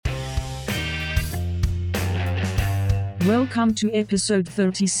Welcome to episode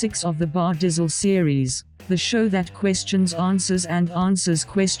 36 of the Bar Dizzle series, the show that questions answers and answers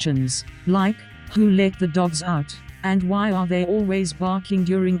questions, like, who let the dogs out, and why are they always barking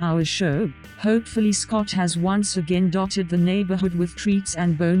during our show? Hopefully Scott has once again dotted the neighborhood with treats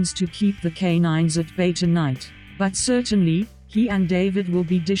and bones to keep the canines at bay tonight, but certainly, he and David will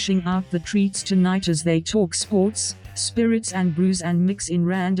be dishing out the treats tonight as they talk sports, spirits and brews and mix in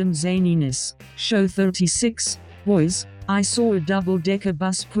random zaniness. Show 36, boys. I saw a double-decker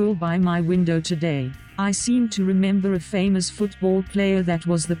bus pull by my window today. I seem to remember a famous football player that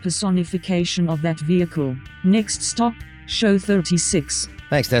was the personification of that vehicle. Next stop, show 36.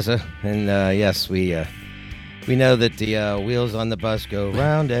 Thanks, Tessa. And yes, we know that the wheels on the bus go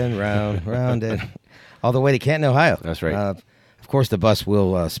round and round, round and all the way to Canton, Ohio. That's right. Of course, the bus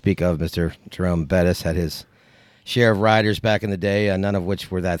will speak of Mr. Jerome Bettis, had his share of riders back in the day, none of which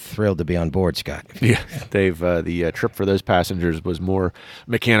were that thrilled to be on board, Scott. Yeah, Dave, the trip for those passengers was more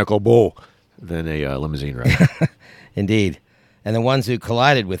mechanical bull than a limousine ride. Indeed. And the ones who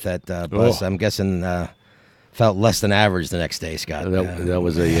collided with that bus, I'm guessing, felt less than average the next day, Scott. That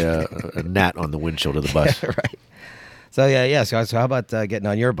was a gnat on the windshield of the bus. Right. So, yeah, Scott, so how about getting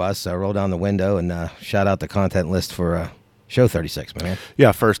on your bus, roll down the window, and shout out the content list for Show 36, my man.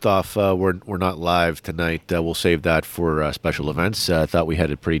 Yeah, first off, we're not live tonight. We'll save that for special events. I thought we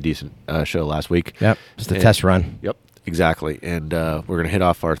had a pretty decent show last week. Yep, just a test run. Yep, exactly. And we're going to hit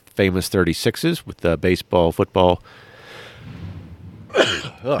off our famous 36s with baseball, football.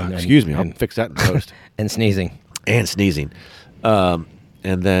 Excuse me, I'll fix that in post. And sneezing. And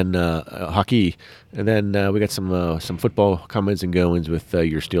then hockey. And then we got some football comings and goings with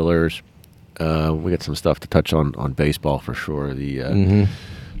your Steelers. We got some stuff to touch on baseball for sure. The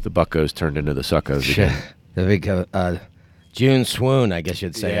Buccos turned into the Succos again. The big June swoon, I guess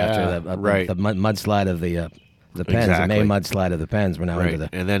you'd say, after the mudslide of the Pens, exactly. The May mudslide of the Pens. We're now into the.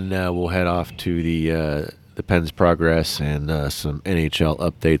 And then we'll head off to the Pens' progress and some NHL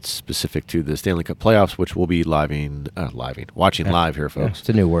updates specific to the Stanley Cup playoffs, which we'll be watching live here, folks. Yeah, it's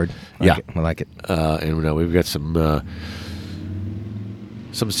a new word. I like it. And we've got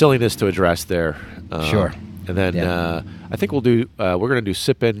some silliness to address there. Sure. And then I think we're going to do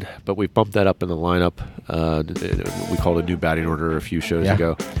sip-in, but we bumped that up in the lineup. We called a new batting order a few shows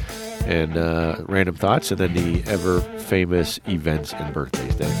ago. And random thoughts, and then the ever-famous events and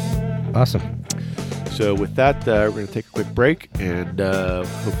birthdays day. Awesome. So with that, we're going to take a quick break, and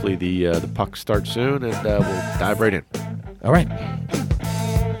hopefully the puck starts soon, and we'll dive right in. All right.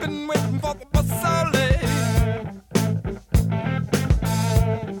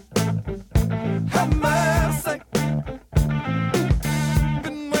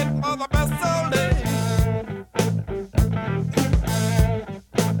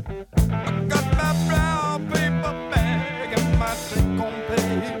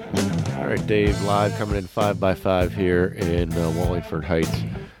 Dave, live coming in 5x5 here in Wallingford Heights.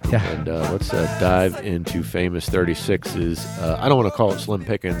 Yeah. And let's dive into famous 36s. I don't want to call it slim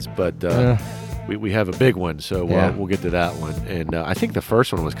pickings, but we have a big one, so we'll get to that one. And I think the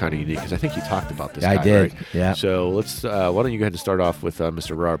first one was kind of unique because I think you talked about this guy, I did, right? yeah. So let's. Why don't you go ahead and start off with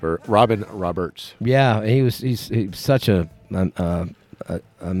Mr. Robin Roberts? Yeah, he's such a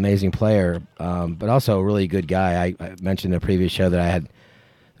amazing player, but also a really good guy. I mentioned in a previous show that I had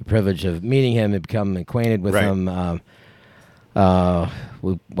the privilege of meeting him and become acquainted with him.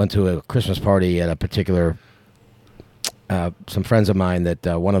 We went to a Christmas party at a particular some friends of mine that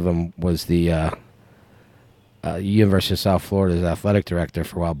one of them was the University of South Florida's athletic director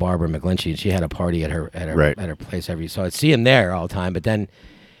for a while, Barbara McGlinchey, and she had a party at her place so I'd see him there all the time. But then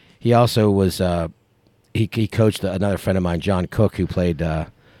he also was he coached another friend of mine, John Cook, who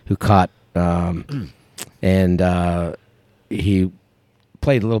caught and he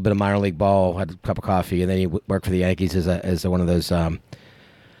played a little bit of minor league ball, had a cup of coffee, and then he worked for the Yankees as one of those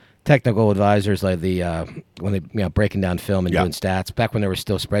technical advisors, like when they breaking down film and doing stats. Back when there were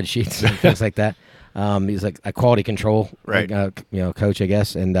still spreadsheets and things like that. He's like a quality control, coach, I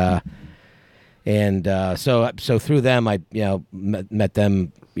guess. And so through them, I met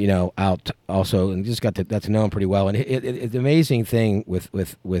them, out also, and just got to know him pretty well. And the amazing thing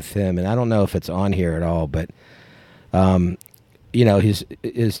with him, and I don't know if it's on here at all, but. His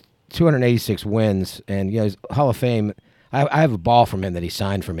 286 wins, and his Hall of Fame. I have a ball from him that he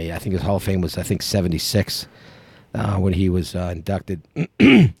signed for me. I think his Hall of Fame was 76 when he was inducted,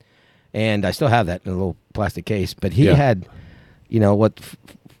 and I still have that in a little plastic case. But he had,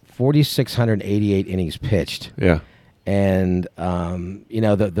 4,688 innings pitched. Yeah, and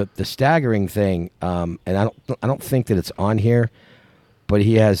the staggering thing, and I don't think that it's on here, but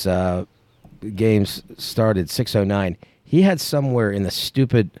he has games started 609. he had somewhere in the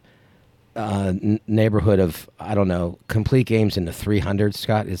stupid neighborhood of, I don't know, complete games in the 300s,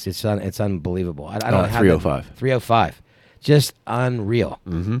 Scott. It's unbelievable. I don't have 305. 305. Just unreal.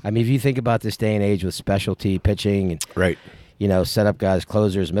 Mm-hmm. I mean, if you think about this day and age with specialty pitching and, Right. Setup guys,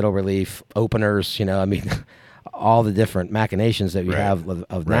 closers, middle relief, openers, I mean, all the different machinations that we have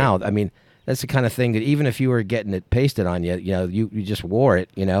of now. I mean, that's the kind of thing that even if you were getting it pasted on you, you just wore it,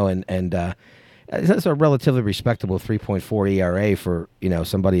 and that's a relatively respectable 3.4 ERA for,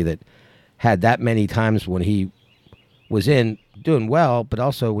 somebody that had that many times when he was in doing well, but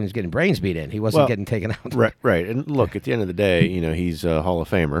also when he's getting brains beat in. He wasn't getting taken out. Right. And look, at the end of the day, he's a Hall of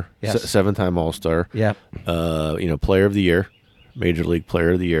Famer, Yes. 7-time All-Star. Yeah. Player of the year, Major League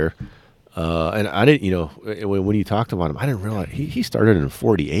Player of the Year. And I didn't, when you talked about him, I didn't realize he started in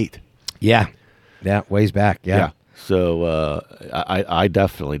 48. Yeah. Yeah, ways back. Yeah. So I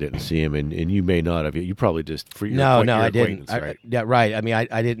definitely didn't see him, and you may not have. You probably just for your I didn't. Right? Yeah, right. I mean,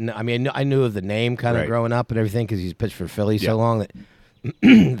 I didn't. I mean, I knew of the name kind of growing up and everything because he's pitched for Philly so long that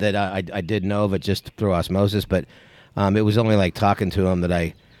that I did know of it just through osmosis. But it was only like talking to him that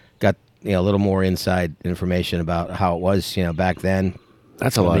I got a little more inside information about how it was back then.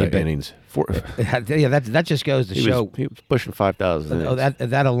 That's a lot of innings. That just goes to show he was pushing 5,000. Oh, that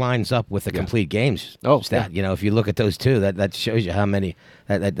aligns up with the complete games. Stat. If you look at those two, that shows you how many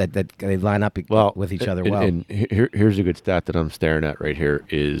that they line up with each other well. And here's a good stat that I'm staring at right here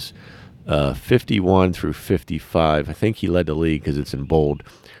is 51 through 55. I think he led the league because it's in bold.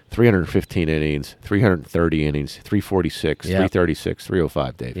 315 innings, 330 innings, 346, 336,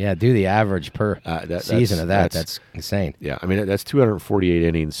 305, Dave. Yeah, do the average per season of that. That's insane. Yeah, I mean, that's 248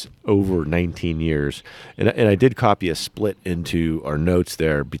 innings over 19 years. And I did copy a split into our notes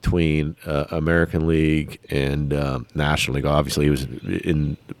there between American League and National League. Obviously, he was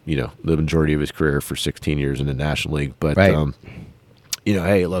in, the majority of his career for 16 years in the National League. But,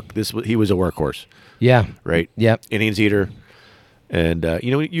 hey, look, he was a workhorse. Yeah. Right? Yeah. Innings eater. And,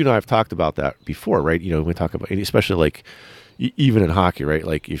 you and I have talked about that before, right? We talk about, especially like even in hockey, right?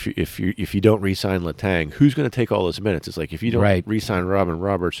 Like if you don't re-sign Letang, who's going to take all those minutes? It's like if you don't re-sign Robin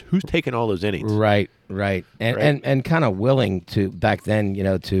Roberts, who's taking all those innings? Right. And kind of willing to back then,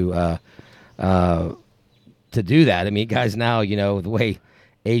 to do that. I mean, guys now, the way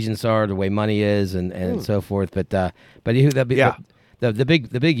agents are, the way money is, and so forth. But the big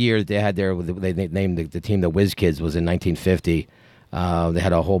year that they had there, they named the team the Whiz Kids, was in 1950. They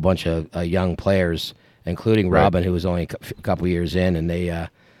had a whole bunch of young players, including Robin, who was only a couple years in, and they. He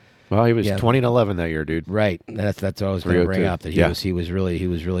was 20-11 that year, dude. Right, that's what I was going to bring up. That he was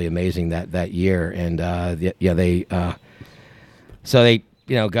really amazing that year, and so they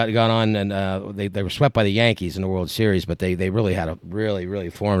got on and they were swept by the Yankees in the World Series, but they really had a really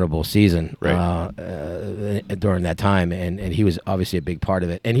formidable season during that time, and he was obviously a big part of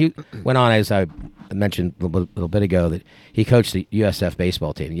it. And he went on, as I mentioned a little bit ago, that he coached the USF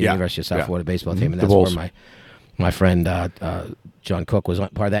baseball team, the University of South Florida baseball team, and that's where my friend John Cook was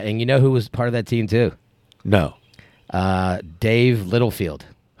part of that. And you know who was part of that team too? No. Dave Littlefield,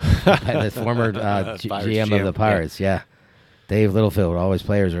 the former GM of the Pirates. Yeah. Dave Littlefield. All his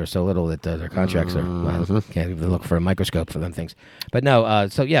players are so little that their contracts are can't even look for a microscope for them things. But no,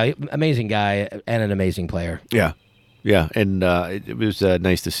 amazing guy and an amazing player. Yeah, and it was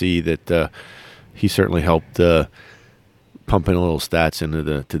nice to see that he certainly helped pump in a little stats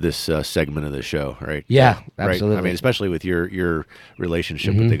into this segment of the show, right? Yeah, absolutely. Right? I mean, especially with your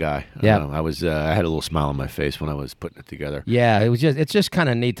relationship with the guy. Yeah, I had a little smile on my face when I was putting it together. Yeah, it's just kind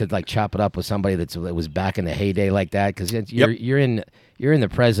of neat to like chop it up with somebody that was back in the heyday like that, because you're in the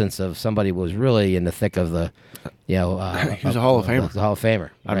presence of somebody who was really in the thick of the, he was a Hall of Famer. The Hall of Famer.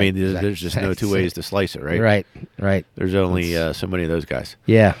 I mean, there's just no two ways to slice it, right? Right. There's only so many of those guys.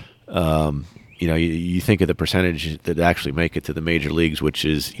 Yeah. You think of the percentage that actually make it to the major leagues, which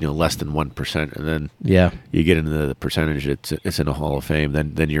is less than 1%, and then you get into the percentage it's in a Hall of Fame.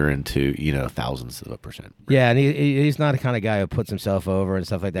 Then you're into thousands of a percent. Yeah, and he's not the kind of guy who puts himself over and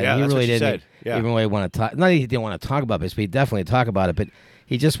stuff like that. Yeah, he that's really what you didn't even really want to talk. Not that he didn't want to talk about this, but he definitely talk about it. But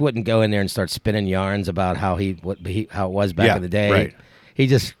he just wouldn't go in there and start spinning yarns about how it was back in the day. Right. He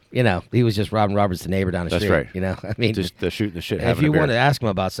just, he was just Robin Roberts, the neighbor down the street. That's right. I mean, just shooting the shit. If you want to ask him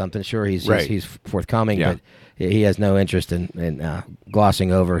about something, sure, he's forthcoming, but he has no interest in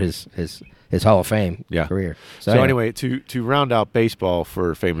glossing over his Hall of Fame career. So anyway, to round out baseball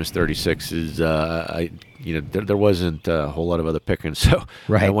for Famous 36 is there wasn't a whole lot of other pickings, so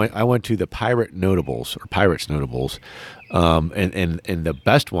I went to the Pirates Notables, and the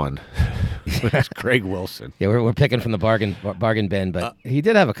best one was Greg Wilson. Yeah, we're picking from the bargain bin, but he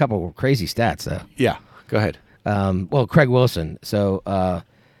did have a couple of crazy stats though. Yeah, go ahead. Well, Craig Wilson. So,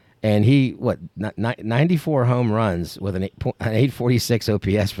 and he 94 home runs with an 846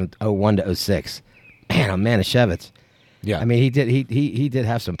 OPS from 01 to 06. Man, oh Manischewitz. Yeah. I mean, he did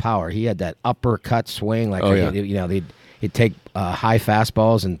have some power. He had that uppercut swing, like he'd take high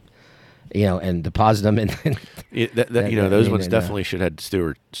fastballs and and deposit them in. Those ones definitely should have had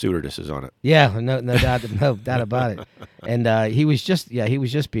stewardesses on it. Yeah, no doubt about it. And he was just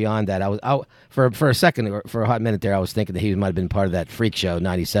beyond that. I was out for a second, for a hot minute there. I was thinking that he might have been part of that freak show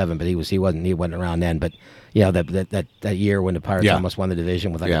 '97, but he wasn't around then. But that year when the Pirates almost won the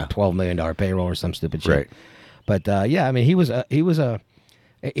division with like a $12 million payroll or some stupid shit. Right. But I mean,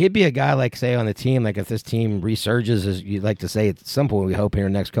 he'd be a guy like, say, on the team, like if this team resurges, as you'd like to say, at some point, we hope here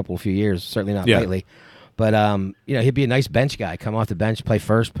in the next few years, certainly not lately. But, he'd be a nice bench guy, come off the bench, play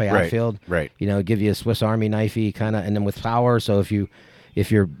first, play outfield. Right. Give you a Swiss Army knifey kind of, and then with power. So if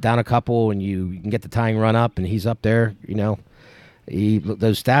you're down a couple and you can get the tying run up and he's up there,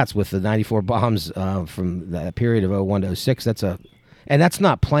 those stats with the 94 bombs from that period of 01 to 06, and that's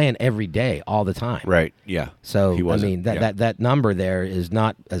not playing every day all the time. Right. Yeah. So I mean that number there is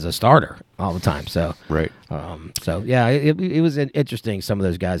not as a starter all the time. So right. It was interesting, some of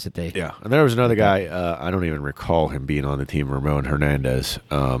those guys that they. Yeah, and there was another guy. I don't even recall him being on the team. Ramon Hernandez.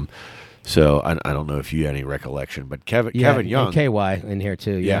 So I don't know if you had any recollection, but Kevin Young, and KY in here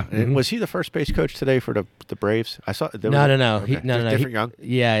too. Yeah. And was he the first base coach today for the Braves? I saw. No. Okay. Different Young.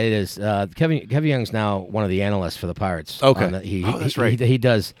 Yeah, it is. Kevin Young's now one of the analysts for the Pirates. Okay. That's right. He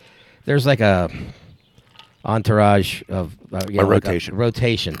does. There's like a entourage of a rotation.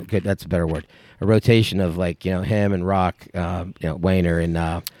 Rotation. Good. That's a better word. A rotation of him and Rock, Wayner and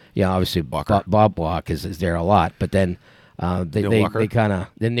obviously Walker. Bob Walk is there a lot, but then. They kind of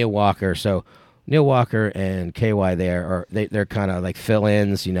then Neil Walker. So Neil Walker and KY they're kind of like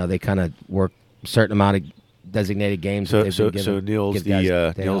fill-ins. They kind of work a certain amount of designated games. So Neil's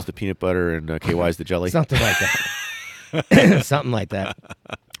the peanut butter and KY's the jelly. Something like that. Something like that.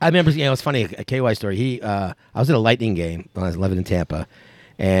 I remember. It's funny. A KY story. I was at a Lightning game when I was living in Tampa,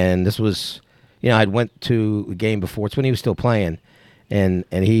 and this was I'd went to a game before. It's when he was still playing, and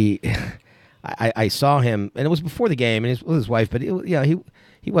he. I saw him, and it was before the game, and he was with his wife. But he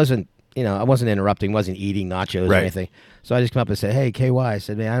wasn't, I wasn't interrupting, wasn't eating nachos or anything. So I just come up and said, "Hey, KY," I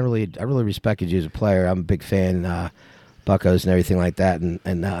said, "Man, I really respected you as a player. I'm a big fan, Buccos and everything like that."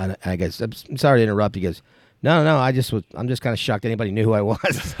 And I guess I'm sorry to interrupt. He goes, "No, I'm just kind of shocked anybody knew who I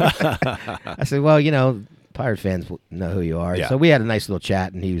was." I said, "Well, Pirate fans know who you are." Yeah. So we had a nice little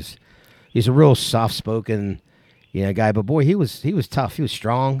chat, and he's a real soft-spoken. Guy, but boy, he was tough. He was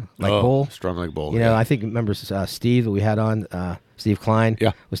strong like bull. Strong like bull. I think remember Steve that we had on, Steve Klein.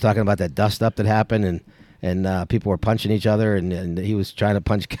 Yeah. Was talking about that dust up that happened, and people were punching each other, and he was trying to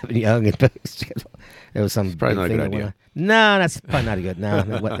punch Kevin Young, and it was some probably not a good idea. No, that's probably not a good. No,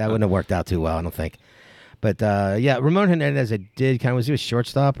 that wouldn't have worked out too well, I don't think. But Ramon Hernandez, he was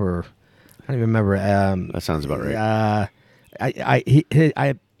shortstop or I don't even remember. That sounds about right.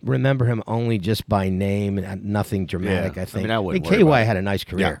 I remember him only just by name and nothing dramatic. I think. I think KY had a nice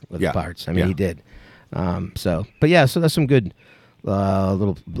career with the Pirates. I mean, he did. So that's some good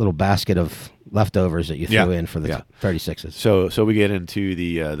little basket of leftovers that you threw in for the 36s. So we get into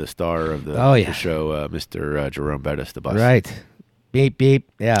the star of the show, Mr. Jerome Bettis, the bus. Right. Beep beep.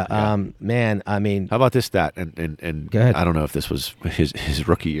 Yeah. Man. I mean, how about this stat? And go ahead. I don't know if this was his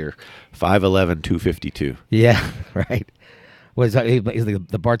rookie year. 5'11", 252. Yeah. Right. He's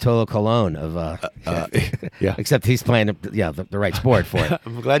the Bartolo Colon of except he's playing the right sport for it.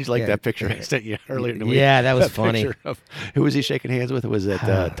 I'm glad you liked that picture I sent you earlier in the week. Yeah, that was funny. Who was he shaking hands with? Was it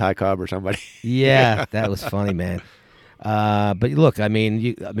Ty Cobb or somebody? Yeah, that was funny, man. But look, I mean,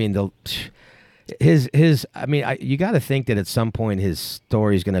 you got to think that at some point his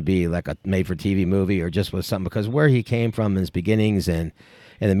story is going to be like a made-for-TV movie or just was something, because where he came from in his beginnings and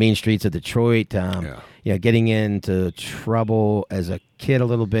the mean streets of Detroit, getting into trouble as a kid a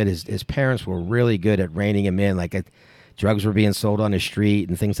little bit. His parents were really good at reining him in. Like drugs were being sold on the street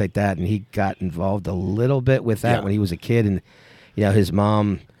and things like that, and he got involved a little bit with that when he was a kid. And his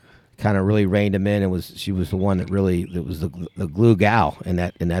mom kind of really reined him in, and she was the one that was the glue gal in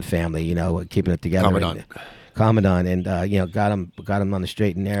that family. Keeping it together. Commandant, and got him on the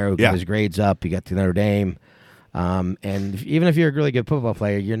straight and narrow. Got his grades up. He got to Notre Dame. And even if you're a really good football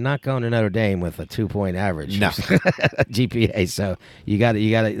player, you're not going to Notre Dame with a 2-point average GPA. So you got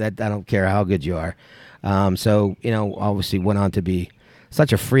to. I don't care how good you are. Obviously went on to be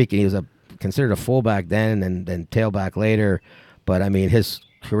such a freak. He was considered a fullback then, and then tailback later. But I mean, his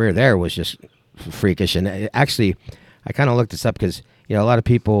career there was just freakish. And actually, I kind of looked this up because a lot of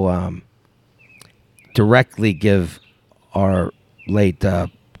people directly give our late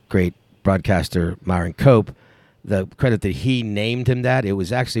great broadcaster Myron Cope the credit that he named him that. It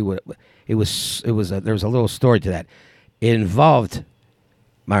was actually there was a little story to that. It involved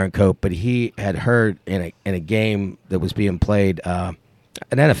Myron Cope, but he had heard in a game that was being played, an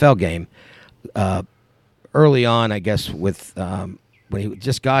NFL game, early on, I guess, with when he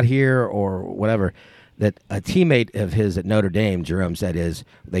just got here or whatever, that a teammate of his at Notre Dame, Jerome said,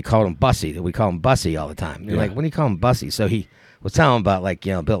 they called him Bussy. We call him Bussy all the time. You're like, when do you call him Bussy? So he was telling him about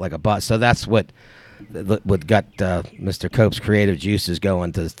built like a bus. So that's what got Mr. Cope's creative juices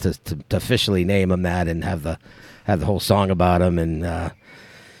going to officially name him that and have the whole song about him and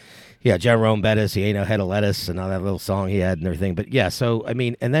Jerome Bettis, he ain't no head of lettuce and all that little song he had and everything. But yeah, so I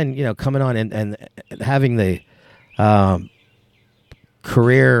mean, and then coming on and having the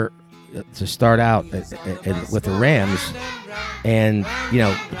career to start out with the Rams, and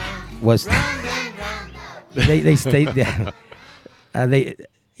was they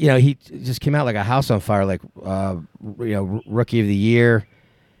he just came out like a house on fire, like rookie of the year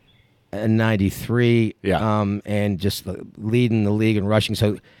in '93, and just leading the league in rushing.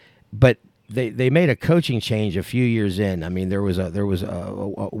 So, but they made a coaching change a few years in. I mean, there was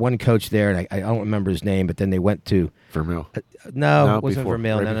one coach there, and I don't remember his name, but then they went to Vermeil. No, it wasn't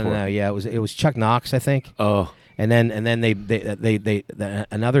Vermeil. Right No. Yeah, it was Chuck Knox, I think. Oh. And then they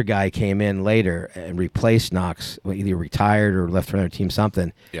another guy came in later and replaced Knox, either retired or left for another team,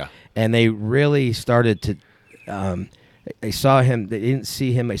 something. Yeah. And they really started to. They saw him. They didn't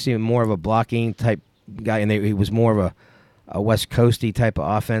see him. They see him more of a blocking type guy, and he was more of a West Coasty type of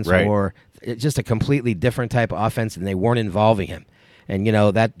offense, right. Or just a completely different type of offense, and they weren't involving him. And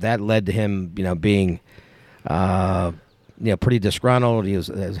that led to him, being. Pretty disgruntled. He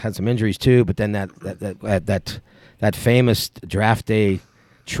had some injuries too, but then that famous draft day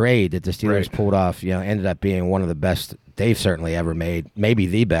trade that the Steelers pulled off, ended up being one of the best they've certainly ever made, maybe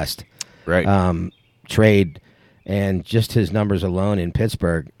the best trade. And just his numbers alone in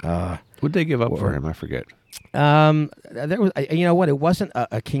Pittsburgh. What'd they give up for him? I forget. There was, it wasn't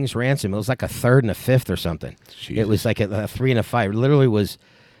a king's ransom. It was like a third and a fifth or something. Jesus. It was like a 3 and a 5. It literally was.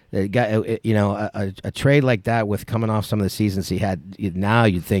 It got a trade like that with coming off some of the seasons he had. Now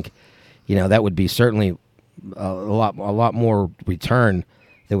you'd think, that would be certainly a lot more return.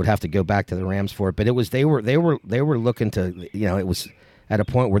 They would have to go back to the Rams for it. But it was they were looking to it was at a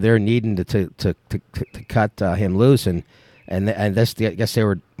point where they're needing to cut him loose and this, I guess they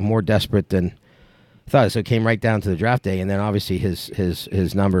were more desperate than thought. So it came right down to the draft day, and then obviously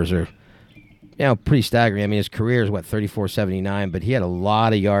his numbers are. Pretty staggering. I mean, his career is 34-79, but he had a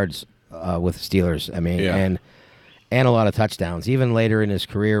lot of yards with the Steelers. I mean, and a lot of touchdowns. Even later in his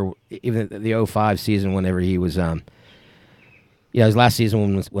career, even the 05 season, whenever he was, his last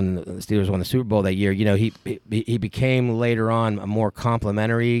season when the Steelers won the Super Bowl that year, he became later on a more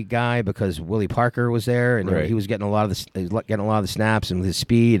complimentary guy because Willie Parker was there, and he was getting a lot of the snaps and with his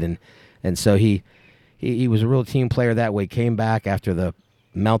speed, and so he was a real team player that way. Came back after the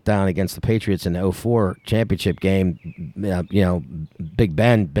meltdown against the Patriots in the 04 championship game. Big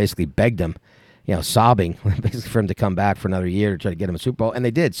Ben basically begged him, sobbing, basically for him to come back for another year to try to get him a Super Bowl, and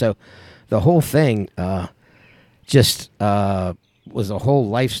they did. So the whole thing just was a whole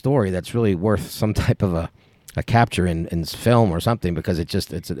life story that's really worth some type of a capture in film or something, because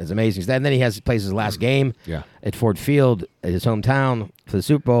it's amazing. And then he plays his last game at Ford Field, at his hometown, for the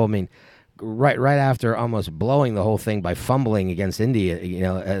Super Bowl. I mean, right after almost blowing the whole thing by fumbling against India,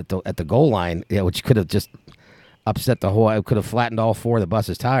 at the goal line, which could have just upset the whole. It could have flattened all four of the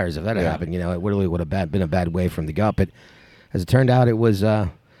bus's tires if that had happened. It really would have been a bad way for him to go. But as it turned out, it was unreal.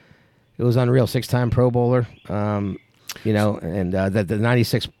 6-time Pro Bowler. And the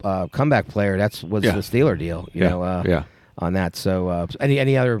 '96 comeback player. Was the Steeler deal. On that. So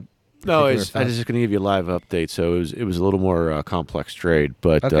any other. No, I was just going to give you a live update. So it was a little more complex trade,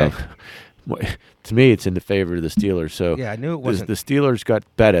 but to me, it's in the favor of the Steelers. So I knew it wasn't. The Steelers got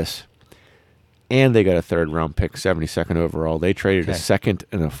Bettis, and they got a third-round pick, 72nd overall. They traded a second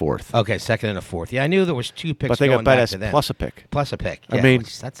and a fourth. Okay, second and a fourth. Yeah, I knew there was 2 picks. But they got Bettis plus a pick. Plus a pick. I mean,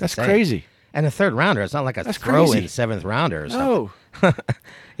 that's crazy. And a third rounder. It's not like a throw-in 7th rounder or something. No.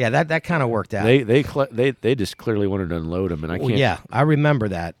 Yeah, that kind of worked out. They just clearly wanted to unload him, and I can't. Yeah, I remember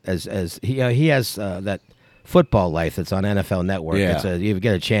that as he has that Football Life that's on NFL Network. Yeah. You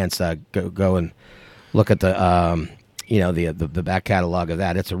get a chance, go and look at the the back catalog of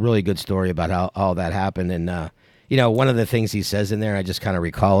that. It's a really good story about how all that happened. And one of the things he says in there, I just kind of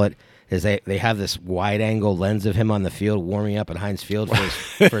recall it, is they have this wide angle lens of him on the field warming up at Heinz Field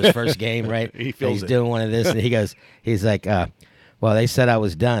for his first game, right? He feels he's doing one of this, and he's like, well, they said I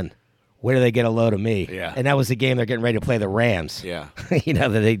was done. where do they get a load of me? Yeah. And that was the game they're getting ready to play the Rams. Yeah.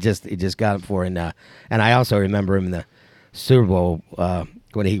 That he just got him for. And I also remember him in the Super Bowl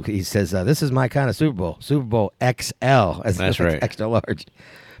when he says, "This is my kind of Super Bowl XL." That's right, extra large.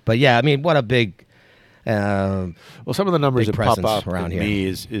 But yeah, I mean, what a big. Well, some of the numbers that pop up around in here me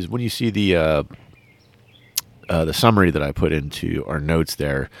is when you see the summary that I put into our notes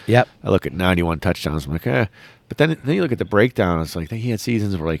there. Yep. I look at 91 touchdowns. I'm like, But then you look at the breakdown. It's like he had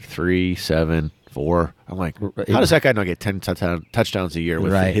seasons where like 3, 7, 4. I'm like, how does that guy not get 10 touchdowns a year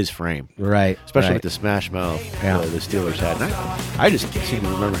with his frame? Right. Especially with the smash mouth the Steelers had. And I just seem to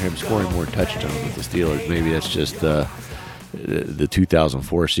remember him scoring more touchdowns with the Steelers. Maybe that's just the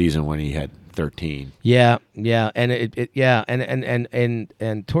 2004 season when he had 13. Yeah, and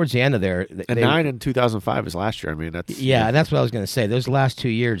and towards the end of there, 9 in 2005 is last year. I mean, that's and that's what I was going to say. Those last 2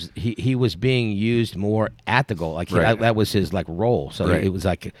 years, he was being used more at the goal. Like that was his role. So it was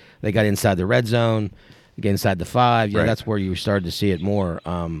like they got inside the red zone, get inside the 5. Yeah, that's where you started to see it more.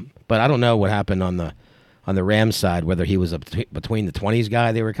 But I don't know what happened on the Rams side, whether he was between the 20s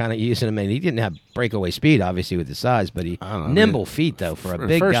guy, they were kind of using him, and he didn't have breakaway speed, obviously, with his size, but nimble feet, though, for a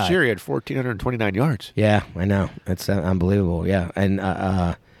big guy. First year, he had 1,429 yards. Yeah, I know. That's unbelievable, yeah. And,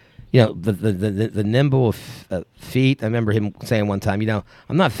 the nimble feet, I remember him saying one time,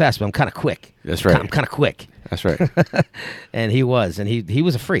 I'm not fast, but I'm kind of quick. That's right. I'm kind of quick. That's right. And he was, and he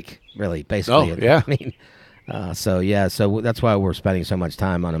was a freak, really, basically. Oh, yeah. I mean, so that's why we're spending so much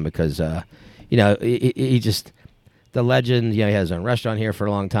time on him, because... he just, the legend, he has his own restaurant here for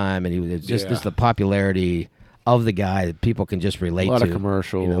a long time, and he was just the popularity of the guy that people can just relate to. A lot of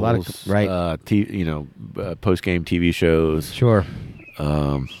commercials, a lot of, post-game TV shows. Sure.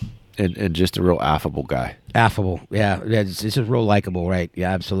 And just a real affable guy. Affable, yeah. It's just real likable, right?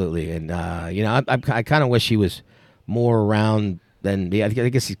 Yeah, absolutely. And, I kind of wish he was more around than, I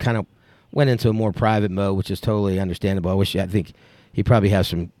guess he kind of went into a more private mode, which is totally understandable. I think he probably has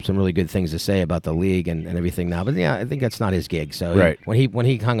some really good things to say about the league and everything now. But I think that's not his gig. So when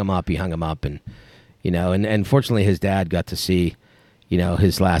he hung him up, and and fortunately his dad got to see,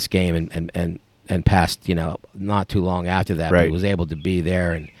 his last game and passed, not too long after that. But he was able to be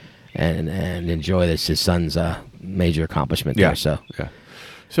there and enjoy his son's major accomplishment there. So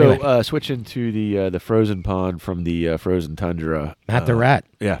anyway. Switching to the frozen pond from the frozen tundra. Matt the Rat.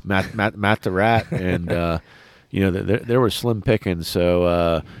 Yeah, Matt the Rat, and. There were slim pickings,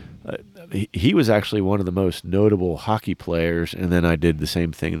 so he was actually one of the most notable hockey players. And then I did the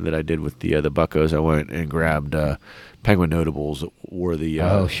same thing that I did with the Buccos. I went and grabbed Penguin notables that were the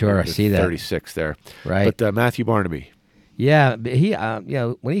I see that 36 there, right? But Matthew Barnaby, yeah, he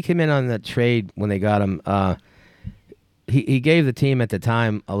when he came in on the trade when they got him, he gave the team at the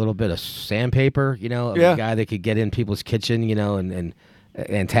time a little bit of sandpaper, a guy that could get in people's kitchen, and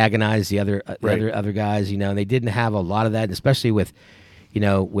antagonize the other guys, and they didn't have a lot of that, especially with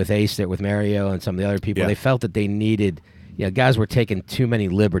Ace there, with Mario and some of the other people. They felt that they needed, guys were taking too many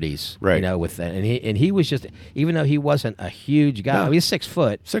liberties, with that. And he was just, even though he wasn't a huge guy, he was 6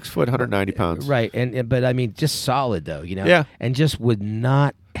 foot, 190 pounds, right? But I mean, just solid though, and just would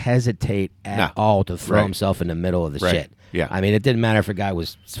not hesitate at all to throw himself in the middle of the shit. Yeah, I mean, it didn't matter if a guy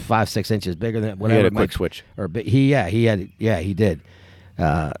was 5-6 inches bigger than whatever. He had a quick switch, he did.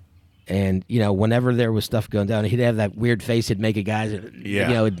 And whenever there was stuff going down, he'd have that weird face. He'd make a guy,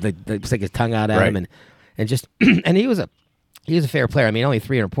 stick his tongue out at him, and just and he was a fair player. I mean, only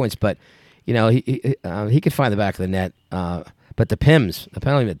 300 points, but he could find the back of the net. But the PIMS, the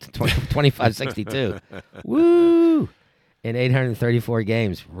penalty 25-62, woo, in 834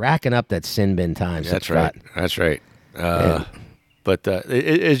 games, racking up that sin bin time. That's right. That's right. But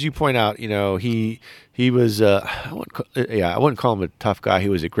as you point out, he was I wouldn't call him a tough guy. He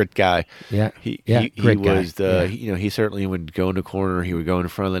was a grit guy. He was he certainly would go in the corner. He would go in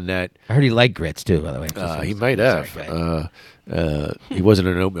front of the net. I heard he liked grits too, by the way. He might have. He wasn't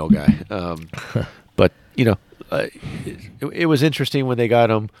an oatmeal guy. But it was interesting when they got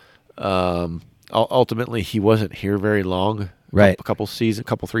him. Ultimately, he wasn't here very long. Right. A couple 3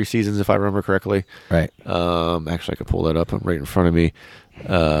 seasons, if I remember correctly. Right. Actually, I could pull that up. I'm right in front of me.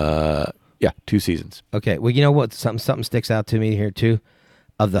 2 seasons. Okay. Well, you know what? Something sticks out to me here too.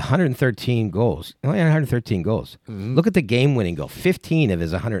 Of the 113 goals, only 113 goals. Mm-hmm. Look at the game-winning goal. 15 of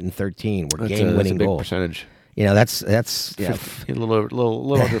his 113 were game-winning that's a big goals. Percentage. That's a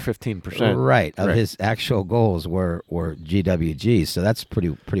little under 15%. Right. Of his actual goals were GWGs. So that's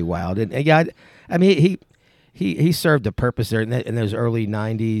pretty wild. And I mean he served a purpose there in those early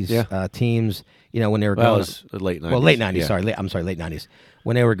 '90s teams. When they were Well, going. it was the late '90s. Well, late '90s. Yeah. Sorry, I'm sorry, late '90s.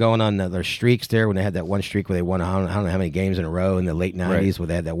 When they were going on their streaks there, when they had that one streak where they won I don't know how many games in a row in the late '90s, where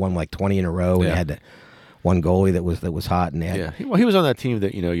they had that one like 20 in a row, and they had that one goalie that was hot, and they had He was on that team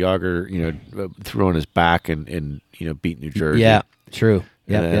that Yager threw on his back and beat New Jersey. Yeah, true.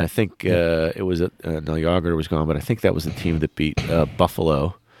 I think it was no, Yager was gone, but I think that was the team that beat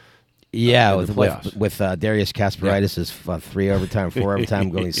Buffalo. Yeah, in the with Darius Kasparaitis' 3 overtime, 4 overtime,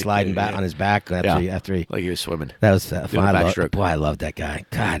 going sliding back on his back after he like he was swimming. That was I loved that guy.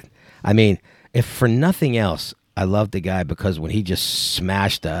 God, I mean, if for nothing else, I loved the guy because when he just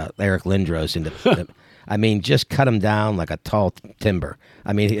smashed Eric Lindros into. I mean, just cut him down like a tall timber.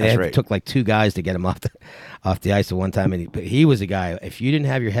 I mean, it took like 2 guys to get him off the ice at one time. And he was a guy. If you didn't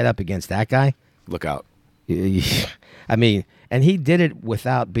have your head up against that guy, look out. I mean, and he did it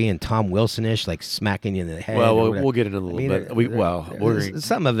without being Tom Wilson-ish, like smacking you in the head. Well, we'll get into a little bit.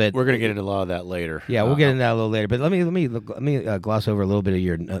 Some of it. We're going to get into a lot of that later. Yeah, we'll get into that a little later. But let me gloss over a little bit of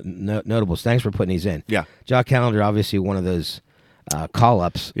your notables. Thanks for putting these in. Yeah, Jock Callender, obviously one of those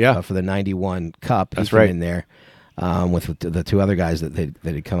call-ups for the '91 Cup. That's right. In there with the 2 other guys that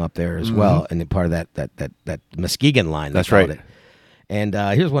had come up there as well, and part of that Muskegon line. That's right. And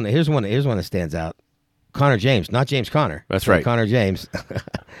here's one that stands out. Connor James, not James Conner. That's right. Connor James,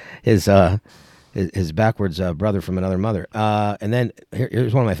 his backwards brother from another mother. And then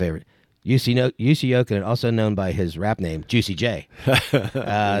here's one of my favorite. UC Jokinen, also known by his rap name, Juicy J. He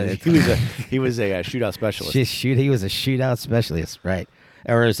was a shootout specialist. He was a shootout specialist, right?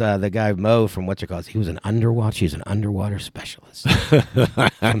 Or as the guy Mo from he was an underwater specialist.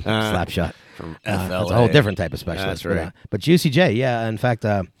 Slapshot. From That's FLA. a whole different type of specialist. That's right. But Juicy J, yeah. In fact,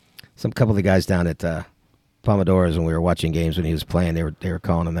 some couple of the guys down at Pomodoros when we were watching games when he was playing, they were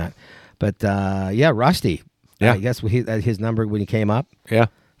calling him that. But Rusty. Yeah, I guess his number when he came up. Yeah.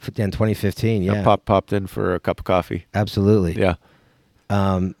 In 2015. Yeah. Popped in for a cup of coffee. Absolutely. Yeah.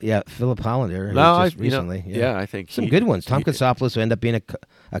 Philip Hollander. No, recently. I think some good ones. Tom Kotsopoulos, who ended up being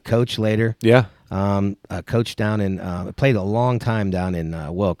a coach later. Yeah. A coach down in played a long time down in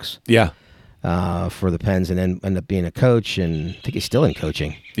Wilkes. Yeah. For the Pens, and then ended up being a coach, and I think he's still in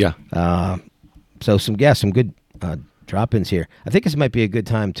coaching. Yeah. So some good drop-ins here. I think this might be a good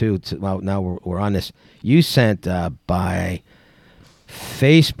time too. Now we're on this. You sent by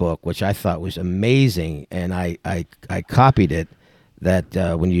Facebook, which I thought was amazing, and I copied it. That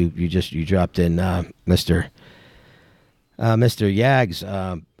when you dropped in Mr. Yag's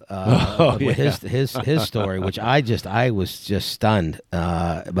his story, which I was just stunned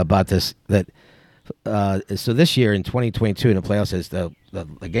about this. So this year in 2022 in the playoffs, is the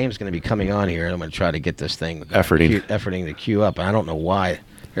game's going to be coming on here, and I'm going to try to get this thing efforting to queue up. And I don't know why.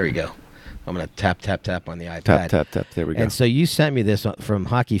 Here we go. I'm going to tap on the iPad. Tap. There we go. And so you sent me this from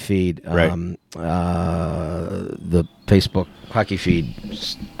Hockey Feed, right. The Facebook Hockey Feed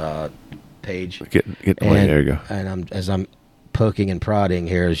page. There you go. And as I'm poking and prodding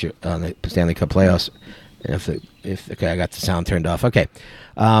here on the Stanley Cup playoffs. Okay, I got the sound turned off. Okay,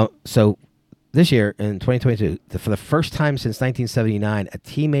 so this year in 2022, for the first time since 1979, a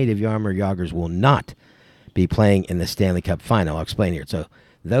teammate of Jaromir Jagr's will not be playing in the Stanley Cup final. I'll explain here. So,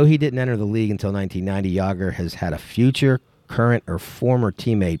 though he didn't enter the league until 1990, Jagr has had a future, current, or former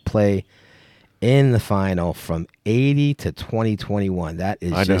teammate play in the final from 80 to 2021. That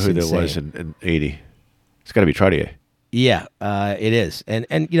is I know just who insane. that was in 80. It's got to be Trottier. Yeah, it is. And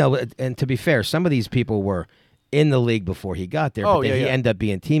and to be fair, some of these people were in the league before he got there, but he ended up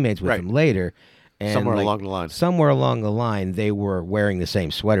being teammates with him later. And somewhere along the line. They were wearing the same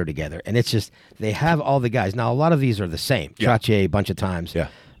sweater together. And it's just, they have all the guys. Now, a lot of these are the same. Yeah. Trottier a bunch of times. Yeah.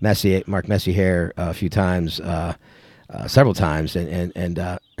 Mark Messier a few times, several times. And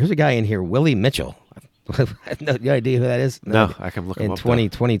here's a guy in here, Willie Mitchell. I have no idea who that is. No, I can look him up. In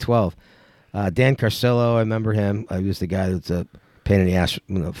 2012. Dan Carcillo, I remember him. He was the guy that's a pain in the ass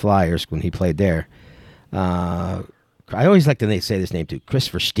in the Flyers when he played there. I always like to say this name too, Chris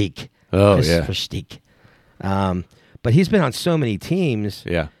Versteeg. Christopher Steek. But he's been on so many teams.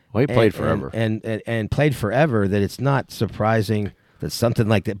 Yeah. Well, he played forever. And played forever that it's not surprising that something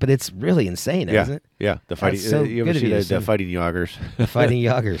like that. But it's really insane, isn't it? Yeah. The fighting. So you ever see the fighting Jagrs? The fighting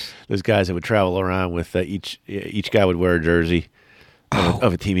Jagrs. Those guys that would travel around with each guy would wear a jersey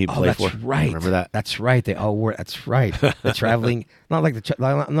of a team he played for. That's right. Remember that? That's right. They all wore. That's right. The traveling, not like the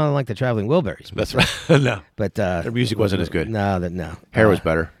traveling Wilburys. That's right. No. But their music wasn't as good. No. Hair was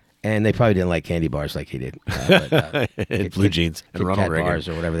better. And they probably didn't like candy bars like he did. And blue jeans and Ronald Reagan bars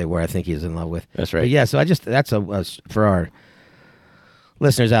or whatever they were. I think he was in love with. That's right. But yeah, so that's for our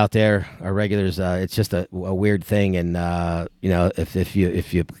listeners out there, our regulars, it's just a weird thing, and if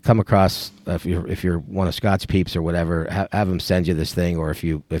you come across if you're one of Scott's peeps or whatever, have them send you this thing, or if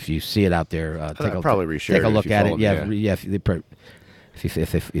you see it out there, take a look at it.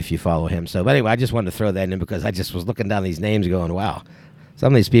 If you follow him. So, but anyway, I just wanted to throw that in because I just was looking down these names, going, wow,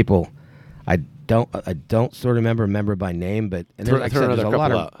 some of these people I don't sort of remember by name, but there's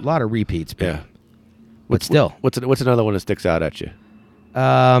a lot of repeats. But, yeah, but still, what's another one that sticks out at you?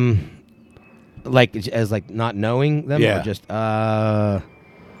 Like as like not knowing them, or just let's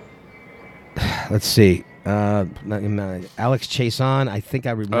see, Alex Chason. I think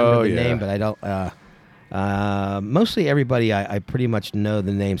I remember the name, but I don't. Mostly everybody, I pretty much know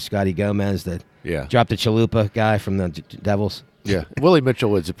the name. Scotty Gomez, that dropped the chalupa guy from the Devils. Yeah, Willie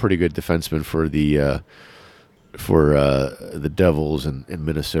Mitchell is a pretty good defenseman for the Devils in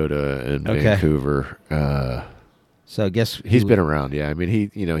Minnesota and Vancouver. So I guess he's been around. Yeah, I mean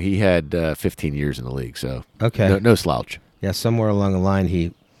he had 15 years in the league, so no slouch. Yeah, somewhere along the line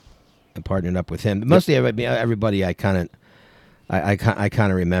he partnered up with him. Mostly everybody I kind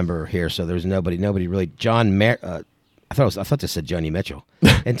of remember here. So there's nobody really. John I thought this said Joni Mitchell.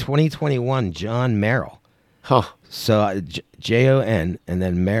 In 2021, John Merrill. Huh. So Jon and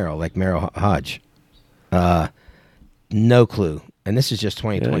then Merrill, like Merrill Hodge. No clue. And this is just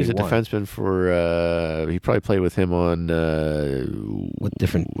 2021. He's a defenseman for. He probably played with him on. What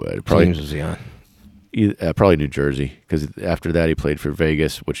different teams was he on? Probably New Jersey, because after that he played for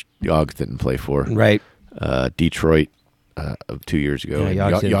Vegas, which Yogs didn't play for. Right. Detroit. 2 years ago.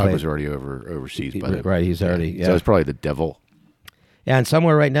 Yeah, Yog was already overseas by then. Right, he's already. Yeah. So it's probably the Devil. Yeah, and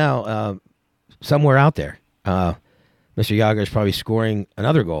somewhere right now, somewhere out there, Mr. Yager is probably scoring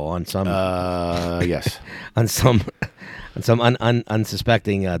another goal on some. Yes. on some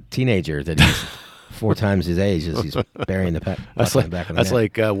unsuspecting teenager that he's 4 times his age as he's burying the puck in the back of the That's net.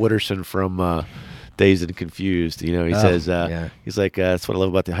 like Wooderson from Dazed and Confused. He says, he's like, that's what I love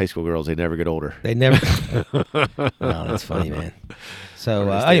about the high school girls. They never get older. They never. Oh, that's funny, man. So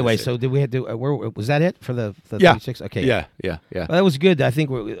anyway, so did we have to? Was that it for the 36? Okay. Yeah. Well, that was good. I think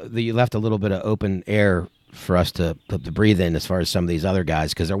you left a little bit of open air for us to breathe in as far as some of these other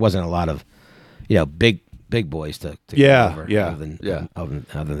guys, because there wasn't a lot of, big boys to go over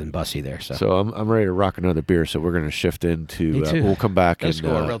other than Bussy there. So I'm ready to rock another beer. So we're going to shift into. We'll come back and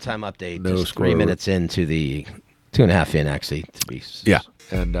score a real time update. Just 3 minutes into the 2.5 in actually to be. Yeah.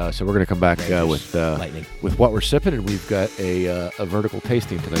 And so we're going to come back with what we're sipping, and we've got a vertical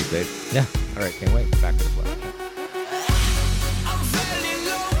tasting tonight, Dave. Yeah. All right, can't wait. Back to the flash.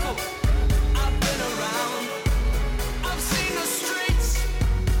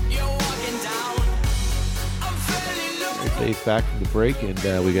 Dave back from the break,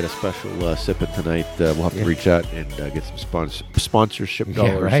 and we got a special sipping tonight. We'll have to reach out and get some sponsorship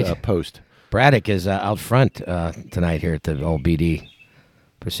dollars post. Braddock is out front tonight here at the old BD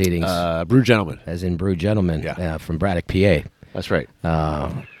proceedings. Brew Gentleman. As in Brew Gentleman from Braddock, PA. That's right.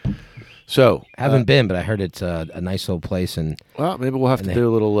 So haven't been, but I heard it's a nice little place. And well, maybe we'll have to do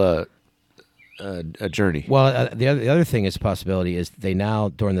a little a journey. Well, the other thing is possibility is they now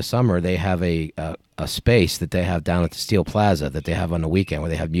during the summer they have a space that they have down at the Steel Plaza that they have on the weekend where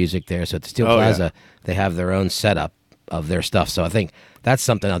they have music there. So at the Steel Plaza they have their own setup of their stuff. So I think that's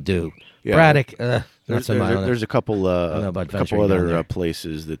something I'll do. Yeah. Braddock. There's a couple other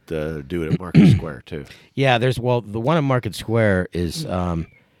places that do it at Market Square too. Yeah, the one at Market Square is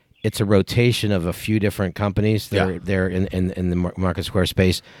it's a rotation of a few different companies. They're in the Market Square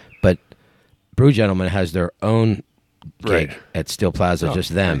space, but Brew Gentleman has their own gig at Steel Plaza,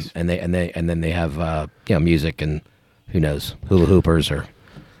 just them, nice. and then they have music and who knows hula hoopers or.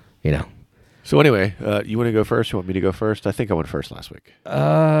 So anyway, you want to go first? You want me to go first? I think I went first last week.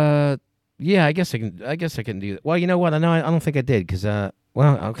 Yeah, I guess I can do that. Well, you know what? I don't think I did because okay,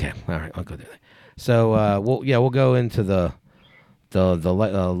 all right, I'll go there. So we'll go into the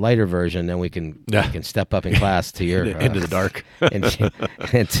lighter version, then we can step up in class to your into the dark, into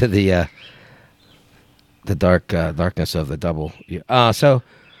the darkness of the double. So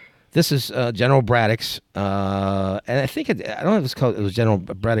this is General Braddock's, and I think I don't know if it was General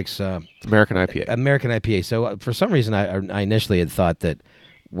Braddock's American IPA. American IPA. So for some reason, I initially had thought that.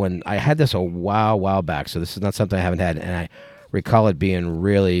 When I had this a while back, so this is not something I haven't had, and I recall it being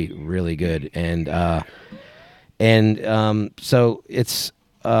really, really good. And so it's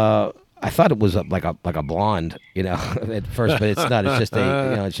I thought it was like a blonde, at first, but it's not.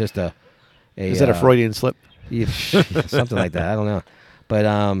 It's just a. Is that a Freudian slip? Something like that. I don't know,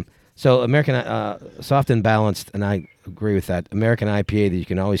 but so American soft and balanced, and I agree with that. American IPA that you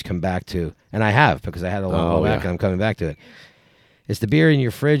can always come back to, and I have because I had a long while back, and I'm coming back to it. It's the beer in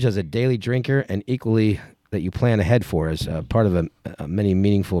your fridge as a daily drinker and equally that you plan ahead for as part of many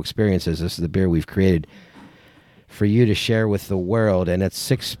meaningful experiences. This is the beer we've created for you to share with the world, and it's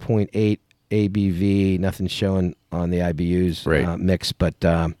 6.8 ABV. Nothing showing on the IBUs mix, but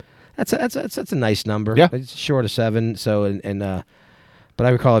that's a nice number. Yeah, it's short of 7. So but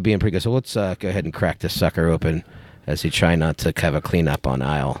I recall it being pretty good. So let's go ahead and crack this sucker open as you try not to have a cleanup on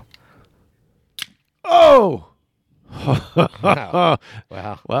aisle. Oh. Wow.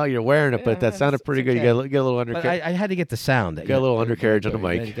 Well, you're wearing it, but that sounded pretty good. Okay. You get a little undercarriage. I had to get the sound. Got a little undercarriage on the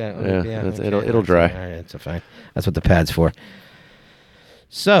mic. Okay. It'll dry. All right, it's fine. That's what the pad's for.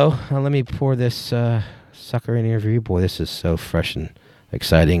 So let me pour this sucker in here for you. Boy, this is so fresh and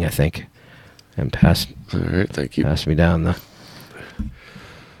exciting, I think. And All right, thank you. Pass me down the...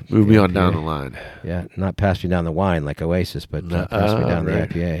 Move me on down the line. Yeah, not pass me down the wine like Oasis, but pass me down the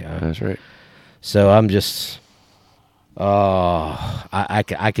IPA. That's right. So I'm just... I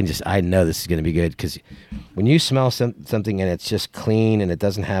know this is going to be good because when you smell something and it's just clean and it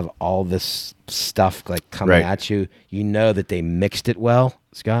doesn't have all this stuff like coming at you, you know that they mixed it well,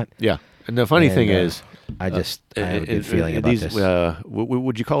 Scott. Yeah, and the funny thing is, I have a good feeling about these, this.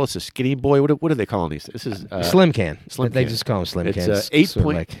 Would you call this a skinny boy? What do they call these? This is slim can. Slim they can. just call them slim it's, cans. 8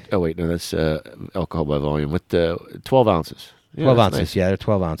 point. Oh wait, no, that's alcohol by volume with 12 ounces. Yeah, 12 ounces. Nice. Yeah, they're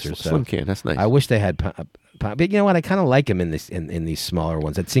 12 ounces. Slim can. That's nice. I wish they had. But you know what? I kind of like them in these smaller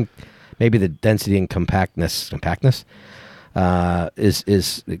ones. I think maybe the density and compactness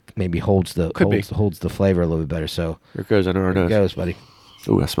is maybe holds the flavor a little bit better. So here goes under our nose. Here goes, buddy.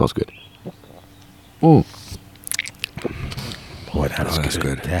 Oh, that smells good. Oh, boy, that's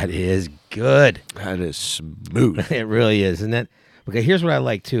good. That is good. That is smooth. It really is, isn't it? Okay, here's what I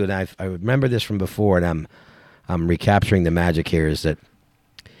like too, and I remember this from before, and I'm recapturing the magic here. Is that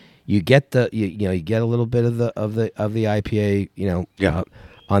you get you get a little bit of the IPA,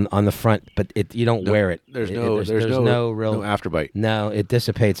 on the front, but you don't wear it. There's no afterbite. No, it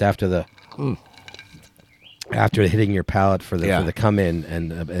dissipates after the after hitting your palate for the come in,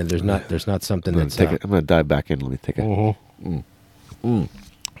 and there's not something that's. I'm gonna dive back in. Let me take it.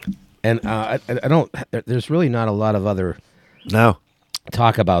 And I don't. There's really not a lot of other. No.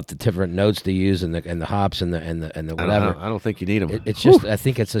 Talk about the different notes to use and the hops and the whatever. I don't think you need them. It's just I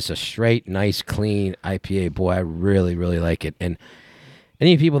think it's just a straight, nice, clean IPA. Boy, I really, really like it. And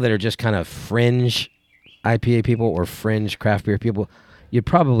any people that are just kind of fringe IPA people or fringe craft beer people, you'd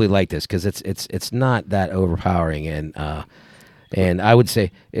probably like this because it's not that overpowering. And I would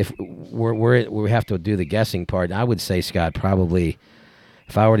say if we have to do the guessing part, I would say, Scott, probably.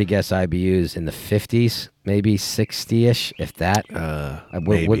 If I were to guess IBUs in the 50s, maybe 60-ish, if that,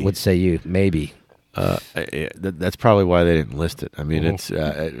 what would say you? Maybe. That's probably why they didn't list it. I mean, it's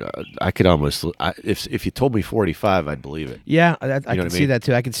I could almost if you told me 45, I'd believe it. Yeah, I can see that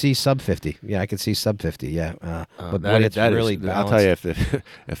too. I could see sub 50. Yeah, I could see sub 50. Yeah, but it's really balanced. I'll tell you,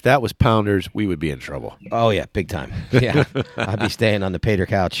 if that was Pounders, we would be in trouble. Oh yeah, big time. Yeah, I'd be staying on the Pater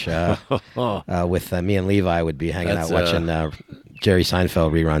couch with me and Levi would be hanging out watching Jerry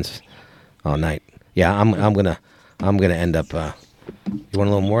Seinfeld reruns all night. Yeah, I'm gonna end up. You want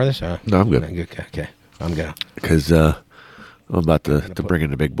a little more of this? No, I'm good. Okay. I'm gonna because I'm about to bring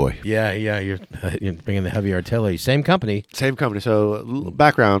in the big boy. Yeah. You're bringing the heavy artillery. Same company. So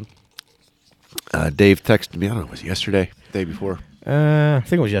background. Dave texted me. I don't know. Was it yesterday? Day before? I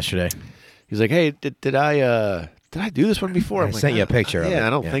think it was yesterday. He's like, "Hey, did I do this one before?" I sent you a picture of it. Yeah, I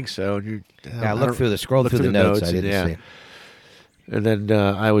don't think so. And I looked through the notes. I didn't see it. And then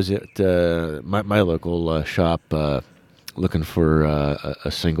I was at my local shop looking for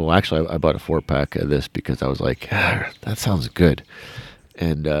a single. Actually, I bought a 4-pack of this because I was like, that sounds good.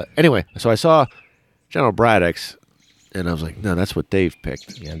 And anyway, so I saw General Braddock's, and I was like, no, that's what Dave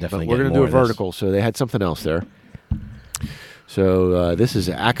picked. Yeah, definitely. But we're going to do a vertical, so they had something else there. So this is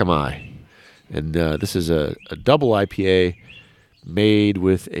Akamai, and this is a double IPA made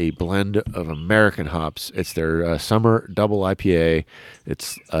with a blend of American hops. It's their summer double IPA.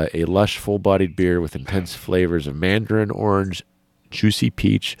 It's a lush, full-bodied beer with intense flavors of mandarin orange, juicy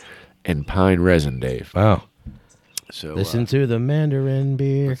peach, and pine resin, Dave. Wow. So listen to the mandarin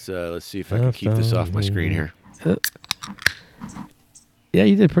beer. Let's see if I can keep this off my screen here. Yeah,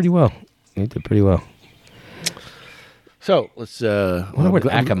 you did pretty well. So let's. I wonder what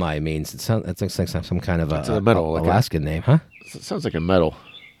Akamai means. That looks like some kind of a metal, Alaskan name, huh? It sounds like a metal.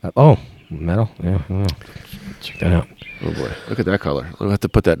 Metal. Yeah. Check that out. Oh boy, look at that color. We'll have to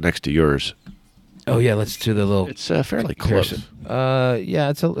put that next to yours. Oh yeah, let's do the little. It's fairly close. Yeah,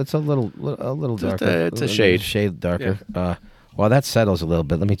 it's a little darker. It's a shade darker. Yeah. While that settles a little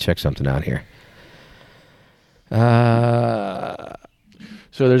bit, let me check something out here.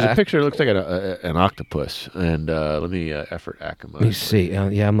 So there's a picture. It looks like an octopus. And let me effort Akamai. Let me see.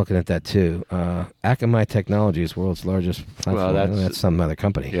 Yeah, I'm looking at that too. Akamai Technology is world's largest platform. Well, that's some other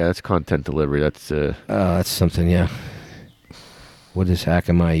company. Yeah, that's content delivery. That's something. Yeah. What is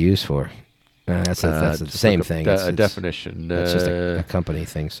Akamai used for? That's the same thing. It's a definition. It's just a company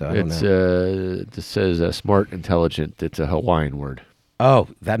thing. So I don't know. It says smart, intelligent. It's a Hawaiian word. Oh,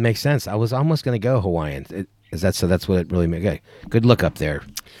 that makes sense. I was almost going to go Hawaiian. So that's what it really means. Okay. Good look up there.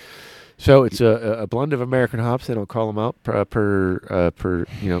 So it's a blend of American hops. They don't call them out per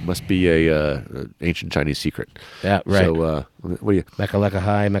it must be a ancient Chinese secret. Yeah, right. So what do you? Mecca lecca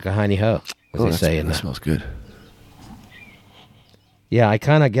hi, mecca hiney ho, as they say. That smells good. Yeah, I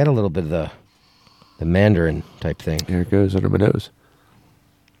kind of get a little bit of the Mandarin type thing. There it goes under my nose.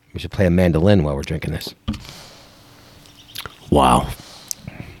 We should play a mandolin while we're drinking this. Wow.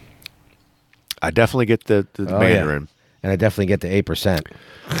 I definitely get the Mandarin. Yeah. And I definitely get the 8%.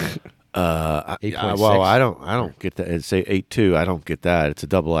 8.6. Well, I don't get that. It's 8.2. I don't get that. It's a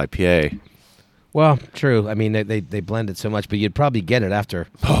double IPA. Well, true. I mean, they blend it so much, but you'd probably get it after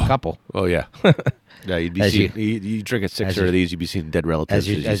a couple. Oh yeah. Yeah, you'd be you drink a sixer of these, you'd be seeing dead relatives.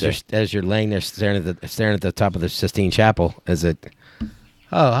 As you're laying there staring at the top of the Sistine Chapel, as it.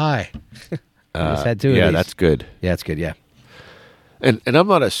 Oh, hi. Just had two of these. That's good. Yeah, it's good. Yeah. And I'm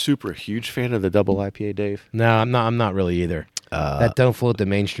not a super huge fan of the double IPA, Dave. No, I'm not really either. That Don't Float the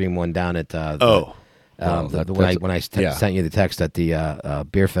Mainstream one down at when I sent you the text at the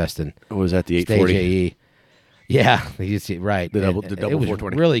beer fest and was that the Stage 840? AE. Yeah, you see, right. The double it was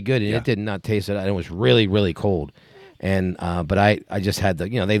 420. really good, and it did not taste it. And it was really, really cold. And but I just had the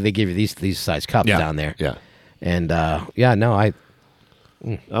they give you these size cups down there. Yeah. And I'm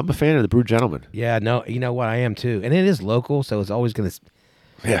a fan of the Brew Gentleman. Yeah, no, you know what, I am too, and it is local, so it's always going to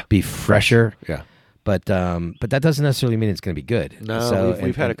be fresher. Yeah. But that doesn't necessarily mean it's going to be good. No, so,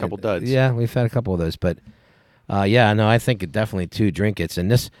 we've had a couple duds. Yeah, we've had a couple of those, but I think it definitely two drink it's,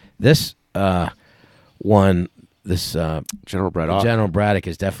 and this one. This General Braddock. General Braddock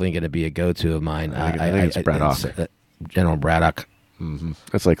is definitely going to be a go-to of mine. I think it's Braddock. General Braddock. Mm-hmm.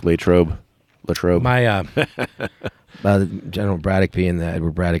 That's like Latrobe. My General Braddock being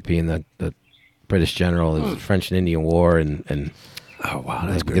Edward Braddock being the British general of the French and Indian War and oh wow,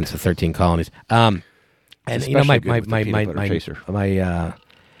 that's good. Against the 13 colonies. And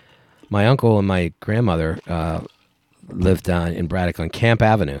my uncle and my grandmother lived in Braddock on Camp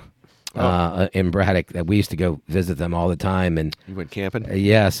Avenue. In Braddock, that we used to go visit them all the time, and you went camping.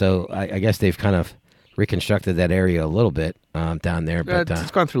 Yeah, so I guess they've kind of reconstructed that area a little bit down there. But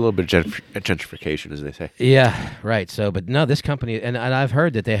it's gone through a little bit of gentrification, as they say. Yeah, right. So, but no, this company, and I've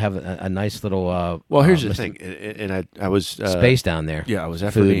heard that they have a nice little. Well, here's the thing, and I was space down there. Yeah, I was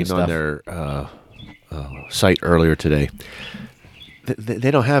efforting on their site earlier today. They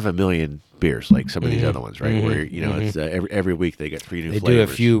don't have a million beers like some of these other ones, right? Where it's every week they get 3 new flavors. They do a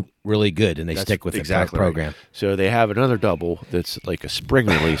few really good, and they stick with the program. Right. So they have another double that's like a spring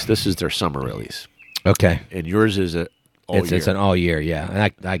release. This is their summer release. Okay. And yours is all year. It's an all year, yeah. And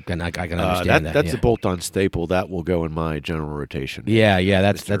I can understand that. That's a bolt-on staple that will go in my general rotation. Yeah,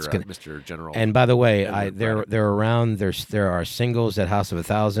 that's good. Mr. General. And by the way, they're around. There are singles at House of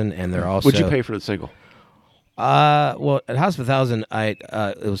 1,000, and they're also. What'd you pay for the single? Well, at House of 1,000, it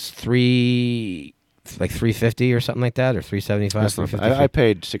was $350 or something like that, or $375. I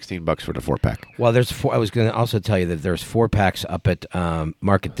paid $16 for the 4-pack. Well, there's four. I was going to also tell you that there's 4-packs up at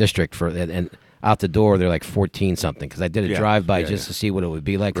Market District and out the door they're like 14 something because I did a drive-by just to see what it would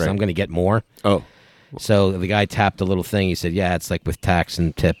be like because I'm going to get more. Oh. So the guy tapped a little thing. He said, "Yeah, it's like with tax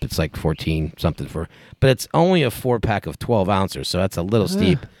and tip, it's like 14 something for." But it's only a 4-pack of 12 ounces, so that's a little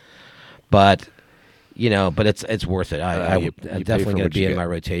steep. But but it's worth it. I'm definitely going to be in my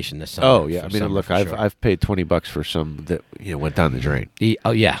rotation this summer. Oh yeah, I mean, look, I've paid $20 for some that went down the drain.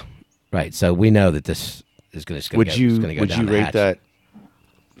 Oh yeah, right. So we know that this is going to go. Would you rate hatch. that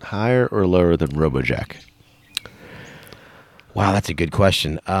higher or lower than RoboJack? Wow, that's a good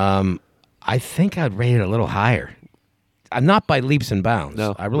question. I think I'd rate it a little higher. I'm not by leaps and bounds.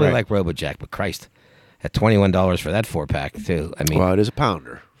 No, I really like RoboJack, but Christ, at $21 for that 4-pack too. I mean, well, it is a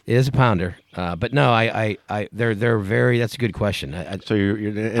pounder. It is a pounder, but no, they're very. That's a good question. So you're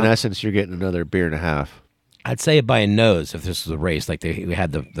in essence, you're getting another beer and a half. I'd say it by a nose if this was a race, like we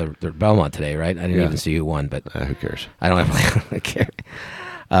had the Belmont today, right? I didn't even see who won, but who cares? I don't have care.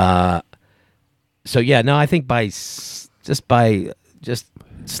 So yeah, no, I think by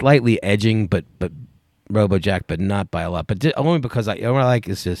slightly edging, but RoboJack, but not by a lot. But only because what I like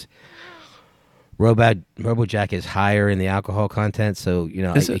is just. RoboJack is higher in the alcohol content, so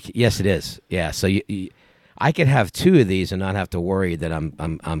yes, it is. Yeah, so I could have 2 of these and not have to worry that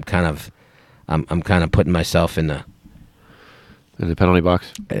I'm kind of putting myself in the penalty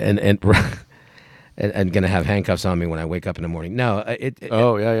box and going to have handcuffs on me when I wake up in the morning. No, yeah.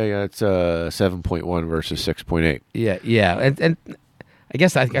 It's 7.1 versus 6.8. Yeah, and I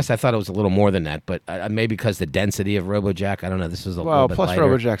guess I thought it was a little more than that, but maybe because the density of RoboJack. I don't know. This is a little bit plus lighter.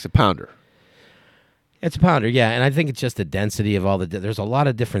 RoboJack's a pounder. It's a pounder, yeah, and I think it's just the density of all the. There's a lot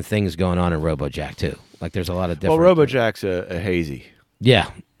of different things going on in RoboJack too. Like there's a lot of different. Well, RoboJack's a hazy.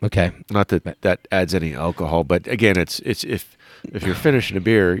 Yeah. Okay. Not that adds any alcohol, but again, it's if you're finishing a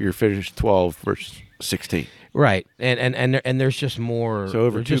beer, you're finishing 12 versus 16. Right, and there's just more. So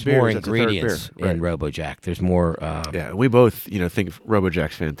over 2 beers, more that's ingredients a third beer. in RoboJack. There's more. Yeah, we both think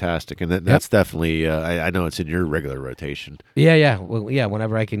RoboJack's fantastic, and that's definitely. I know it's in your regular rotation. Yeah. Well, yeah.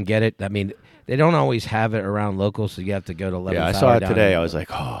 Whenever I can get it, I mean, they don't always have it around local, so you have to go to 11th. Yeah, I saw it today. I was like,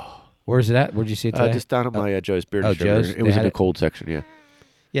 oh. Where's it at? Where'd you see it today? Just down at my Joe's Beer Joe's? It was in the cold section. Yeah.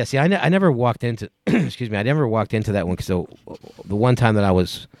 Yeah. See, I never walked into. Excuse me. I never walked into that one because the one time that I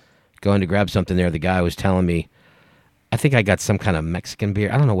was going to grab something there, the guy was telling me. I think I got some kind of Mexican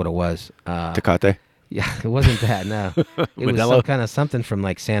beer. I don't know what it was. Tecate? Yeah, it wasn't that, no. It was some kind of something from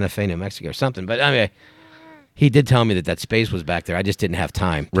like Santa Fe, New Mexico or something. But I mean, he did tell me that space was back there. I just didn't have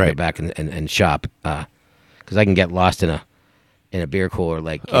time to go back and shop because I can get lost in a beer cooler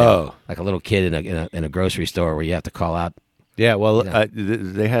like like a little kid in a grocery store where you have to call out. Yeah, well,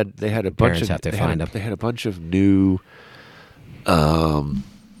 they had a bunch of have to find them. They had a bunch of new.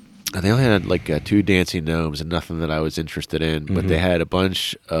 They only had like 2 dancing gnomes and nothing that I was interested in, but they had a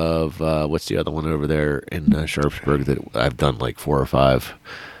bunch of what's the other one over there in Sharpsburg that I've done like 4 or 5.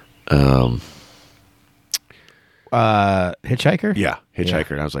 Hitchhiker? Yeah,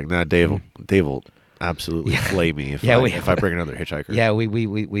 Hitchhiker. And I was like, nah, Dave will absolutely flay me if I bring another Hitchhiker. Yeah, we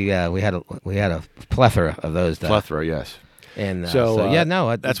had a plethora of those. Plethora, yes. And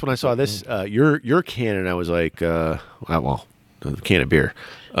that's when I saw this your can, and I was like, well, the can of beer.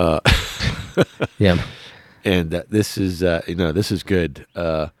 Yeah, and this is this is good.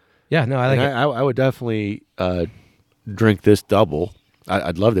 I like it. I would definitely drink this double.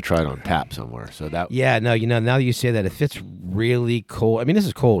 I'd love to try it on tap somewhere. So that now that you say that, if it's really cold, I mean this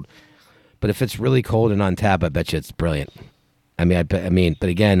is cold, but if it's really cold and on tap, I bet you it's brilliant. But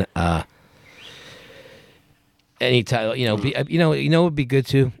again, anytime it would be good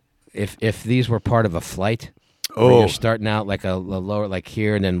too if these were part of a flight. Where you're starting out like a lower, like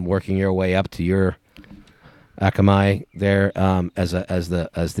here, and then working your way up to your Akamai there as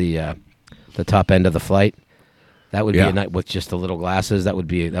the top end of the flight. That would be a night with just the little glasses. That would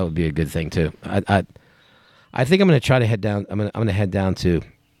be a good thing too. I think I'm going to try to head down. I'm going to head down to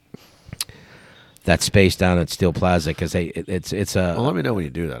that space down at Steel Plaza because it's a. Well, let me know when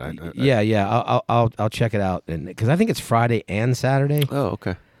you do that. I'll check it out, and because I think it's Friday and Saturday. Oh,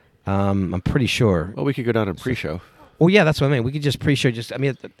 okay. I'm pretty sure. Well, we could go down and pre-show. Well, yeah, that's what I mean. We could just pre-show.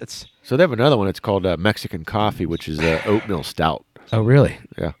 It's. So they have another one. It's called Mexican Coffee, which is oatmeal stout. Oh, really?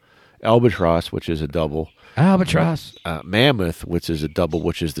 Yeah. Albatross, which is a double. Albatross. Mammoth, which is a double,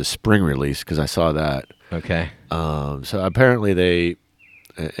 which is the spring release, because I saw that. Okay. So apparently they,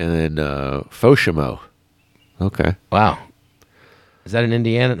 and then Foshimo. Okay. Wow. Is that in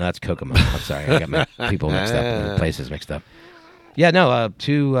Indiana? No, that's Kokomo. I'm sorry, I got my people mixed up, and places mixed up. Yeah, no,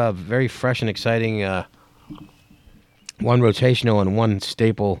 2 very fresh and exciting, one rotational and one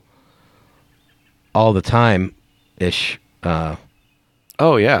staple all the time-ish. General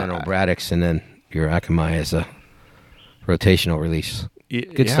Braddock's, and then your Akamai as a rotational release.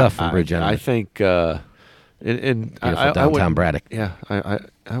 Good stuff from Brew General. I think, and beautiful downtown Braddock. Yeah,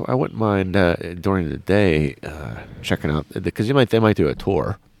 I wouldn't mind during the day checking out, because they might do a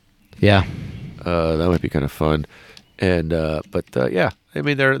tour. Yeah. That might be kind of fun. And yeah, I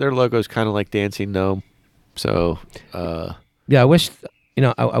mean their logo is kind of like Dancing Gnome, so I wish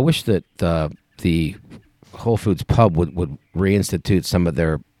I wish that the Whole Foods pub would reinstitute some of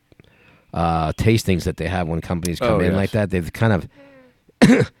their tastings that they have when companies come in like that. They've kind of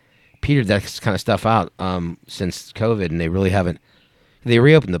petered that kind of stuff out since COVID, and they really haven't. They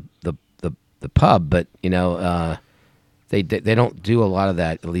reopened the pub, but they don't do a lot of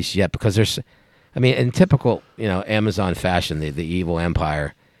that, at least yet, because there's. I mean, in typical, Amazon fashion, the evil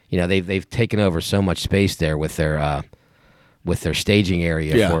empire, they've taken over so much space there with their staging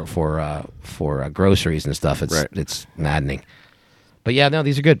area for groceries and stuff. It's maddening. But yeah, no,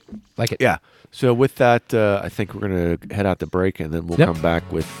 these are good. Like it. Yeah. So with that, I think we're gonna head out to break, and then we'll come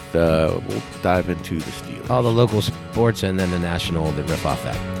back with we'll dive into the Steelers, all the local sports, and then the national that riff off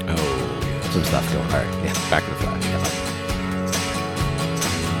that. Oh, yeah. Some stuff going. All right. Yeah. Back in the flash. Yeah.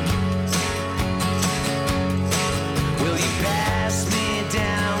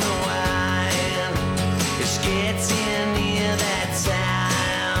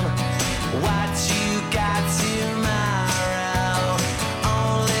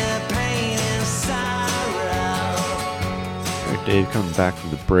 coming back from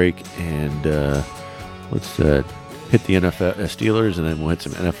the break, and let's hit the NFL Steelers, and then we'll hit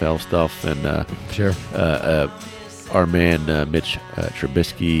some NFL stuff. And Sure. Our man Mitch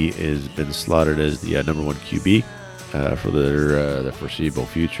Trubisky has been slaughtered as the number one QB for the foreseeable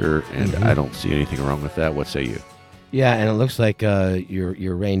future, and I don't see anything wrong with that. What say you? Yeah, and it looks like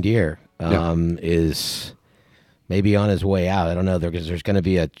your reindeer is maybe on his way out. I don't know. There's going to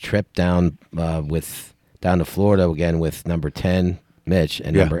be a trip down to Florida again with number 10 Mitch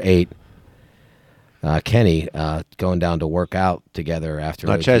and number 8 Kenny going down to work out together after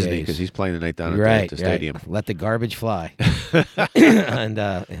Not OTAs. Chesney, because he's playing tonight down at the stadium. Right. Let the garbage fly, and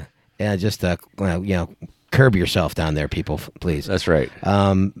just curb yourself down there, people, please. That's right.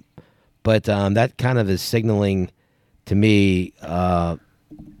 But that kind of is signaling to me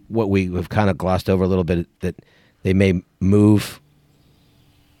what we have kind of glossed over a little bit, that they may move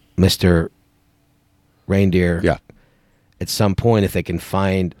Mr. Reindeer at some point if they can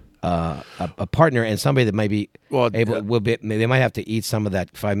find a partner and somebody that might be they might have to eat some of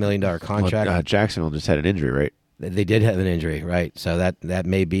that $5 million contract. Well, Jacksonville just had an injury, right? They did have an injury, right? So that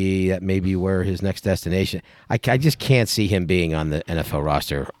may be where his next destination. I just can't see him being on the NFL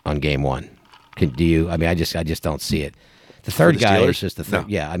roster on game one. Do you? I mean, I just don't see it. The third guy is just the third. No.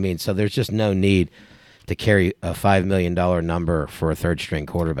 Yeah, I mean, so there's just no need to carry a $5 million number for a third string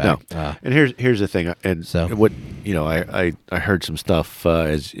quarterback. No. And here's the thing. And so what I heard some stuff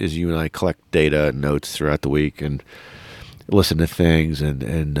as you and I collect data and notes throughout the week and listen to things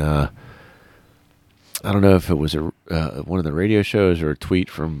and I don't know if it was one of the radio shows or a tweet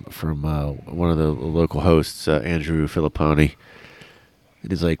from one of the local hosts, Andrew Filipponi.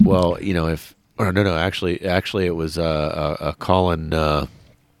 It is like, well, actually it was Colin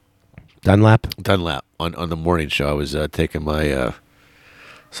Dunlap on the morning show. I was taking my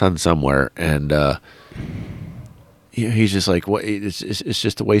son somewhere, and he's just like, "What? It's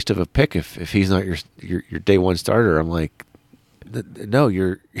just a waste of a pick if he's not your day one starter." I'm like, "No,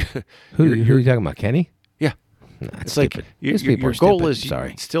 you're." Who are you talking about, Kenny? Yeah, it's like your goal is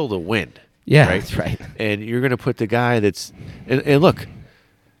still to win. Yeah, right? That's right. And you're going to put the guy that's and look.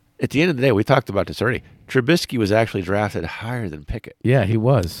 At the end of the day, we talked about this already. Trubisky was actually drafted higher than Pickett. Yeah, he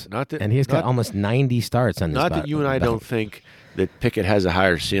was. And he's got almost 90 starts on this. Not that you and I don't think that Pickett has a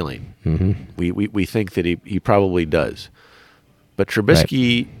higher ceiling. Mm-hmm. We think that he probably does. But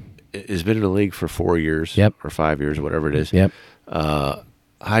Trubisky has been in the league for 4 years or 5 years or whatever it is. Yep.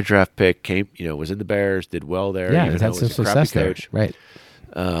 High draft pick, was in the Bears, did well there. Yeah, he's had some success there. Right.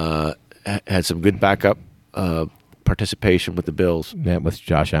 Had some good backup participation with the Bills. Yeah, with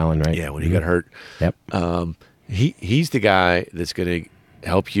Josh Allen, right? Yeah, when he got hurt. Yep. He's the guy that's going to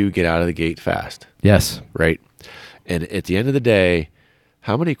help you get out of the gate fast. Yes. Right? And at the end of the day,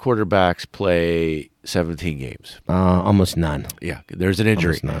 how many quarterbacks play 17 games? Almost none. Yeah, there's an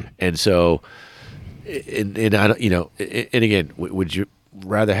injury. Almost none. And so, and I don't, and again, would you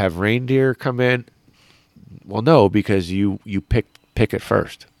rather have Reindeer come in? Well, no, because you pick it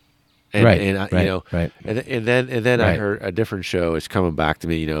first. And, right. And and then I heard a different show is coming back to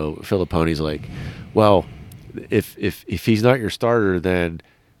me. Filipponi's like, well, if he's not your starter, then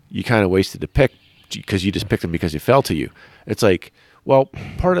you kind of wasted the pick because you just picked him because he fell to you. It's like, well,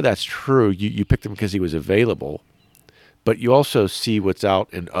 part of that's true. You picked him because he was available, but you also see what's out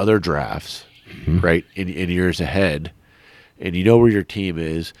in other drafts, right? In years ahead, and you know where your team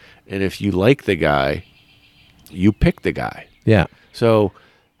is, and if you like the guy, you pick the guy. Yeah. So.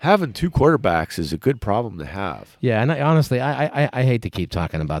 Having two quarterbacks is a good problem to have. Yeah, and honestly, I hate to keep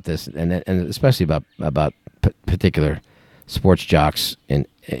talking about this, and especially about particular sports jocks in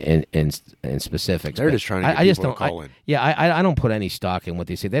specifics. They're just trying to get people to call in. Yeah, I don't put any stock in what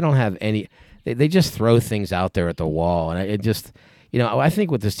they say. They don't have any. They just throw things out there at the wall, and it just, I think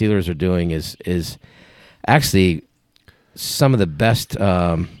what the Steelers are doing is actually some of the best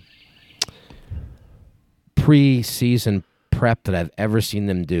preseason prep that I've ever seen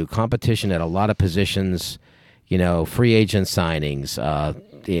them do. Competition at a lot of positions, free agent signings,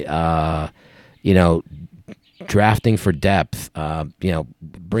 drafting for depth,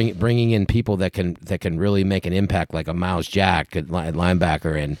 bringing in people that can really make an impact, like a Miles Jack at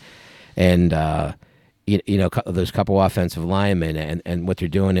linebacker, and those couple offensive linemen, and what they're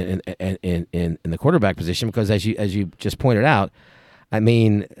doing in the quarterback position. Because as you just pointed out, I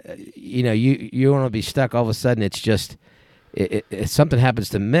mean, you don't want to be stuck. All of a sudden, it's just. If something happens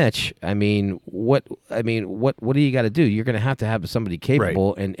to Mitch, what do you got to do? You're going to have somebody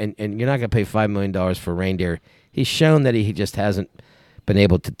capable, right. and you're not going to pay $5 million for Reindeer. He's shown that he just hasn't been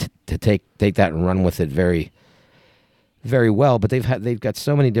able to take that and run with it very, very well. But they've got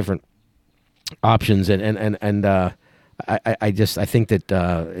so many different options, and I think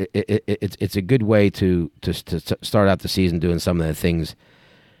that it's a good way to start out the season doing some of the things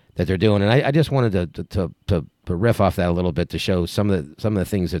that they're doing, and I just wanted to riff off that a little bit to show some of the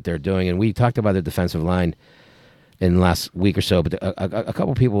things that they're doing. And we talked about the defensive line in the last week or so, but a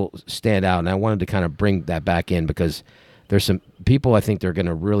couple people stand out, and I wanted to kind of bring that back in because there's some people I think they're going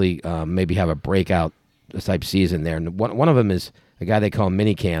to really maybe have a breakout type season there. And one of them is a guy they call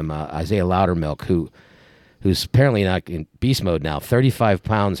Minicam, Isaiah Loudermilk, who's apparently not in beast mode now. 35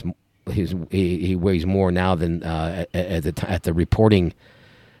 pounds. He weighs more now than at the reporting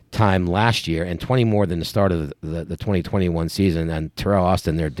time last year, and 20 more than the start of the 2021 season. And Terrell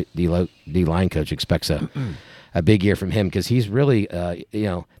Austin, their D-line coach, expects a big year from him because he's really,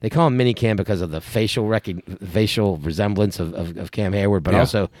 they call him Minicam because of the facial resemblance of Cam Hayward, but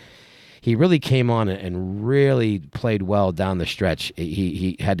also he really came on and really played well down the stretch.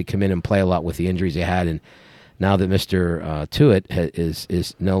 He had to come in and play a lot with the injuries he had, and now that Mr. Tuitt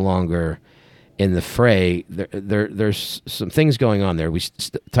is no longer in the fray, there's some things going on there.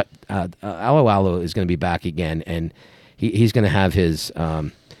 Alo Alo is going to be back again, and he's going to have his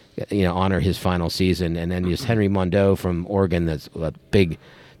honor his final season. And then there's Henry Mondeau from Oregon, that's a big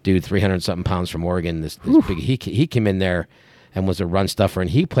dude, 300-something pounds from Oregon. This big, he came in there and was a run stuffer, and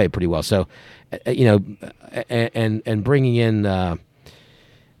he played pretty well. So, and bringing in the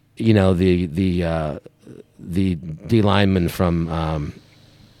D lineman from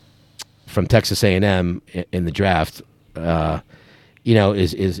Texas A&M in the draft,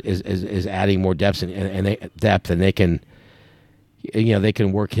 is adding more depth and they can. They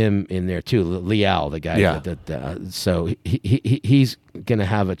can work him in there too. Leal, the guy. Yeah. So he's going to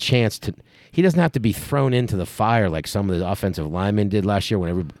have a chance to. He doesn't have to be thrown into the fire like some of the offensive linemen did last year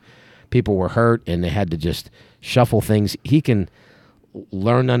when people were hurt and they had to just shuffle things. He can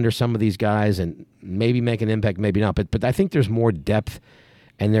learn under some of these guys and maybe make an impact, maybe not. But I think there's more depth,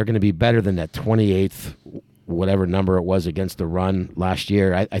 and they're going to be better than that 28th, whatever number it was against the run last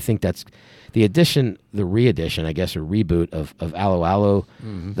year. I think that's. The re-edition, I guess, or reboot of Alo Alo,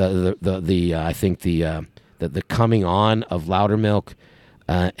 I think the coming on of Loudermilk,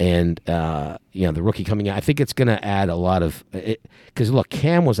 and the rookie coming out. I think it's going to add a lot of because look,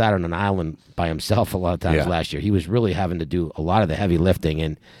 Cam was out on an island by himself a lot of times last year. He was really having to do a lot of the heavy lifting,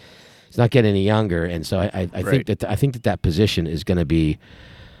 and he's not getting any younger. And so I think that position is going to be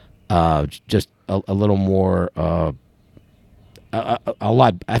just a little more. A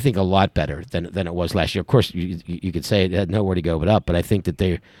lot better than it was last year. Of course, you could say it had nowhere to go but up, but I think that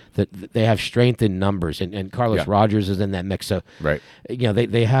they have strength in numbers, and Carlos Rogers is in that mix. So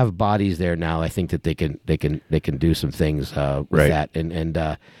they have bodies there now. I think that they can do some things with that,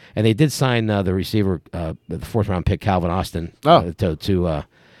 and they did sign the receiver, the 4th round pick Calvin Austin to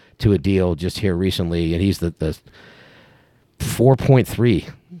a deal just here recently, and he's the 4.3.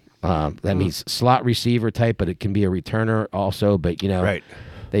 That means slot receiver type, but it can be a returner also. But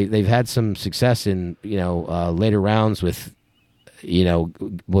they've had some success in later rounds with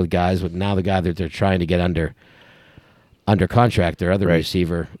guys. With now the guy that they're trying to get under contract, their other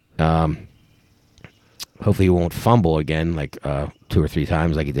receiver. Hopefully he won't fumble again like 2 or 3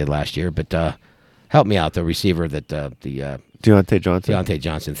 times like he did last year. But help me out, the receiver that Deontay Johnson. Deontay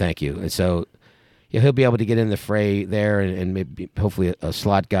Johnson, thank you. And so. Yeah, he'll be able to get in the fray there, and maybe hopefully a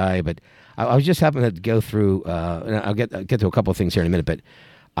slot guy. But I was just happening to go through. And I'll get to a couple of things here in a minute. But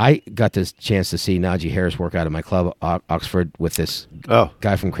I got this chance to see Najee Harris work out at my club, Oxford, with this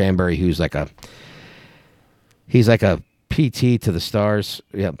guy from Cranberry who's like a PT to the stars,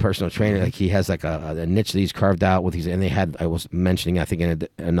 personal trainer. Like he has like a niche that he's carved out with these. And they had, I was mentioning, I think in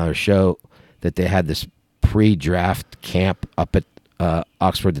another show, that they had this pre-draft camp up at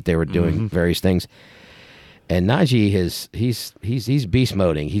Oxford that they were doing various things, and Najee he's beast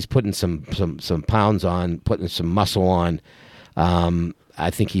moding. He's putting some pounds on, putting some muscle on. I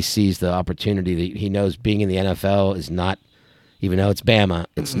think he sees the opportunity that he knows being in the NFL is not, even though it's Bama,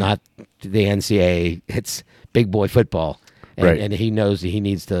 it's not the NCAA. It's big boy football, and he knows that he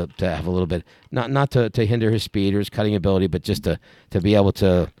needs to have a little bit not to hinder his speed or his cutting ability, but just to be able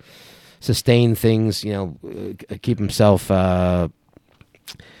to sustain things. Keep himself.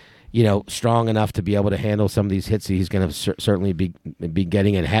 Strong enough to be able to handle some of these hits that he's going to certainly be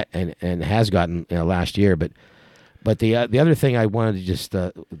getting and has gotten last year. But the other thing I wanted to just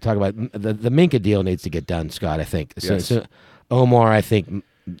talk about, the Minka deal needs to get done, Scott. I think so Omar. I think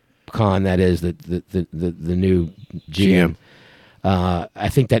Khan, that is the new GM. I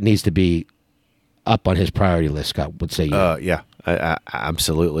think that needs to be up on his priority list. Scott would say. I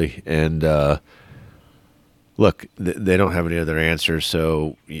absolutely. And look, they don't have any other answers,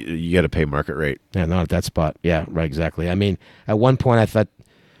 so you got to pay market rate. Yeah, not at that spot. Yeah, right, exactly. I mean, at one point I thought,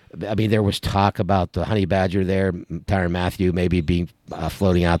 there was talk about the Honey Badger there, Tyrann Mathieu maybe being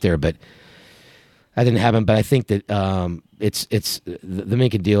floating out there, but that didn't happen. But I think that it's the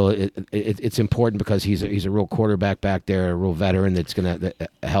Minkin deal. It's important because he's a real quarterback back there, a real veteran that's going to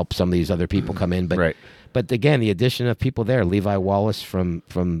help some of these other people come in. But Right. But again, the addition of people there, Levi Wallace from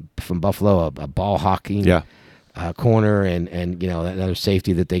Buffalo, a ball hawking corner, and another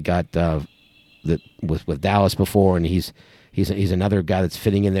safety that they got that with Dallas before, and he's another guy that's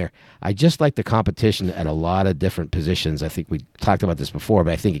fitting in there. I just like the competition at a lot of different positions. I think we talked about this before,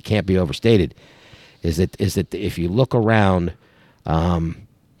 but I think it can't be overstated. Is that if you look around,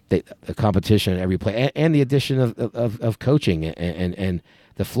 the competition at every play, and the addition of coaching and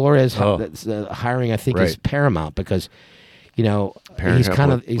the Flores hiring, I think, is paramount because he's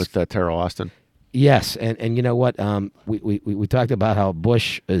kind of with Terrell Austin. Yes, and you know what? We talked about how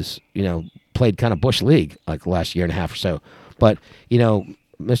Bush is played kind of Bush League like the last year and a half or so, but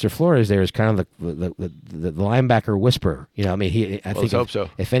Mr. Flores there is kind of the linebacker whisperer. I think hope so.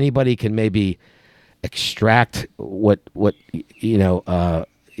 If anybody can maybe extract what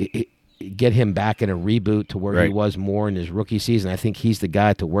get him back in a reboot to where he was more in his rookie season, I think he's the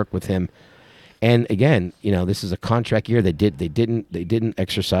guy to work with him. And again, this is a contract year. They didn't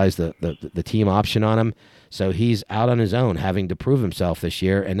exercise the team option on him, so he's out on his own, having to prove himself this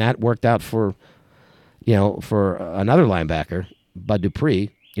year, and that worked out for another linebacker, Bud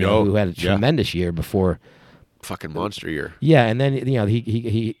Dupree, who had a tremendous year before. Fucking monster year. Yeah, and then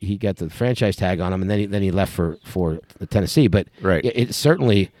he got the franchise tag on him, and then he left for Tennessee. But it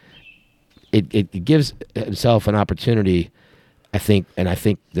certainly it gives himself an opportunity. I think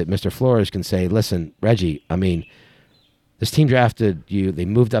that Mr. Flores can say, listen, Reggie, this team drafted you. They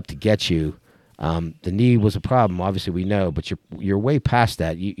moved up to get you. The knee was a problem, obviously we know, but you're way past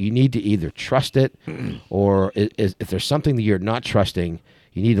that. You need to either trust it, or if there's something that you're not trusting,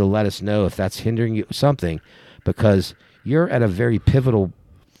 you need to let us know if that's hindering you something, because you're at a very pivotal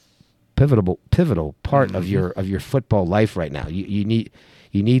part of your football life right now. You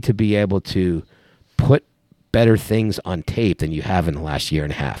need to be able to put better things on tape than you have in the last year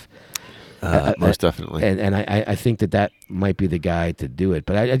and a half. Most definitely. And I think that might be the guy to do it.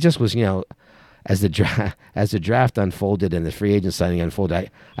 But I just was, as the draft unfolded and the free agent signing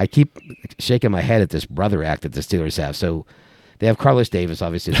unfolded, I keep shaking my head at this brother act that the Steelers have. So they have Carlos Davis,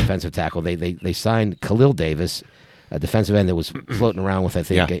 obviously, defensive tackle. They signed Khalil Davis, a defensive end that was floating around with, I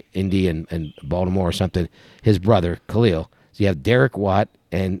think, Indy and Baltimore or something, his brother, Khalil. So you have Derek Watt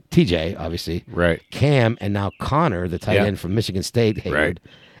and TJ, obviously. Right. Cam, and now Connor, the tight end from Michigan State, Hayward,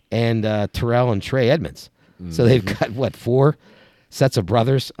 and Terrell and Trey Edmonds. Mm-hmm. So they've got, 4 sets of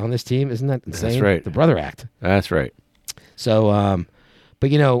brothers on this team? Isn't that insane? That's right. The brother act. That's right. So, but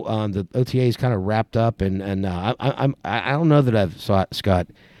the OTA's kind of wrapped up, and I don't know that I've, Scott,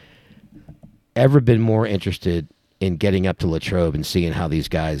 ever been more interested in getting up to Latrobe and seeing how these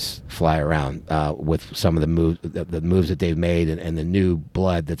guys fly around with some of the moves that they've made and the new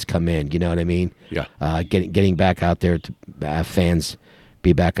blood that's come in. You know what I mean? Yeah. Getting back out there to have fans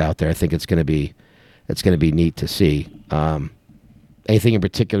be back out there. I think it's going to be neat to see. Anything in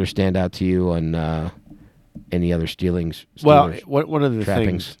particular stand out to you on any other Steelers? Well, one of the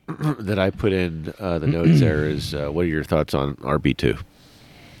trappings? things that I put in the notes there is what are your thoughts on RB2?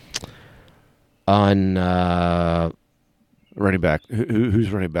 On running back,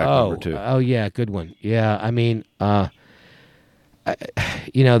 who's running back number 2? Oh yeah, good one. Yeah,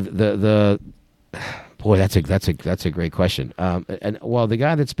 boy, that's a great question. And the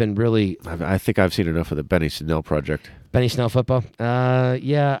guy that's been really, I think I've seen enough of the Benny Snell project. Benny Snell football.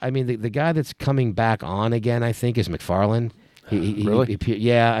 Yeah, the guy that's coming back on again, I think, is McFarland. Really?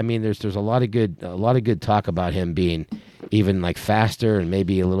 There's a lot of good talk about him being even like faster and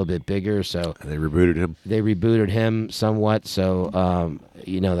maybe a little bit bigger. So they rebooted him. They rebooted him somewhat. So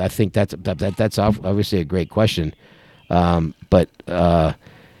I think that's obviously a great question. But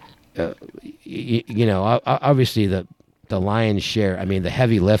obviously the lion's share. The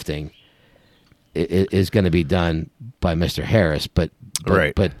heavy lifting is going to be done by Mr. Harris. But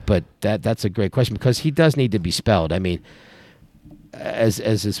that's a great question because he does need to be spelled. As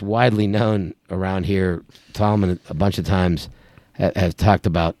is widely known around here, Tallman a bunch of times have talked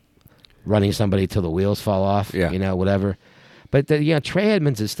about running somebody till the wheels fall off, whatever. But Trey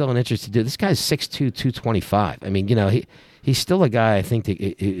Edmonds is still an interesting dude. This guy's 6'2", 225. He's still a guy I think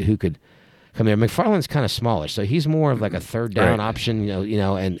who could come here. McFarland's kind of smaller, so he's more of like a third down option,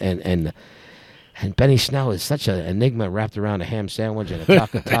 and And Benny Snell is such an enigma wrapped around a ham sandwich and a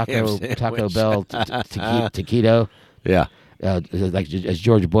Taco Bell taquito. Yeah. Like as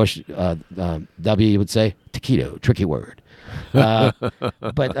George Bush W would say, taquito, tricky word. But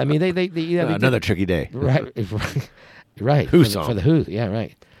I mean, they another tricky day. Right. Right. Who for the Who? Yeah,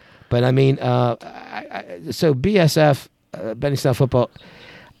 right. But I mean, so BSF, Benny Snell football.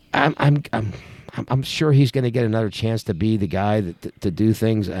 I'm sure he's going to get another chance to be the guy to do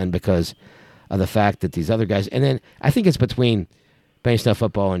things, and because of the fact that these other guys, and then I think it's between Benny Snell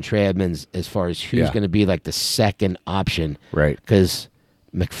football and Trey Edmonds as far as who's going to be like the second option, right? Because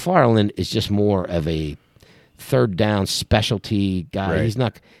McFarland is just more of a third down specialty guy. Right.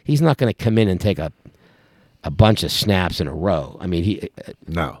 He's not going to come in and take a bunch of snaps in a row. I mean,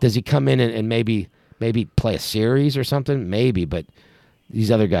 does he come in and maybe play a series or something? Maybe, but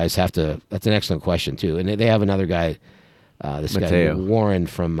these other guys have to. That's an excellent question too, and they have another guy. This Mateo. guy Warren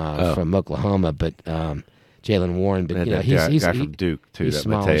from Oklahoma, but Jalen Warren, but he's guy from Duke too. He's that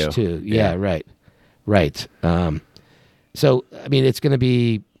smallish Mateo. too. Yeah, right. So I mean, there's going to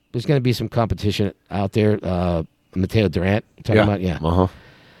be some competition out there. Mateo Durant, talking about Uh-huh.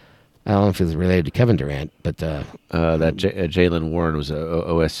 I don't know if he's related to Kevin Durant, but that Jalen Warren was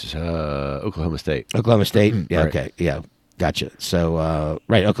Oklahoma State. Oklahoma State. Yeah. Right. Okay. Yeah. Gotcha. So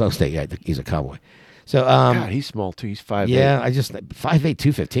Oklahoma State. Yeah, he's a Cowboy. So God, he's small too. He's 5'8". Yeah, I just 5'8",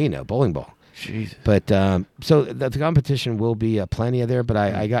 215 though, bowling ball. Jesus. But so the competition will be plenty of there. But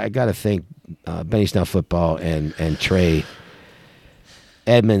I got to think Benny Snell football and Trey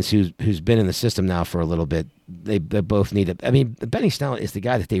Edmonds, who's been in the system now for a little bit. They both need it. I mean, Benny Snell is the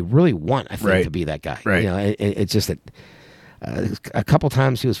guy that they really want. I think to be that guy. Right. You know, it's just that a couple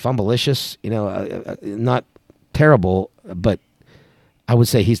times he was fumbleicious. You know, not terrible, but I would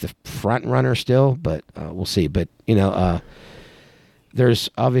say he's the front runner still, but we'll see. But, you know, there's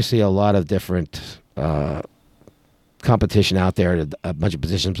obviously a lot of different competition out there at a bunch of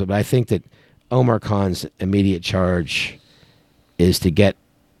positions, but I think that Omar Khan's immediate charge is to get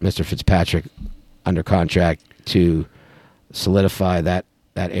Mr. Fitzpatrick under contract to solidify that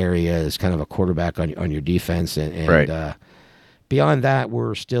area as kind of a quarterback on your defense. And beyond that,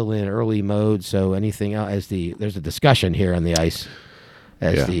 we're still in early mode, so anything else, there's a discussion here on the ice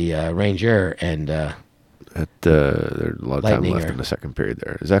as the Ranger and there's a lot of time left in the second period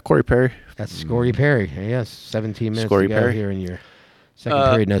there. Is that Corey Perry? That's Corey Perry. Yes, 17 minutes Corey to go Perry? here in your second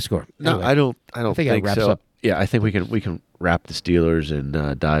period, no score. No, Anyway, I don't think think that wraps so. up. Yeah, I think we can wrap the Steelers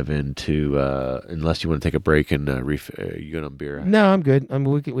and dive into unless you want to take a break and you go on beer. No, I'm good. I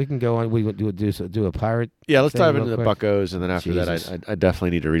mean, we can go on. We would do a pirate. Yeah, let's thing dive real into the quick. Buccos, and then after Jesus. that, I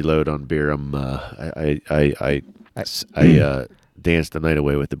definitely need to reload on beer. I danced the night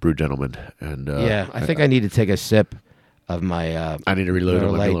away with the Brew Gentleman, and I think I need to take a sip of my. I need to reload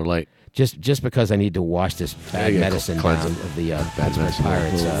on my Miller Lite. Just because I need to wash this bad medicine down cleanse of the medicine.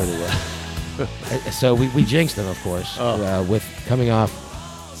 Pirates. So we jinxed them, of course, with coming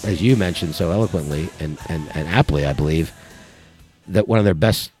off, as you mentioned so eloquently and aptly, I believe, that one of their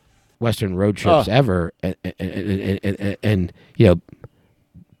best Western road trips ever, and you know,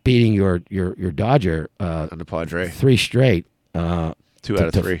 beating your Dodger On the Padre. 3 straight, 2 out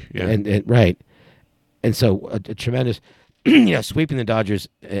of 3, yeah. and right, and so a tremendous, sweeping the Dodgers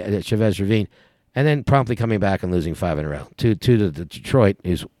at Chavez Ravine. And then promptly coming back and losing 5 in a row to the Detroit,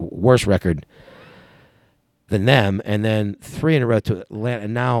 who's worse record than them, and then 3 in a row to Atlanta,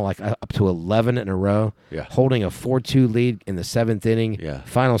 and now like up to 11 in a row, holding a 4-2 lead in the 7th inning. Yeah.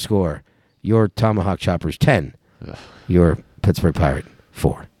 Final score: your Tomahawk Choppers 10, your Pittsburgh Pirate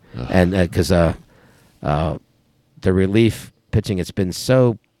 4, and because the relief pitching, it's been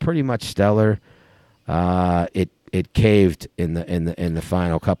so pretty much stellar. It caved in the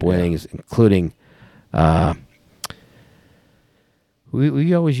final couple innings, including.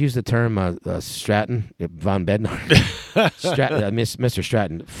 We always use the term Stratton, Von Bednar, Mr.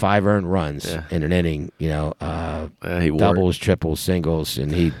 Stratton, 5 earned runs in an inning. He doubles, triples, singles,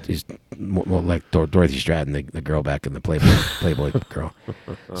 and he's more like Dorothy Stratton, the girl back in the Playboy girl.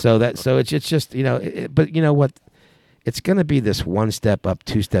 So it's just but you know what, it's going to be this 1 step up,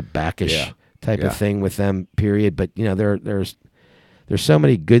 2 step backish type of thing with them. Period. But there's so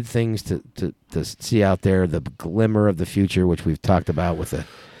many good things to see out there. The glimmer of the future, which we've talked about with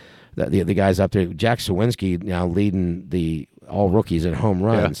the guys up there. Jack Sawinski now leading the all rookies in home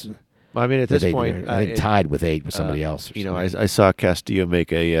runs. Yeah. Well, I mean, at this point, I think tied with 8 with somebody else. I saw Castillo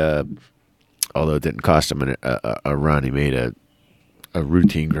make although it didn't cost him a run, he made a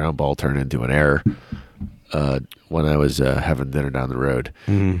routine ground ball turn into an error. when I was having dinner down the road,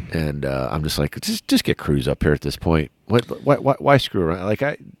 and I'm just like, just get Cruz up here at this point. Why screw around? Like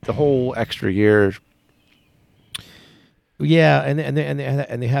the whole extra year. Yeah, and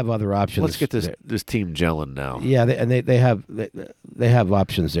they have other options. Let's get this team gelling now. Yeah, they have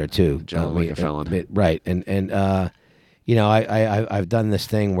options there too. Gelling like a felon, right? And I've done this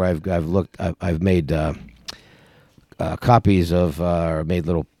thing where I've made copies of or made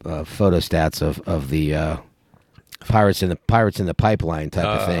little photostats of the pirates in the pipeline type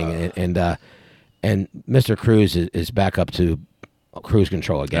of thing, and Mr. Cruz is back up to cruise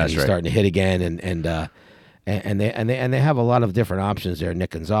control again. He's starting to hit again, and they have a lot of different options there. Nick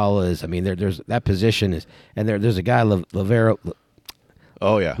Gonzalez. I mean, there's that position is, and there's a guy Lavero.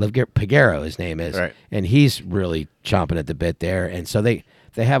 Oh yeah, Piguero, his name is, right. And he's really chomping at the bit there. And so they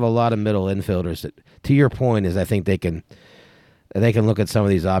have a lot of middle infielders that, to your point, is I think they can look at some of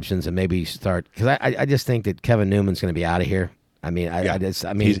these options and maybe start, because I just think that Kevin Newman's going to be out of here. I mean,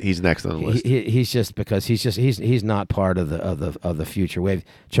 he's next on the list. He's just because he's not part of the future wave.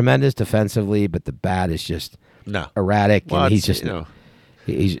 Tremendous defensively, but the bat is just erratic, well, and he's just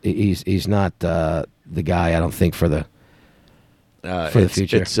he's not the guy, I don't think, for the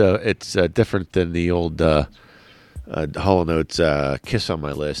future. It's different than the old Hall & Oates kiss on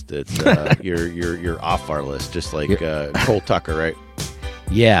my list. It's you're off our list, just like Cole Tucker, right?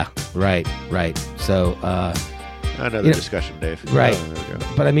 Yeah, right. So. Another discussion, Dave. Right,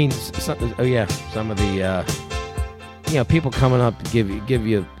 but I mean, some of the people coming up give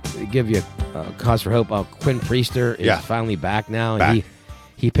you cause for hope. Quinn Priester is finally back now. And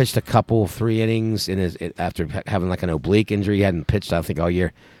he pitched a couple 3 innings after having like an oblique injury. He hadn't pitched, I think, all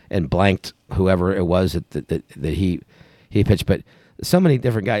year, and blanked whoever it was that he pitched. But so many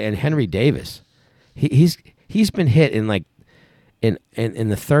different guys, and Henry Davis, he's been hit in like. In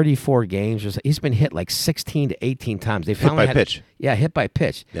the 34 games, he's been hit like 16 to 18 times. They finally hit by pitch. Yeah, hit by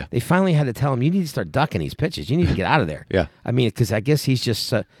pitch. Yeah. They finally had to tell him, you need to start ducking these pitches. You need to get out of there. Yeah. I mean, because I guess he's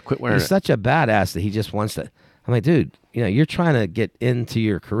just quit wearing he's such a badass that he just wants to. I'm like, dude, you're trying to get into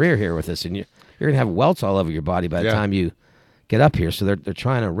your career here with this, and you're gonna have welts all over your body by the time you get up here. So they're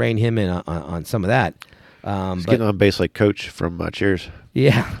trying to rein him in on some of that. He's getting on base like Coach from Cheers.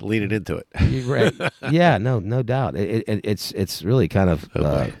 Yeah, leaning into it. Right. Yeah, no doubt. It's really kind of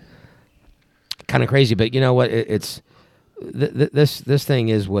crazy, but you know what? It's this thing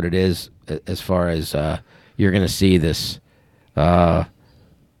is what it is. As far as you're going to see this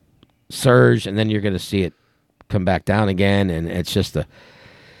surge, and then you're going to see it come back down again, and it's just the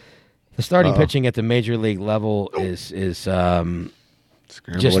starting pitching at the major league level is just not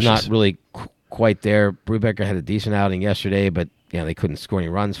really quite there. Brubaker had a decent outing yesterday, but they couldn't score any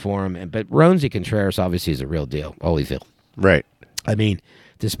runs for him. But Roansy Contreras obviously is a real deal. Holyfield. Right. I mean,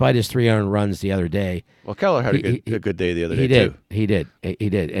 despite his 3 earned runs the other day. Well, Keller had a good day the other day, too. He did.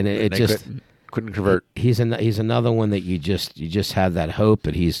 And it just couldn't convert. He's another one that you just have that hope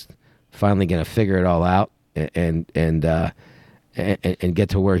that he's finally going to figure it all out and get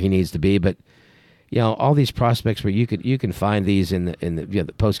to where he needs to be. But all these prospects where you can find these in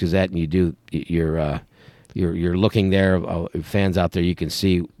the Post Gazette, and you do you're looking there, fans out there, you can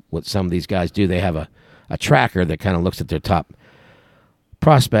see what some of these guys do. They have a tracker that kind of looks at their top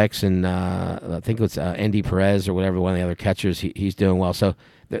prospects, and I think it's Andy Perez or whatever, one of the other catchers. He's doing well. So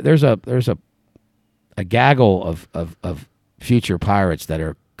there's a gaggle of future Pirates that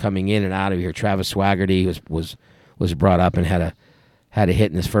are coming in and out of here. Travis Swaggerty was brought up and had a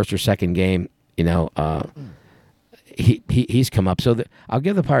hit in his first or second game. He's come up. So I'll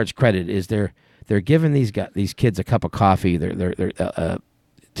give the Pirates credit. Is they're giving these kids a cup of coffee. They're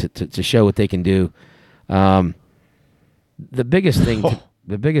to show what they can do. The biggest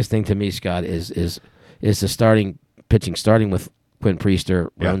thing to me, Scott, is the starting pitching, starting with Quinn Priester,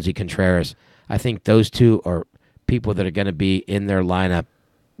 Roansy Contreras. I think those two are people that are going to be in their lineup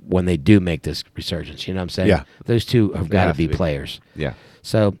when they do make this resurgence. You know what I'm saying? Yeah. Those two have got to be players. Yeah.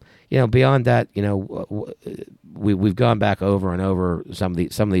 So beyond that, we've gone back over and over some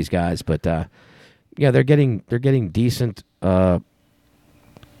of these guys, but they're getting decent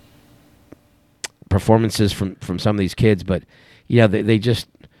performances from some of these kids, but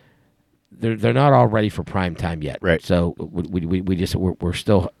they're not all ready for prime time yet. Right. So we're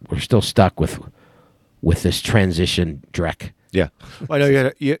still stuck with this transition dreck. Yeah. Well, I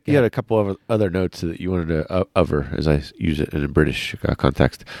know you had a couple of other notes that you wanted to cover, as I use it in a British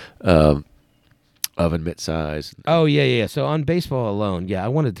context, oven mitt size. Oh, yeah. So on baseball alone, I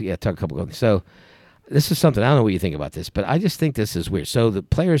wanted to talk a couple of things. So this is something, I don't know what you think about this, but I just think this is weird. So the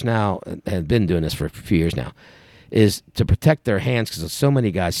players now have been doing this for a few years now. is to protect their hands because so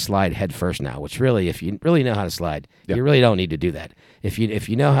many guys slide head first now. Which really, if you really know how to slide, you really don't need to do that. If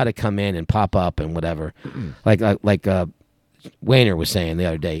you know how to come in and pop up and whatever, like Wayner was saying the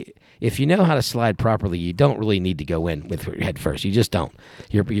other day, if you know how to slide properly, you don't really need to go in with your head first. You just don't.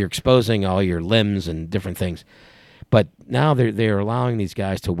 You're exposing all your limbs and different things. But now they're allowing these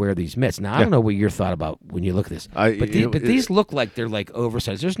guys to wear these mitts. Now, I don't know what your thought about when you look at this. But these look like they're like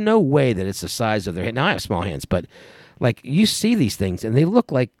oversized. There's no way that it's the size of their hand. Now, I have small hands, but like you see these things, and they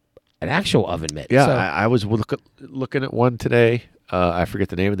look like an actual oven mitt. Yeah, so, I was looking at one today. I forget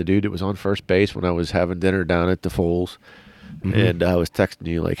the name of the dude that was on first base when I was having dinner down at the Foles. And I was texting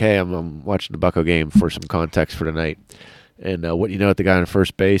you like, hey, I'm watching the Bucco game for some context for tonight. And what you know at the guy on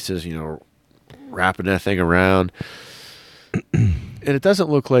first base is, wrapping that thing around. And it doesn't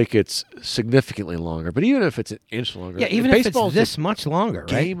look like it's significantly longer. But even if it's an inch longer. Yeah, even if it's this much longer,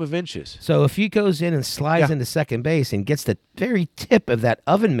 right? Game of inches. So if he goes in and slides into second base and gets the very tip of that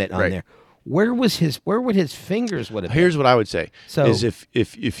oven mitt on there, where would his fingers would have been? Here's what I would say. So is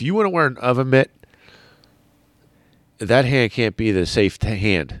if you want to wear an oven mitt, that hand can't be the safe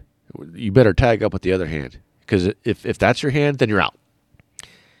hand. You better tag up with the other hand, because if that's your hand, then you're out.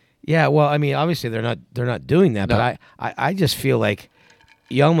 Yeah, well, I mean, obviously they're not doing that, but I just feel like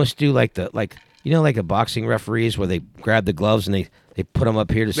you almost do like a boxing referees where they grab the gloves and they put them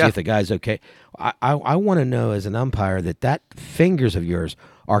up here to see if the guy's okay. I want to know as an umpire that fingers of yours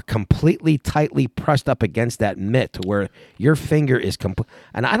are completely tightly pressed up against that mitt to where your finger is complete.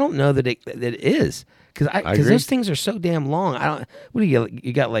 And I don't know that it is. Because those things are so damn long. What do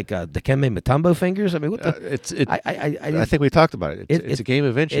you got like Dikembe Mutombo fingers? I mean, what the? I think we talked about it. It's a game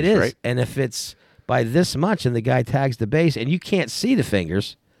of inches, it is. Right? And if it's by this much, and the guy tags the base, and you can't see the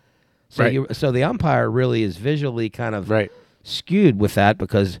fingers, so so the umpire really is visually kind of skewed with that,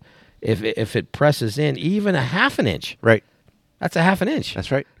 because if it presses in even a half an inch, that's a half an inch.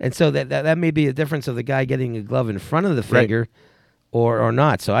 That's right. And so that may be a difference of the guy getting a glove in front of the finger, or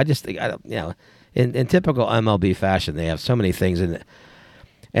not. So I just think In typical MLB fashion, they have so many things in it,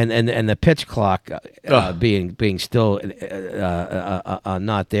 and the pitch clock being still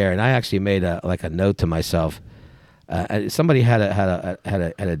not there. And I actually made a note to myself. Somebody had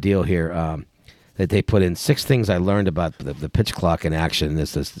a deal here that they put in 6 things I learned about the pitch clock in action.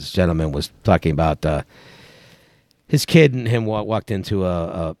 This gentleman was talking about his kid and him walked into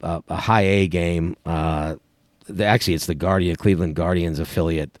a high A game. Actually, it's the Cleveland Guardians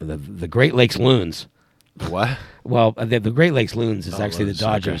affiliate, the Great Lakes Loons. What? Well, the Great Lakes Loons is actually the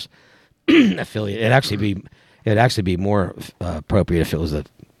Dodgers affiliate. It'd actually be more appropriate if it was the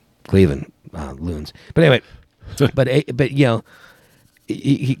Cleveland Loons. But anyway, but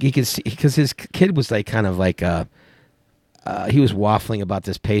he could see, because his kid was like kind of like he was waffling about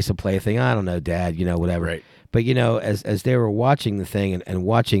this pace of play thing. I don't know, Dad, whatever. Right. But as they were watching the thing and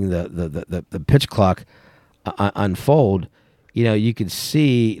watching the pitch clock unfold, you could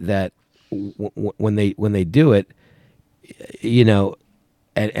see that when they do it,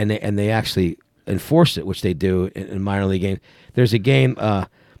 and they actually enforce it, which they do in minor league games. There's a game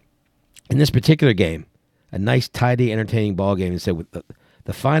in this particular game, a nice, tidy, entertaining ball game. It said with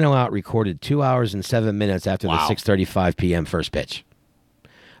the final out recorded 2 hours and 7 minutes after the 6:35 p.m. first pitch.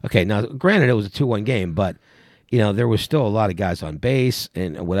 Okay, now granted it was a 2-1 game, but there was still a lot of guys on base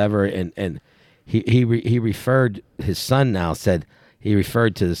and whatever, and He referred, his son now said, he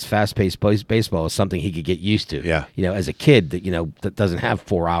referred to this fast-paced baseball as something he could get used to. Yeah. As a kid that doesn't have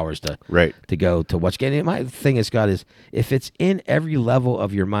 4 hours to go to watch game. My thing is, Scott, is if it's in every level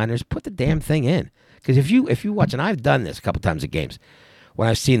of your minors, put the damn thing in. Because if you watch, and I've done this a couple times at games, when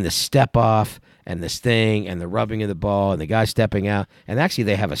I've seen the step off and this thing and the rubbing of the ball and the guy stepping out, and actually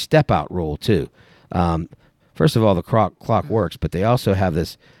they have a step out rule too. First of all, the clock works, but they also have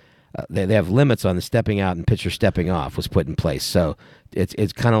this. They have limits on the stepping out and pitcher stepping off was put in place. So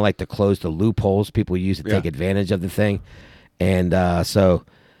it's kind of like to close the loopholes people use to take advantage of the thing, and so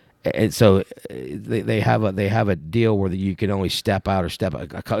they have a deal where you can only step out or step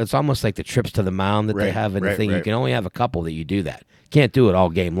out. It's almost like the trips to the mound that they have in the thing. You can only have a couple that you do that. Can't do it all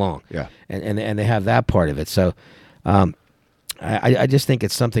game long. Yeah, and they have that part of it. So I just think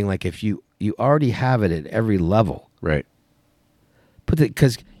it's something like if you already have it at every level, right?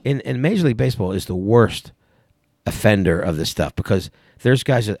 Because in Major League Baseball is the worst offender of this stuff, because there's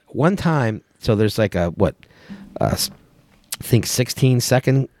guys that one time, so there's like I think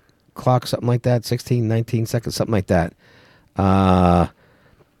 16-second clock, something like that, 16, 19 seconds, something like that. Let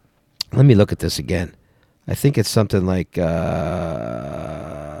me look at this again. I think it's something like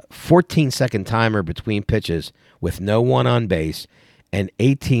 14-second timer between pitches with no one on base and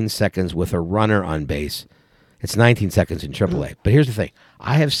 18 seconds with a runner on base. It's 19 seconds in AAA. But here's the thing.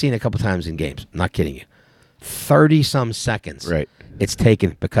 I have seen a couple times in games, I'm not kidding you, 30-some seconds Right. it's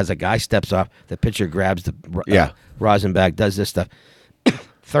taken because a guy steps off, the pitcher grabs the rosin bag, does this stuff.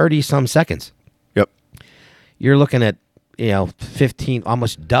 30-some seconds. Yep. You're looking at 15,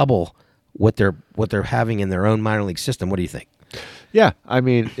 almost double what they're having in their own minor league system. What do you think? Yeah, I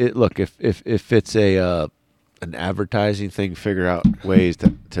mean, look, if it's an advertising thing, figure out ways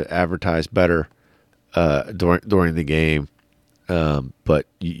to advertise better during the game. But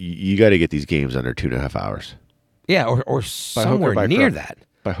you got to get these games under 2.5 hours. Yeah, or somewhere near that.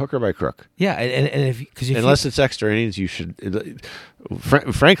 By hook or by crook. Yeah, and if unless it's extra innings, you should.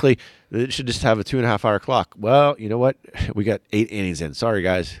 Frankly, it should just have a 2.5 hour clock. Well, you know what? We got 8 innings in. Sorry,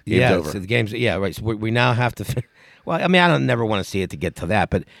 guys. Game's over. So the game's right. So we now have to. Well, I mean, I don't never want to see it to get to that,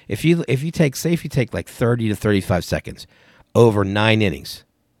 but if you take like 30 to 35 seconds over 9 innings,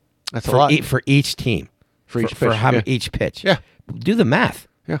 that's a lot for each team. For each pitch. Yeah. Do the math.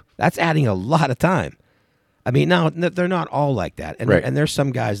 Yeah. That's adding a lot of time. I mean, now they're not all like that, and right. and there's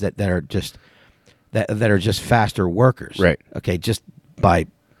some guys that are just that are just faster workers, right? Okay, just by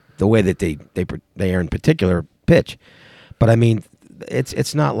the way that they earn particular pitch, but I mean,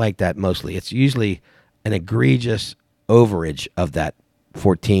 it's not like that mostly. It's usually an egregious overage of that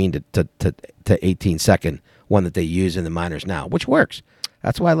 14 to 18 second one that they use in the minors now, which works.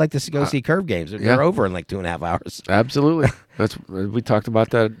 That's why I like to go see curve games. They're over in like 2.5 hours. Absolutely. We talked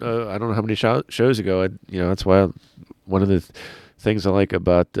about that. I don't know how many shows ago. That's why one of the things I like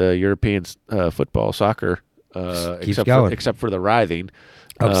about European football, soccer, except for the writhing.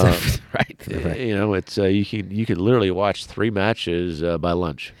 Right. It's you can literally watch 3 matches by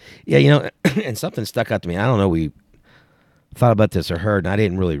lunch. Yeah, and something stuck out to me. I don't know. We thought about this or heard, and I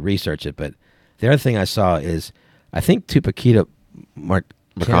didn't really research it. But the other thing I saw is, I think Tupaquita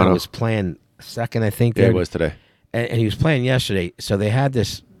Marcano was playing second, I think. Yeah, it was today. And he was playing yesterday. So they had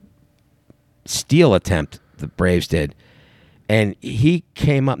this steal attempt the Braves did. And he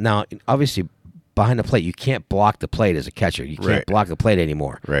came up. Now, obviously, behind the plate, you can't block the plate as a catcher. You can't block the plate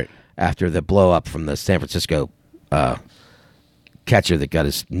anymore. Right. After the blow up from the San Francisco catcher that got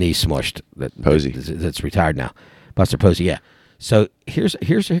his knee smushed. Posey. That's retired now. Buster Posey, yeah. So here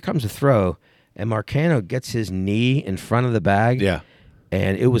comes a throw. And Marcano gets his knee in front of the bag. Yeah,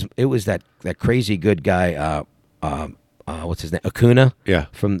 and it was that crazy good guy. What's his name? Acuna. Yeah,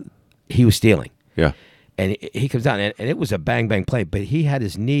 he was stealing. Yeah, and he comes down, and it was a bang play. But he had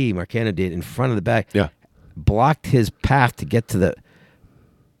his knee, Marcano did, in front of the bag. Yeah, blocked his path to get to the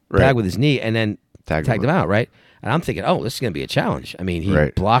bag with his knee, and then tagged him out. Right, and I'm thinking, oh, this is going to be a challenge. I mean,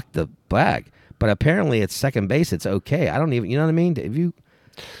 he blocked the bag, but apparently at second base, it's okay. I don't even, you know what I mean? Have you?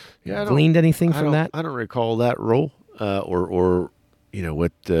 Yeah, gleaned anything from that? I don't recall that rule, or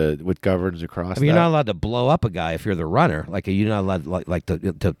what governs across. I mean, you're not allowed to blow up a guy if you're the runner. Like you're not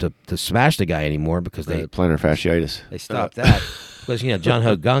allowed to smash the guy anymore because they plantar fasciitis. They stopped that because John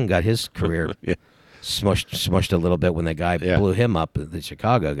Ho Gung got his career smushed a little bit when the guy blew him up, the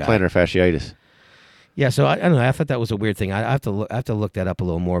Chicago guy. Plantar fasciitis. Yeah, so I don't know. I thought that was a weird thing. I have to look that up a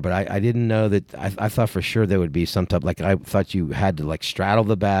little more, but I didn't know that. I thought for sure there would be some type, like I thought you had to like straddle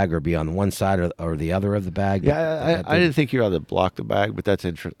the bag or be on one side or the other of the bag. Yeah, I didn't think you had to block the bag, but that's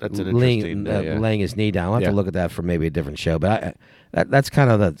an interesting. Laying his knee down. I'll have to look at that for maybe a different show. But that's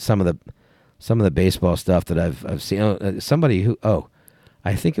kind of some of the baseball stuff that I've seen. Somebody who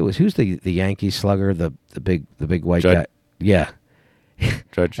I think it was who's the Yankee slugger, the big white Judge. guy. Yeah,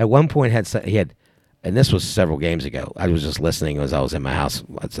 Judge. At one point he had. And this was several games ago. I was just listening as I was in my house.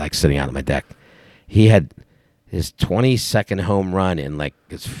 It's like sitting out on my deck. He had his 22nd home run in like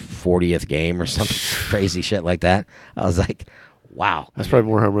his 40th game or something crazy shit like that. I was like, wow. That's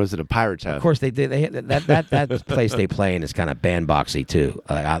probably more home runs than the Pirates have. Of course, they that place they play in is kind of bandboxy too,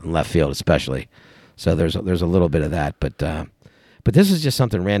 out in left field especially. So there's a little bit of that. But this is just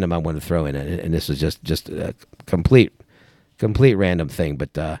something random I wanted to throw in, and this is just a complete random thing,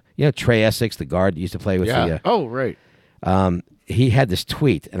 but Trey Essex, the guard, used to play with right. He had this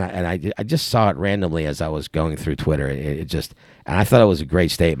tweet, and I just saw it randomly as I was going through Twitter. And I thought it was a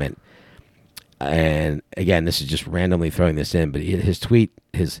great statement. And again, this is just randomly throwing this in, but his tweet,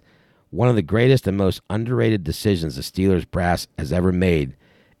 one of the greatest and most underrated decisions the Steelers brass has ever made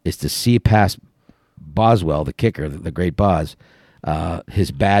is to see past Boswell, the kicker, the great Boz,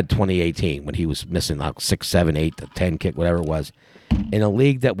 his bad 2018 when he was missing like 6, 7, 8, 10 kick, whatever it was. In a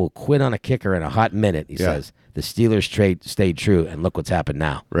league that will quit on a kicker in a hot minute, he says, the Steelers stayed true, and look what's happened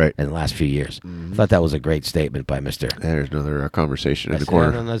now in the last few years. I thought that was a great statement by Mr. There's another conversation in the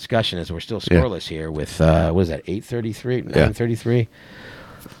corner. Another discussion is we're still scoreless here with, what is that, 8:33, 9:33?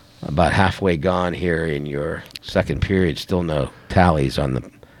 about halfway gone here in your second period. Still no tallies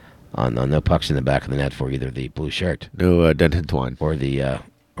on no pucks in the back of the net for either the blue shirt, No dented twine. or the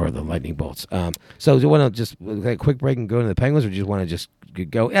lightning bolts. So do you want to just take a quick break and go into the Penguins, or do you just want to just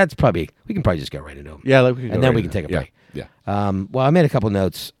go? Yeah, we can probably just go right into them. Yeah, and then we can take a break. Yeah. Well, I made a couple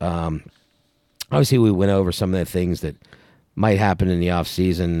notes. Obviously, we went over some of the things that might happen in the off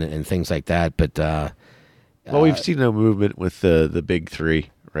season and things like that. But Well, we've seen no movement with the big three,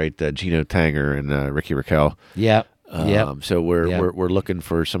 right? Gino Tanger and Ricky Raquel. Yeah. So we're looking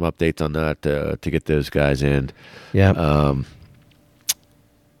for some updates on that to get those guys in. Yeah.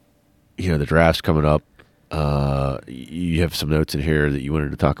 The draft's coming up. You have some notes in here that you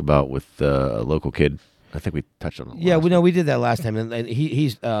wanted to talk about with a local kid. I think we touched on it. Yeah, we did that last time, and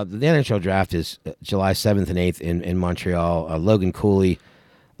he's the NHL draft is July 7th and 8th in Montreal. Logan Cooley,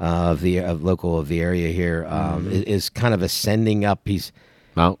 local of the area here, is kind of ascending up. He's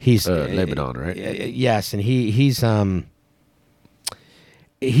Lebanon, right? Yes, and he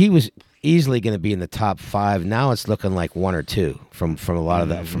was easily going to be in the top 5. Now it's looking like 1 or 2 from a lot of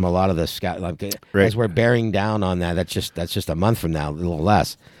the scout. Right. As we're bearing down on that, that's just a month from now, a little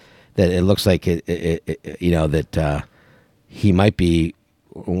less. That it looks like that he might be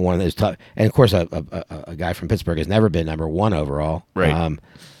one of those top. And of course, a guy from Pittsburgh has never been number 1 overall. Right.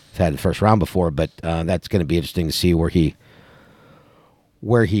 Had the first round before, but that's going to be interesting to see where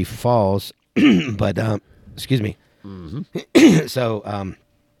he falls. But excuse me. Mm-hmm. So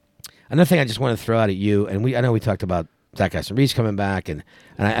another thing I just want to throw out at you, and I know we talked about Zach Aston-Reese coming back, and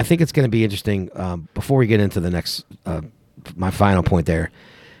I think it's going to be interesting before we get into the next my final point there.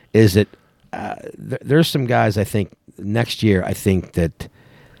 Is that there's some guys I think next year I think that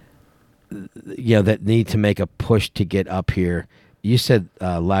that need to make a push to get up here. You said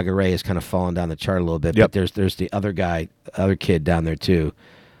Lagaré has kind of fallen down the chart a little bit, Yep. but there's the other kid down there too.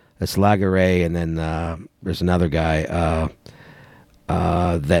 That's Lagaré, and then there's another guy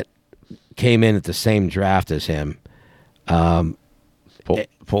that came in at the same draft as him.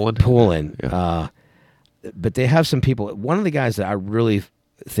 Poland. Yeah. But they have some people. One of the guys that I really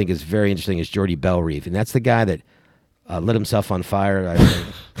think is very interesting is Jordy Bellerive, and that's the guy that lit himself on fire,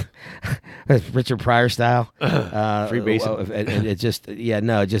 Richard Pryor style, freebasing, and it just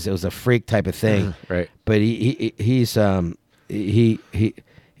it was a freak type of thing, right? But he's put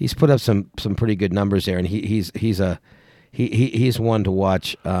up some pretty good numbers there, and he's one to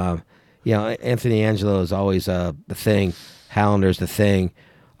watch. Anthony Angelo is always the thing, Hallander's the thing,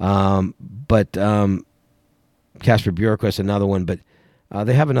 but Kasper Bjorkquist another one, but.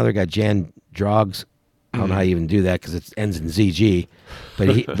 They have another guy, Jan Drogs. I don't know how you even do that because it ends in ZG.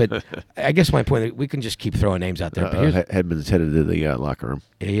 But I guess my point, we can just keep throwing names out there. Hedman's headed to the locker room.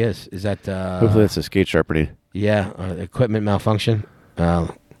 He is. Is that... hopefully that's a skate sharpening. Yeah, equipment malfunction.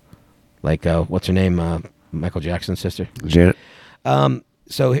 What's her name? Michael Jackson's sister? Janet.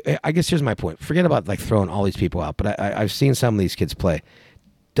 So I guess here's my point. Forget about throwing all these people out, but I've seen some of these kids play.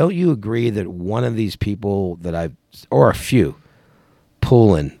 Don't you agree that one of these people or a few...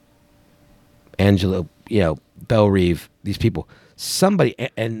 Poulin, Angelo, Bellerive, these people, somebody,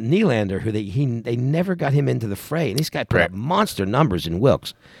 and Nylander, who they never got him into the fray, and this guy put up monster numbers in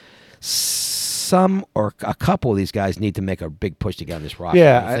Wilkes. Some or a couple of these guys need to make a big push to get on this roster.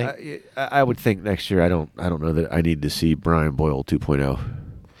 Yeah, I would think next year. I don't know that I need to see Brian Boyle 2.0.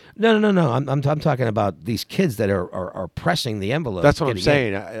 No. I'm talking about these kids that are pressing the envelope. That's what I'm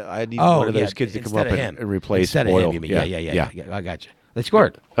saying. I need one of those kids to come up and replace Boyle. Yeah. I got you. They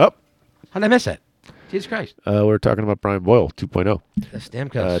scored. Oh. How did I miss that? Jesus Christ. We're talking about Brian Boyle 2.0. The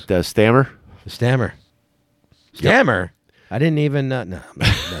Stamkos. The Stammer. The Stammer. Stammer? Yep. I didn't even... No.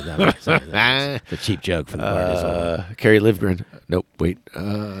 It's a cheap joke for the bar. Kerry Livgren. Nope, wait.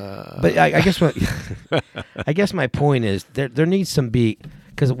 But I guess I guess my point is there needs some be...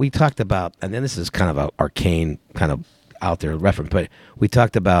 Because we talked about... And then this is kind of an arcane, kind of out there reference, but we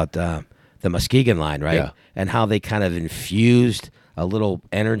talked about the Muskegon line, right? Yeah. And how they kind of infused a little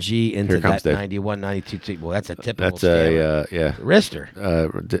energy into that Dave. 91, 92. Well, that's a typical That's a wrister.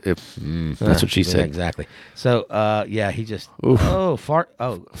 That's what she said. Yeah, exactly. So, he just far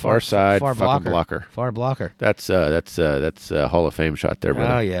side far fucking blocker. Far blocker. That's a Hall of Fame shot there,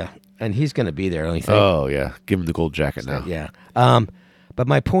 brother. Oh yeah, and he's going to be there. Don't you think? Oh yeah, give him the gold jacket now. Yeah. But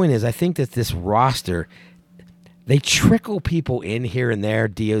my point is, I think that this roster. They trickle people in here and there,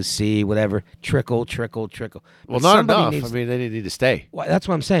 DOC, whatever. Trickle. Well, not enough. They need to stay. Well, that's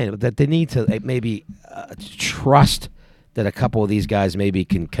what I'm saying. That they need to maybe trust that a couple of these guys maybe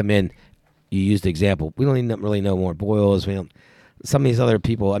can come in. You used the example. We don't even really know more Boyles. Some of these other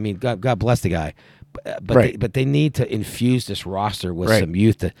people, God bless the guy. but they need to infuse this roster with some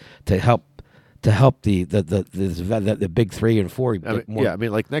youth to help the big 3 and 4.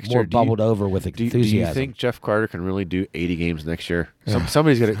 Like next more year, bubbled over with enthusiasm. Do you think Jeff Carter can really do 80 games next year?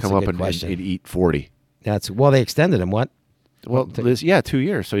 Somebody's going to come up and eat 40. They extended him. What? Well, 2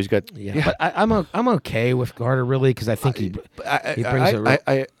 years. So he's got. Yeah. But I'm okay with Carter really because I think he brings.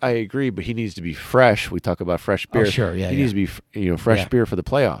 I agree, but he needs to be fresh. We talk about fresh beer. Oh, sure, yeah. He needs to be fresh beer for the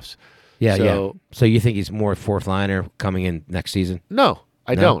playoffs. Yeah. So you think he's more fourth liner coming in next season? No,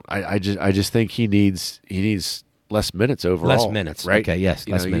 I don't. I just think he needs less minutes overall. Less minutes, right? Okay, yes,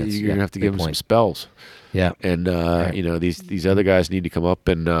 less minutes. You're gonna have to give him some spells. Yeah, and these other guys need to come up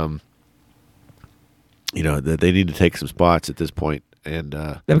and they need to take some spots at this point. And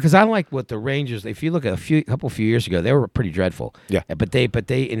because I like what the Rangers. If you look at a couple years ago, they were pretty dreadful. Yeah, but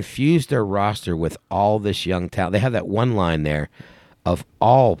they infused their roster with all this young talent. They have that one line there of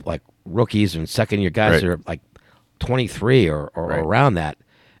all like rookies and second year guys that are like 23 or around that,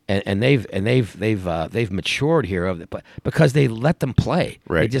 and they've matured here but because they let them play.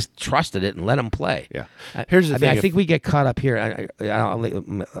 They just trusted it and let them play. Yeah. Here's the thing. I think we get caught up here.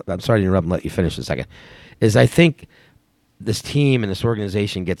 I'm sorry to interrupt and let you finish in a second. I think this team and this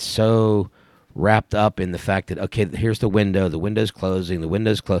organization gets so wrapped up in the fact that, okay, here's the window. The window's closing. The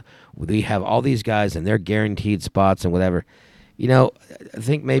window's closed. We have all these guys and they're guaranteed spots and whatever. I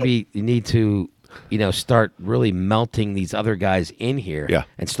think maybe you need to, start really melting these other guys in here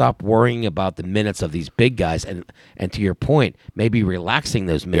and stop worrying about the minutes of these big guys. And to your point, maybe relaxing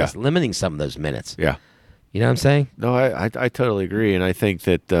those minutes, limiting some of those minutes. Yeah. You know what I'm saying? No, I totally agree. And I think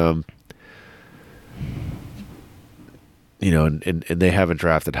that, and they haven't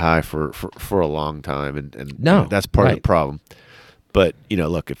drafted high for a long time. And that's part of the problem. But,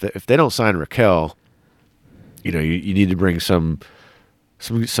 look, if they don't sign Raquel, you need to bring some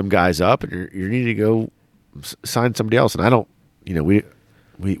guys up, and you need to go sign somebody else. And I don't, we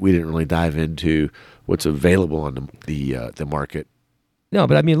didn't really dive into what's available on the market. No,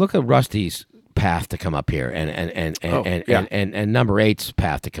 but I mean, look at Rusty's path to come up here, and number 8's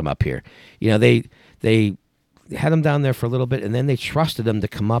path to come up here. They had him down there for a little bit, and then they trusted him to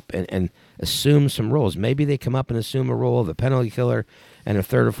come up and assume some roles. Maybe they come up and assume a role of a penalty killer and a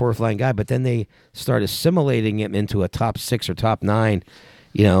third or fourth line guy, but then they start assimilating him into a top 6 or top 9,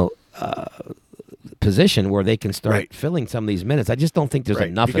 position where they can start filling some of these minutes. I just don't think there's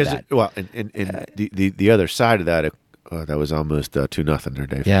enough of that. The other side of that, that was almost 2-0 there,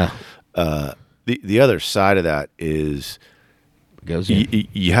 Dave. Yeah. The other side of that is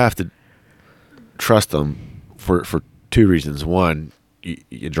you have to trust them for 2 reasons. One,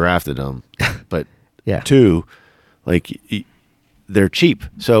 you drafted them, but 2, they're cheap.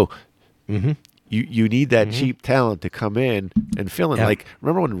 So you need that cheap talent to come in and fill in. Yeah. Like,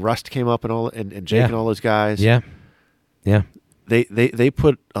 remember when Rust came up and Jake and all those guys? Yeah. Yeah. They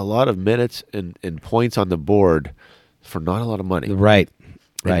put a lot of minutes and points on the board for not a lot of money. Right.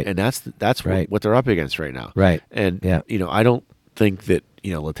 And that's what they're up against right now. Right. And I don't think that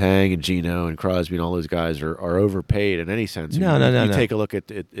Letang and Gino and Crosby and all those guys are overpaid in any sense. No. You take a look at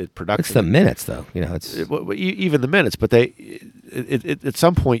production. It's the minutes, though. It's even the minutes. But at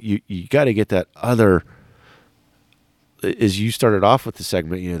some point you got to get that other. As you started off with the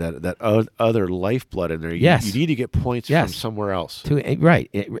segment, that other lifeblood in there. You need to get points from somewhere else.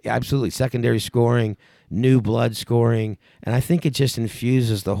 Absolutely. Secondary scoring, new blood scoring, and I think it just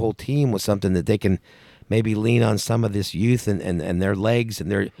infuses the whole team with something that they can maybe lean on some of this youth and their legs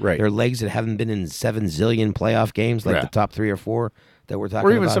and their legs that haven't been in 7 zillion playoff games like the top 3 or 4 that we're talking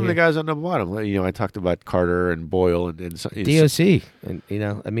about. Or even some here. of the guys on the bottom. I talked about Carter and Boyle and DOC. And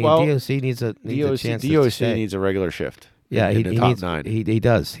DOC needs a chance. DOC needs a regular shift. Yeah, in the top needs, 9. He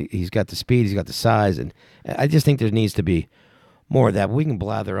does. He's got the speed. He's got the size, and I just think there needs to be more of that. But we can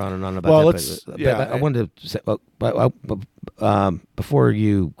blather on and on about that. I wanted to say, before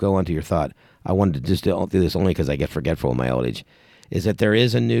you go on to your thought, I wanted to just do this only because I get forgetful in my old age. Is that there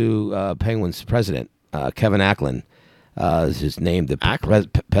is a new Penguins president, Kevin Acklin, is his name. The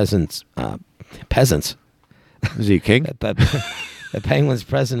peasants. Is he a king? The Penguins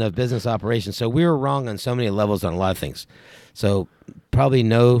president of business operations. So we were wrong on so many levels on a lot of things. So probably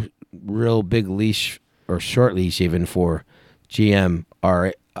no real big leash or short leash even for GM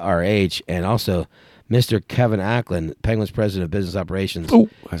RH, and also Mr. Kevin Acklin, Penguins president of business operations. Oh,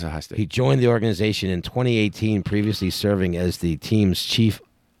 that's a high stake. He joined the organization in 2018, previously serving as the team's chief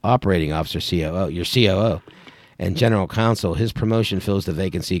operating officer, COO, your COO, and general counsel. His promotion fills the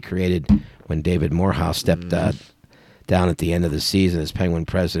vacancy created when David Morehouse stepped down at the end of the season as Penguin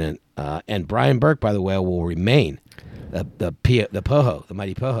president. And Brian Burke, by the way, will remain the Poho, the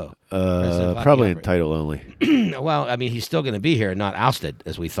mighty Poho. Probably in title only. Well, I mean, he's still going to be here, not ousted,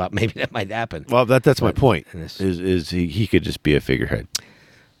 as we thought maybe that might happen. Well, that's my point. Is he could just be a figurehead?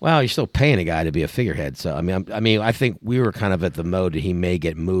 Well, you're still paying a guy to be a figurehead. So I mean, I think we were kind of at the mode that he may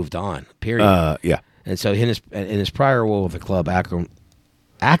get moved on. Period. Yeah. And so in his prior role with the club,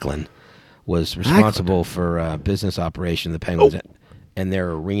 Ackland was responsible for business operation of the Penguins and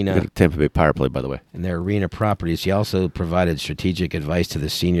their arena. Tampa Bay Power Play, by the way. And their arena properties. He also provided strategic advice to the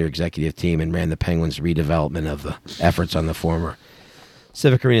senior executive team and ran the Penguins' redevelopment of the efforts on the former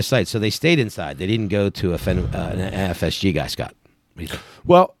Civic Arena site. So they stayed inside. They didn't go to an FSG guy, Scott.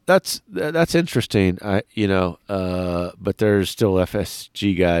 Well, that's interesting. But there's still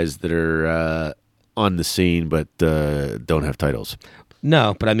FSG guys that are on the scene but don't have titles.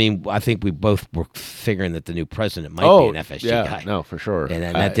 No, but I mean, I think we both were figuring that the new president might be an FSG guy. No, for sure.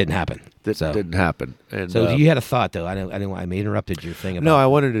 And that didn't happen. That didn't happen. And, so you had a thought, though. I interrupted your thing. No, I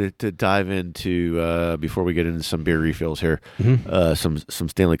wanted to dive into, before we get into some beer refills here, some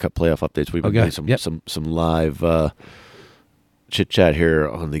Stanley Cup playoff updates. We've been doing some live chit-chat here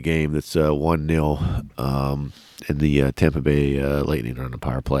on the game that's 1-0 in the Tampa Bay Lightning on the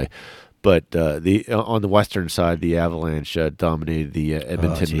power play. But on the western side, the Avalanche dominated the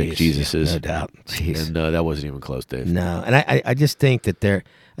Edmonton McJesuses. No doubt. Jeez. And that wasn't even close, Dave. No, and I just think that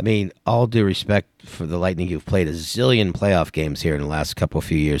all due respect for the Lightning, who've played a zillion playoff games here in the last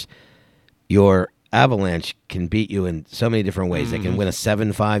few years, your Avalanche can beat you in so many different ways. They can win a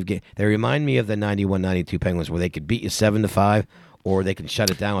 7-5 game. They remind me of the 91-92 Penguins, where they could beat you 7-5. Or they can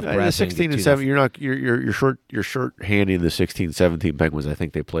shut it down with pressing. The 16 and 7. You're short handing the 16-17 Penguins. I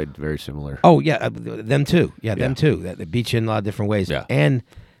think they played very similar. Oh yeah, them too. Yeah, them too. They beat you in a lot of different ways. Yeah. And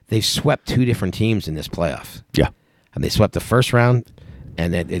they've swept two different teams in this playoff. Yeah, and they swept the first round,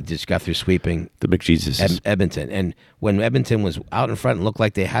 and it just got through sweeping the McJesus Edmonton. And when Edmonton was out in front and looked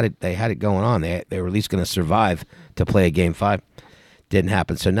like they had it going on, they were at least going to survive to play a Game 5. Didn't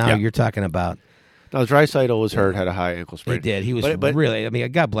happen. So now you're talking about. Now, Draisaitl was hurt, had a high ankle sprain. He did. He was really. I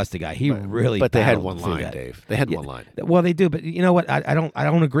mean, God bless the guy. He really. But they had one line, Dave. They had one line. Well, they do. But you know what? I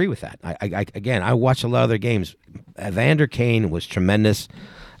don't agree with that. I watched a lot of their games. Evander Kane was tremendous.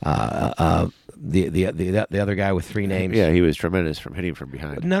 The other guy with three names. Yeah, he was tremendous from hitting from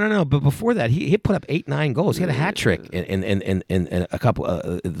behind. No. But before that, he put up 8-9 goals. He had a hat trick in a couple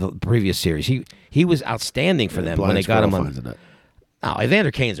the previous series. He was outstanding for them when they got him on. Oh, Evander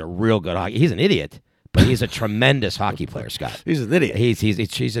Kane's a real good hockey. He's an idiot, but he's a tremendous hockey player, Scott. He's an idiot.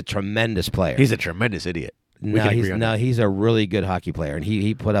 He's a tremendous player. He's a tremendous idiot. He's a really good hockey player, and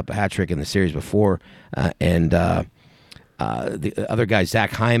he put up a hat trick in the series before, and the other guy,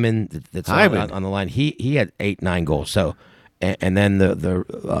 Zach Hyman, that's on the line. He had 8-9 goals. So, and then the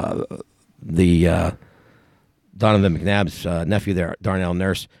Donovan McNabb's nephew there, Darnell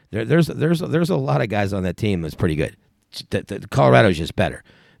Nurse. There's a lot of guys on that team that's pretty good. Colorado's just better.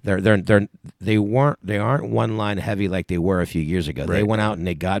 They aren't one line heavy like they were a few years ago. Right. They went out and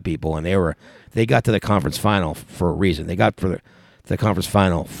they got people, and they got to the conference final for a reason. They got for the conference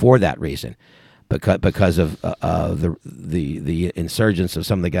final for that reason, because of the insurgence of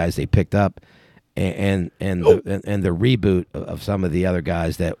some of the guys they picked up, and the reboot of some of the other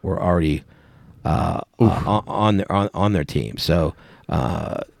guys that were already on their team. So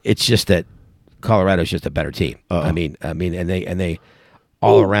it's just that Colorado's just a better team. I mean, and they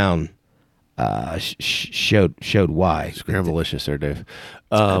all around showed why. Scramblelicious there, Dave.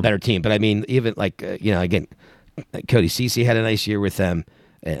 A better team, but I mean, even again, Cody Ceci had a nice year with them.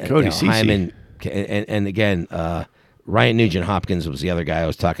 Cody Ceci, Hyman, and again, Ryan Nugent Hopkins was the other guy I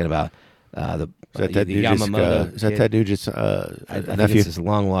was talking about. The Yamamoto. Is that Ted Nugent's I nephew? think it's his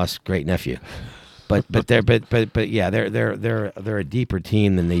long lost great nephew. But yeah, they're a deeper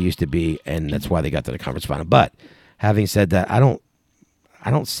team than they used to be, and that's why they got to the conference final. But having said that, I don't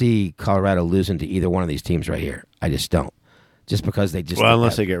see Colorado losing to either one of these teams right here. I just don't. Just because they just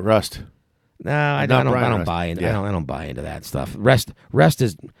unless they get rust. No, I don't buy into. Yeah. I don't buy into that stuff. Rest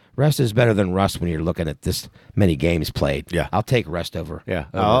is better than rust when you're looking at this many games played. Yeah, I'll take rest over. Yeah,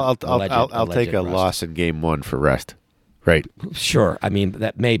 I'll take a loss in game 1 for rest. Right. Sure. I mean,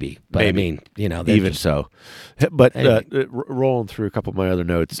 that maybe. But I mean, even so. But anyway. Rolling through a couple of my other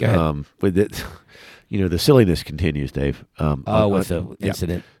notes. With it, the silliness continues, Dave. With the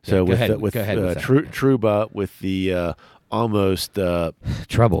incident. So go ahead with that. Trouba with the almost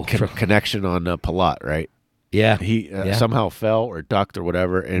trouble connection on Palat, right? Yeah. He somehow fell or ducked or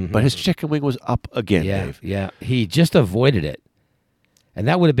whatever, but his chicken wing was up again, Dave. Yeah. He just avoided it. And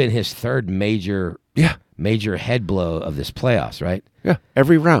that would have been his third major head blow of this playoffs, right? Yeah,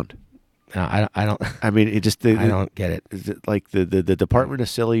 every round. I don't. I mean, it just I don't get it. is it like the Department of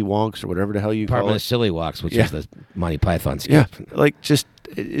Silly Wonks or whatever the hell you Department call of it. Silly Walks, which Yeah. is the Monty Python Yeah, skit. like just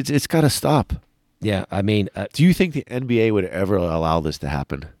it's got to stop. Yeah, I mean, Do you think the NBA would ever allow this to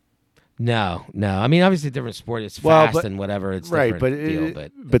happen? no. I mean, obviously, different sport. It's Well, fast but- and whatever. It's Right, different but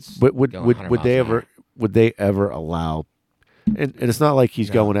deal. but it's would going 100 would they miles an ever hour. would they ever allow? And it's not like he's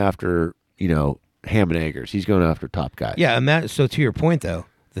No. going after ham and eggers. He's going after top guys. Yeah, and so to your point, though,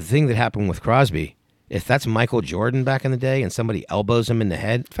 the thing that happened with Crosby, if that's Michael Jordan back in the day and somebody elbows him in the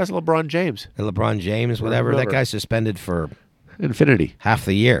head, If that's LeBron James, LeBron James, whatever, that whoever. guy's suspended for infinity. half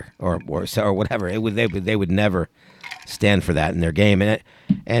the year or whatever. They would never stand for that in their game, and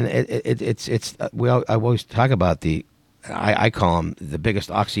it's I always talk about I call him the biggest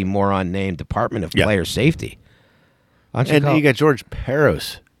oxymoron name, Department of Yeah. Player Safety. Why don't And call- you got George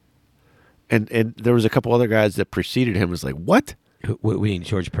Peros, and there was a couple other guys that preceded him. Was like, what? we need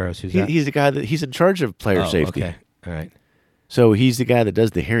George Peros. Who's that? He's the guy that he's in charge of player Oh, safety. Okay, all right. So he's the guy that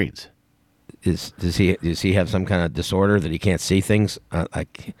does the hearings. Does he have some kind of disorder that he can't see things?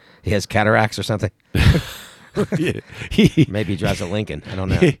 Like he has cataracts or something? he Maybe he drives a Lincoln. I don't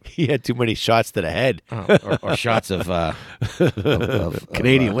know. he had too many shots to the head. Oh, or shots of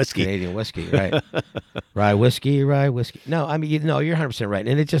Canadian whiskey. Canadian whiskey, right? Rye whiskey. No, I mean, you're 100% right.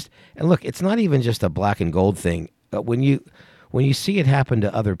 And look, it's not even just a black and gold thing. When you see it happen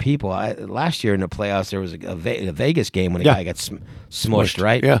to other people, last year in the playoffs there was a Vegas game when a guy got smushed,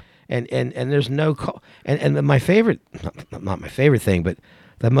 right? Yeah. And there's no call. And my favorite, not my favorite thing, but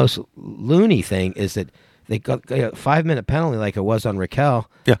the most loony thing is that they got a 5-minute penalty like it was on Raquel.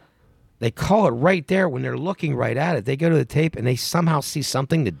 Yeah. They call it right there when they're looking right at it. They go to the tape and they somehow see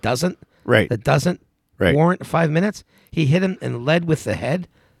something that doesn't Right. warrant 5 minutes. He hit him and led with the head.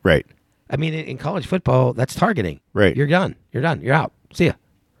 Right. I mean, in college football, that's targeting. Right. You're done. You're out. See ya.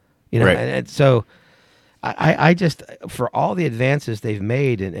 Right. And so I just, for all the advances they've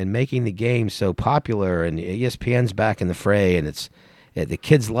made in making the game so popular, and ESPN's back in the fray, and the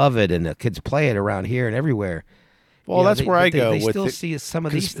kids love it, and the kids play it around here and everywhere. Well, that's where I go. They with still the- see some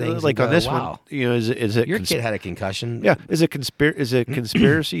of these things. like and on go, this wow. one. Is it Your kid had a concussion. Yeah, is it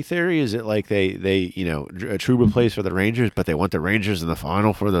conspiracy theory? Is it like they Trouba plays for the Rangers, but they want the Rangers in the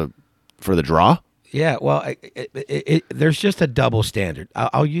final for the draw? Yeah, well, there's just a double standard.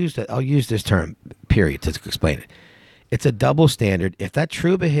 I'll use this term, period, to explain it. It's a double standard. If that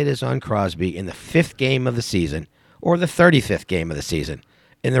Trouba hit is on Crosby in the 5th game of the season or the 35th game of the season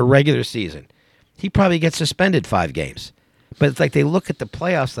in the regular season, he probably gets suspended 5 games. But it's like they look at the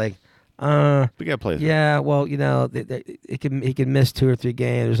playoffs like, We got to play. yeah, well, he can miss 2 or 3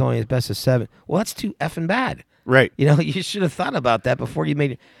 games. There's only as best as 7. Well, that's too effing bad. Right. You should have thought about that before you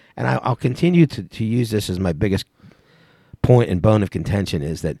made it. And I'll continue to use this as my biggest point and bone of contention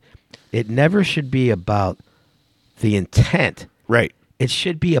is that it never should be about the intent. Right. It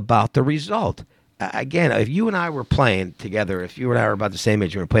should be about the result. Again, if you and I were playing together, if you and I were about the same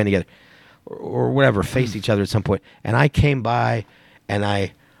age, we were playing together, or whatever, faced each other at some point, and I came by and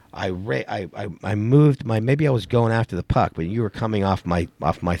I moved maybe I was going after the puck, but you were coming off my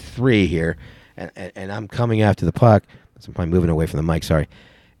 3 here, and I'm coming after the puck. I'm probably moving away from the mic. Sorry.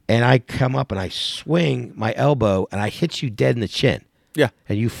 And I come up and I swing my elbow and I hit you dead in the chin. Yeah.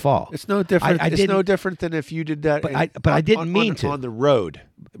 And you fall. It's no different. It's no didn't- different than if you did that. But I didn't mean to. on the road.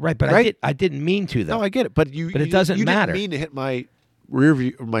 Right, but Right? I didn't mean to though. No, I get it. But But it doesn't matter. You didn't mean to hit my rear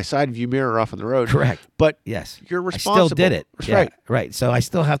view, my side view mirror off on the road. Correct. But Yes. you're I responsible. still did it. That's Yeah, right. Right. So I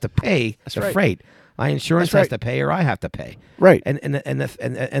still have to pay the right. freight. My insurance That's has right. to pay, or I have to pay. Right. And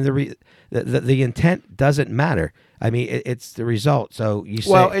the intent doesn't matter. I mean, it's the result. So you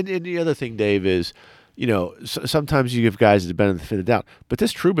say, Well, and the other thing, Dave, is sometimes you give guys the benefit of the doubt, but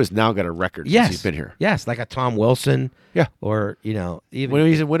this Trouba's now got a record yes, since he's been here. Yes, like a Tom Wilson. Yeah. Or even When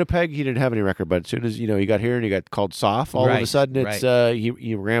he's in Winnipeg, he didn't have any record, but as soon as he got here and he got called soft, all of a Right, sudden it's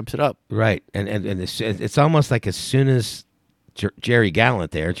he ramps it up. right, and it's almost like as soon as Jerry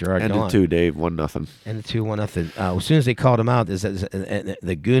Gallant there, Gerard Ended Gallant, 2, Dave, 1-0. and the 2-1. As soon as they called him out,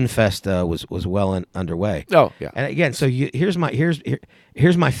 the Goon Fest was well underway. Oh yeah, And again, so here's my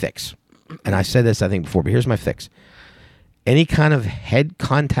fix. And I said this I think before, but here's my fix. Any kind of head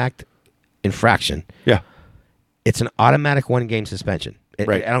contact infraction, yeah, it's an automatic 1-game suspension.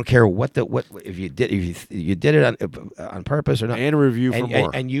 Right. I don't care what if you did it on purpose or not. and a review for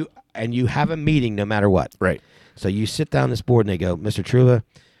more. And you have a meeting no matter what. Right. So you sit down this board and they go, Mr. Trouba,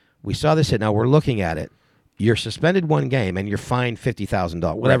 we saw this hit. Now we're looking at it. You're suspended 1 game and you're fined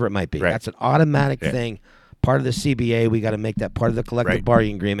 $50,000, whatever it might be. Right. That's an automatic thing. Part of the CBA. We got to make that part of the collective Right.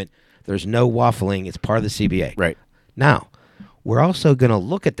 bargaining agreement. There's no waffling. It's part of the CBA. Right. Now, we're also going to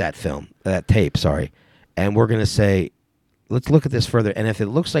look at that tape, and we're going to say, let's look at this further. And if it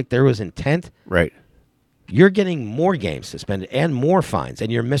looks like there was intent, Right. you're getting more games suspended and more fines,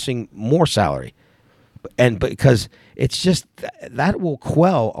 and you're missing more salary. And because it's just that will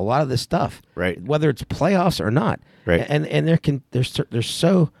quell a lot of this stuff, Right. Whether it's playoffs or not, Right. And they're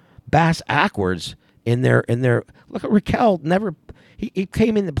so bass backwards in their look at Raquel. Never he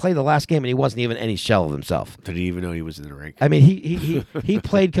came in to play the last game and he wasn't even any shell of himself. Didn't even know he was in the rink. I mean, he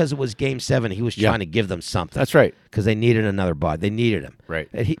played because it was Game 7. He was trying to give them something. That's right. Because they needed another body. They needed him. Right.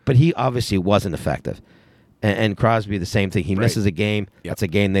 But he obviously wasn't effective. And Crosby, the same thing. He misses a game. Yep. That's a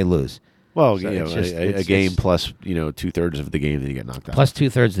game they lose. Well, So a game plus 2/3 of the game that you get knocked out. Plus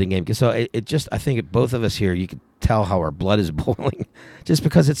 2/3 of the game. So it just, I think both of us here, you can tell how our blood is boiling, just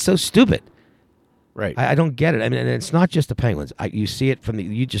because it's so stupid. Right. I don't get it. I mean, and it's not just the Penguins. You see it from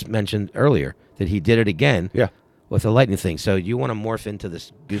you just mentioned earlier that he did it again. Yeah. With the Lightning thing. So you want to morph into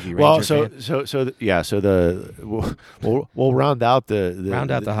this goofy Ranger Well, fan? we'll round out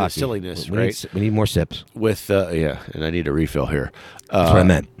the hockey silliness, we right? We need more sips. With and I need a refill here. That's what I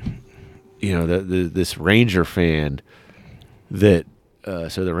meant. This Ranger fan that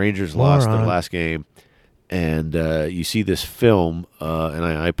so the Rangers lost their last game, and you see this film, and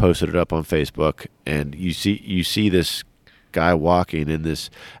I posted it up on Facebook, and you see this guy walking in this.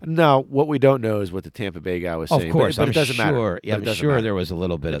 Now, what we don't know is what the Tampa Bay guy was saying. Of course, but it doesn't matter. Yeah, I'm sure there was a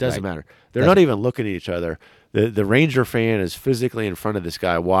little bit of that. It doesn't matter. They're not even looking at each other. The Ranger fan is physically in front of this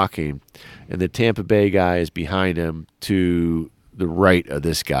guy walking, and the Tampa Bay guy is behind him to the right of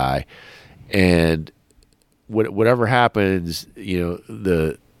this guy. And whatever happens,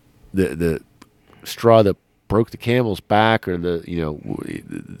 the straw that broke the camel's back, or the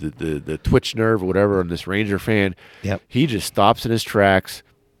twitch nerve or whatever on this Ranger fan, he just stops in his tracks,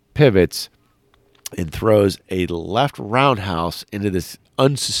 pivots, and throws a left roundhouse into this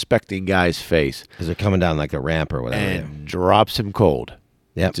unsuspecting guy's face. Because they're coming down like a ramp or whatever. And drops him cold.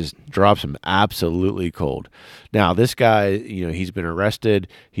 Yep. Just drops him absolutely cold. Now, this guy, he's been arrested.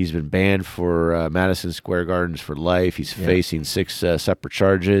 He's been banned for Madison Square Gardens for life. He's facing 6 separate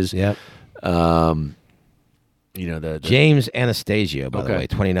charges. Yep. James Anastasio, by the way,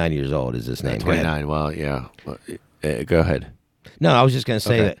 29 years old is his name. 29. Well, yeah. Go ahead. No, I was just going to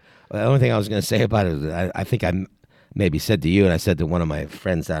say that. The only thing I was going to say about it is I think I maybe said to you, and I said to one of my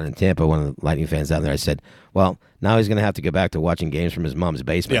friends down in Tampa, one of the Lightning fans down there, I said, well, now he's going to have to go back to watching games from his mom's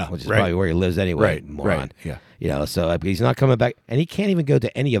basement, which is probably where he lives anyway, moron. Right, yeah. So he's not coming back, and he can't even go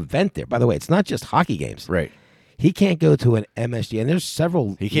to any event there. By the way, it's not just hockey games. Right. He can't go to an MSG, and there's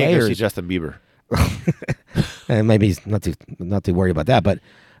several He can't layers. go see Justin Bieber. And maybe he's not too worried about that, but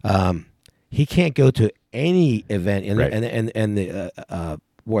he can't go to any event, and the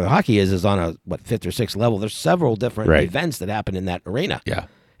where the hockey is on a 5th or 6th level. There's several different events that happen in that arena. Yeah,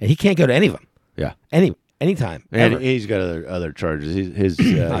 and he can't go to any of them. Yeah, anytime. And ever. He's got other charges.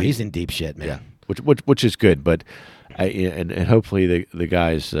 He's in deep shit, man. Yeah, which is good, but and hopefully the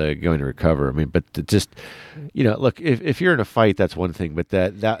guy's going to recover. I mean, but just look, if you're in a fight, that's one thing, but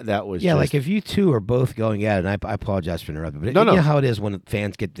that was like if you two are both going at it, and I apologize for interrupting, but no. You know how it is when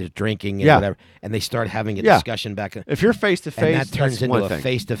fans get their drinking and whatever, and they start having a discussion back. If you're face to face, that turns into a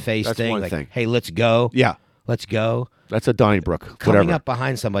face to face thing. One like, thing. Hey, let's go. Yeah, let's go. That's a Donnybrook. Coming up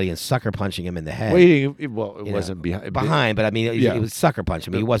behind somebody and sucker punching him in the head. It wasn't behind, but I mean, it was sucker punch.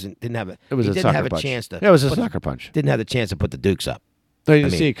 I mean, he didn't have a chance to. It was a sucker punch. Didn't have the chance to put the Dukes up. No, you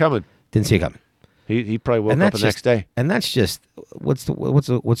didn't see it coming. Didn't see it coming. He probably woke up the next day. And that's just what's the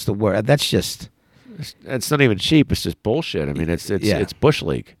word? That's just. It's not even cheap. It's just bullshit. I mean, it's bush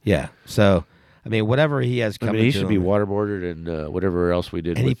league. Yeah. So. I mean, whatever he has coming. I mean, he should be waterboarded and whatever else we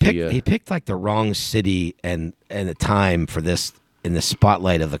did. And he picked like the wrong city and the time for this in the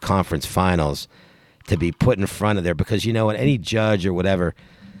spotlight of the conference finals to be put in front of there, because any judge or whatever,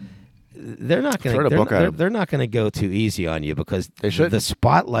 they're not going to go too easy on you, because the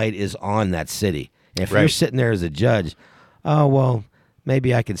spotlight is on that city. And if you're sitting there as a judge, oh well,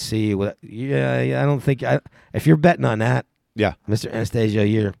 maybe I could see what. I don't think if you're betting on that, Mr.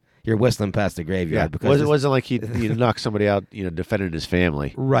 Anastasio, you're whistling past the graveyard. Because it wasn't like he knocked somebody out, defended his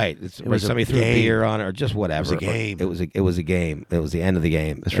family. Right. Somebody threw a beer on it or just whatever. It was a game. It was a game. It was the end of the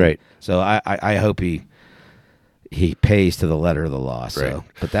game. That's right. So I hope he pays to the letter of the law. So, right.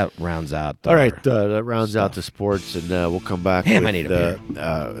 But that rounds out. All right, that rounds out the sports, and we'll come back. I with, need a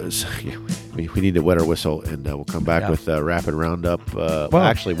beer. We need to wet our whistle, and we'll come back with Rapid Roundup.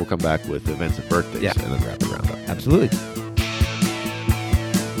 Actually, we'll come back with events and birthdays, and then Rapid Roundup. Absolutely.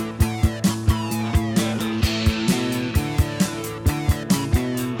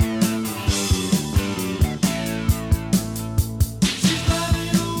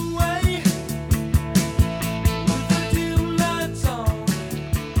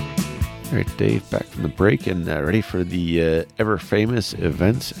 Dave back from the break and ready for the ever-famous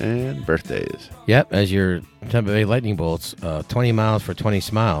events and birthdays. Yep, as your Tampa Bay Lightning Bolts, 20 miles for 20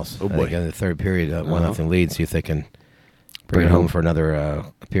 smiles. Oh, boy. In the third period, 1-0 lead, see if they can bring it home for another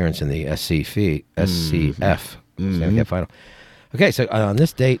appearance in the SCF final. Okay, so on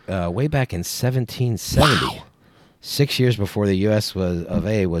this date, way back in 1770, Wow. 6 years before the U.S. of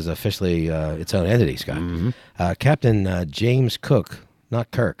A. was officially its own entity, Scott, Captain James Cook,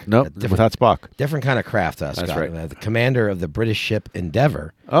 not Kirk. Nope, without Spock. Different kind of craft, Scott. That's right. The commander of the British ship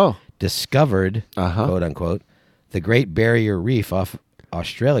Endeavour discovered, quote unquote, the Great Barrier Reef off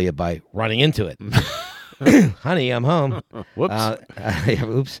Australia by running into it. Honey, I'm home. Whoops.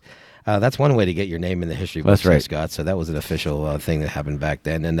 Oops. That's one way to get your name in the history books, That's right. Scott. So that was an official thing that happened back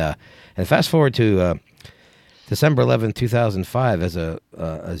then. And fast forward to December 11, 2005,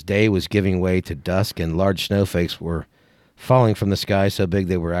 as day was giving way to dusk and large snowflakes were falling from the sky so big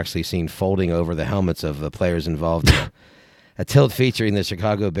they were actually seen folding over the helmets of the players involved in a tilt featuring the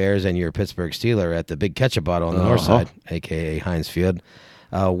Chicago Bears and your Pittsburgh Steelers at the Big Ketchup Bottle on the north side, a.k.a. Heinz Field.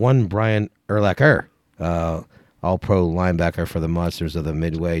 One Brian Urlacher, all-pro linebacker for the Monsters of the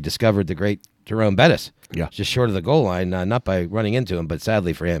Midway, discovered the great Jerome Bettis, just short of the goal line, not by running into him, but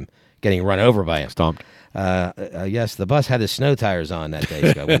sadly for him, getting run over by him. Stomped. Yes, the bus had his snow tires on that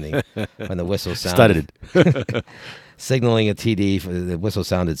day, Scott, when the whistle sounded. Studded. Signaling a TD. The whistle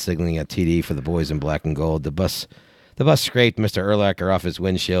sounded, signaling a TD for the boys in black and gold. The bus scraped Mr. Urlacher off his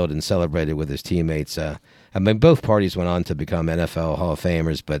windshield and celebrated with his teammates. Both parties went on to become NFL Hall of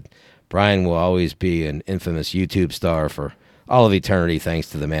Famers, but Brian will always be an infamous YouTube star for all of eternity,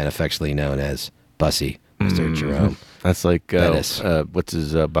 thanks to the man affectionately known as Bussy, Mr. Jerome. That's like Bettis. what's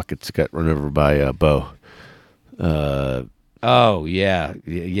his buckets got run over by Bo. We talked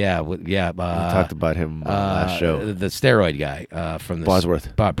about him last show. The steroid guy from the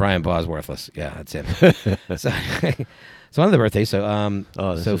Bosworth. Brian Bosworthless. Yeah, that's him. So on the birthday. So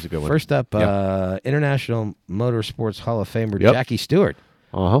this is a good one. First up, International Motorsports Hall of Famer Jackie Stewart.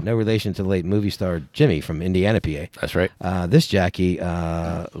 No relation to the late movie star Jimmy from Indiana, PA. That's right. This Jackie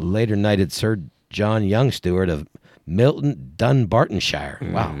later knighted Sir John Young Stewart of Milton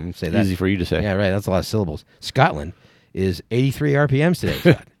Dunbartonshire. Wow, say that. Easy for you to say. Yeah, right. That's a lot of syllables. Scotland is 83 RPMs today,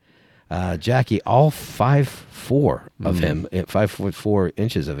 Scott. Jackie, all 5'4" of him, 5'4"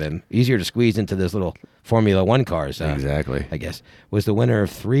 inches of him, easier to squeeze into those little Formula One cars. Exactly. I guess was the winner of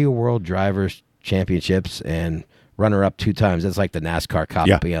 3 World Drivers' Championships and runner-up 2 times. That's like the NASCAR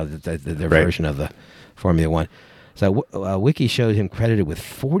Cup, their version of the Formula One. So Wiki showed him credited with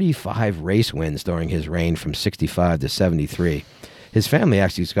 45 race wins during his reign from 65 to 73. His family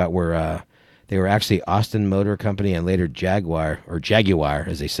actually, Scott, were they were actually Austin Motor Company and later Jaguar,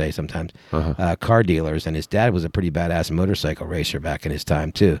 as they say sometimes, car dealers. And his dad was a pretty badass motorcycle racer back in his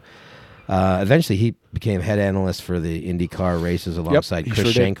time, too. Eventually, he became head analyst for the IndyCar races alongside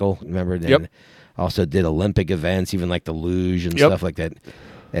Chris Schenkel, remember? And also did Olympic events, even like the luge and stuff like that.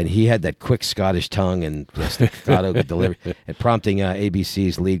 And he had that quick Scottish tongue and staccato delivery, and prompting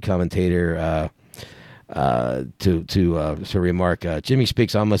ABC's lead commentator to remark, Jimmy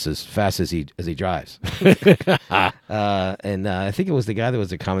speaks almost as fast as he drives. And I think it was the guy that was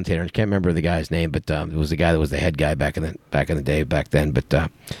the commentator. I can't remember the guy's name, but it was the guy that was the head guy back in the day back then. But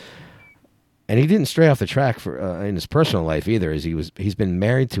and he didn't stray off the track for in his personal life either, as he's been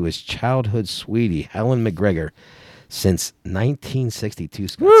married to his childhood sweetie Helen McGregor since 1962.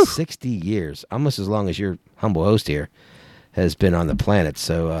 60 years, almost as long as your humble host here has been on the planet.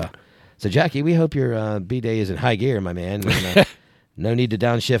 So Jackie, we hope your B-Day is in high gear, my man. And, no need to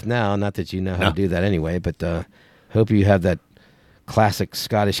downshift now, not that you know how to do that anyway, but hope you have that classic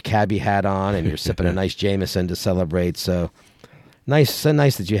Scottish cabbie hat on and you're sipping a nice Jameson to celebrate. So nice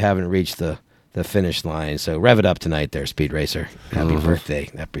that you haven't reached the finish line. So rev it up tonight there, Speed Racer. Happy birthday.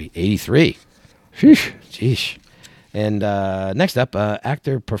 That'd be 83. Sheesh. And next up,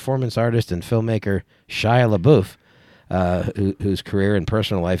 actor, performance artist, and filmmaker Shia LaBeouf, whose career and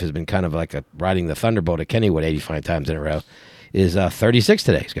personal life has been kind of like riding the thunderbolt at Kennywood 85 times in a row, is 36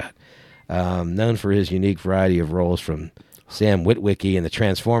 today, Scott. Known for his unique variety of roles from Sam Witwicky in the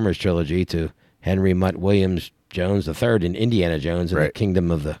Transformers trilogy to Henry Mutt Williams Jones III in Indiana Jones and the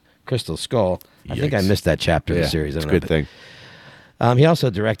Kingdom of the Crystal Skull. I think I missed that chapter of the series. It's a good thing. He also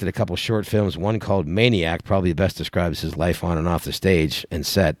directed a couple short films, one called Maniac, probably best describes his life on and off the stage and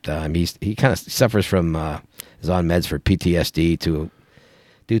set. He kind of suffers from, is on meds for PTSD due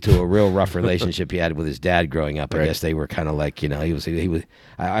to a real rough relationship he had with his dad growing up. I guess they were kind of like, he was,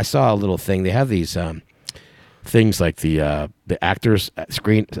 I saw a little thing. They have these things like the actors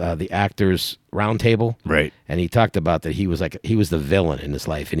screen, the actors round table. Right. And he talked about that he was the villain in his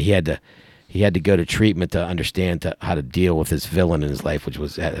life and he had he had to go to treatment to understand how to deal with his villain in his life, which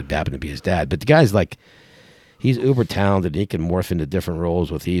happened to be his dad. But the guy's like, he's uber talented. He can morph into different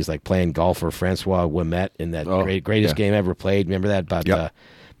roles with ease, like playing golfer Francois Ouimet in that greatest game ever played. Remember that about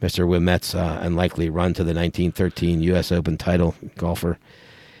Mr. Ouimet's unlikely run to the 1913 U.S. Open title, golfer.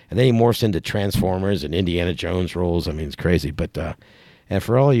 And then he morphs into Transformers and Indiana Jones roles. I mean, it's crazy. But and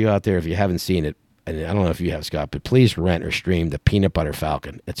for all of you out there, if you haven't seen it, and I don't know if you have, Scott, but please rent or stream The Peanut Butter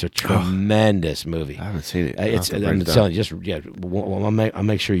Falcon. It's a tremendous movie. I haven't seen it. I'm telling you, I'll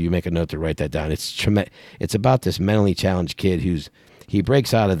make sure you make a note to write that down. It's about this mentally challenged kid he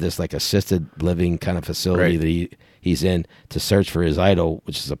breaks out of this like assisted living kind of facility that he's in to search for his idol,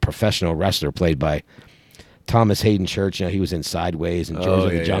 which is a professional wrestler played by Thomas Hayden Church. He was in Sideways and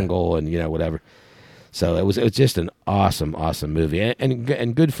George of the Jungle and whatever. So it was just an awesome movie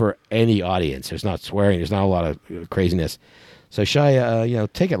and good for any audience. There's not swearing. There's not a lot of craziness. So Shai,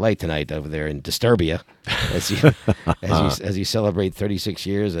 take it light tonight over there in Disturbia as you celebrate 36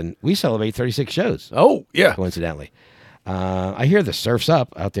 years, and we celebrate 36 shows. Oh yeah, coincidentally. I hear the surf's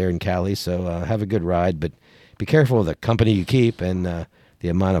up out there in Cali, so have a good ride, but be careful of the company you keep and the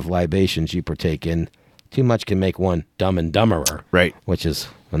amount of libations you partake in. Too much can make one dumb and dumberer. Right. Which is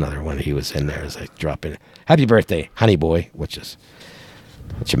another one he was in there as I drop in. Happy Birthday, Honey Boy, which is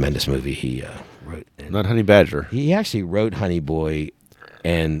a tremendous movie he wrote. Not Honey Badger. He actually wrote Honey Boy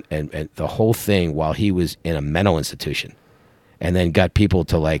and the whole thing while he was in a mental institution, and then got people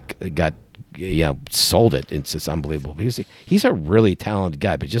to sold it. It's unbelievable. He's a really talented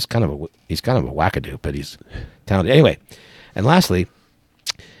guy, but he's kind of a wackadoo, but he's talented. Anyway, and lastly,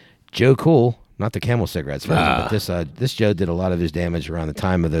 Joe Cool. Not the Camel cigarettes version, but this Joe did a lot of his damage around the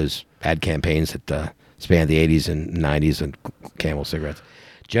time of those ad campaigns that spanned the 80s and 90s and Camel cigarettes.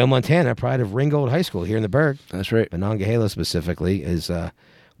 Joe Montana, pride of Ringgold High School here in the Burg. That's right. Monongahela specifically is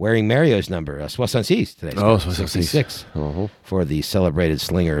wearing Mario's number, Soixante-six today. Oh, 66 for the celebrated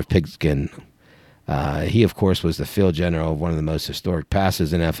slinger of pigskin. He, of course, was the field general of one of the most historic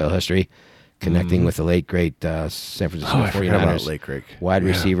passes in NFL history, connecting with the late, great San Francisco 49ers wide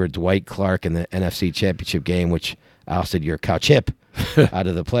receiver Dwight Clark in the NFC Championship game, which ousted your cow Chip out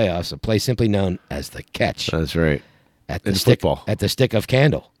of the playoffs, a play simply known as the catch. That's right. At the stick of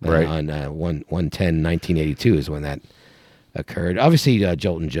Candle. Right. On 1/10/1982 is when that occurred. Obviously,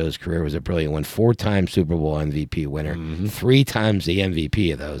 Jolton Joe's career was a brilliant one. 4-time Super Bowl MVP winner. 3 times the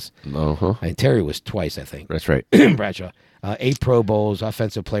MVP of those. And Terry was twice, I think. That's right. Bradshaw. 8 Pro Bowls,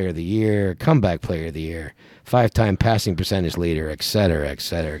 Offensive Player of the Year, Comeback Player of the Year, 5-time passing percentage leader, et cetera, et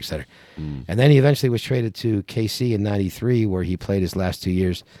cetera, et cetera. And then he eventually was traded to KC in '93, where he played his last 2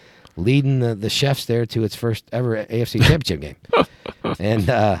 years, leading the Chefs there to its first ever AFC Championship game. And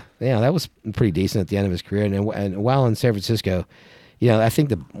that was pretty decent at the end of his career. And while in San Francisco, I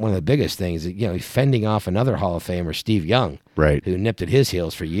think one of the biggest things is fending off another Hall of Famer, Steve Young, who nipped at his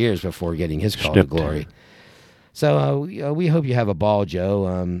heels for years before getting his call to glory. So we hope you have a ball,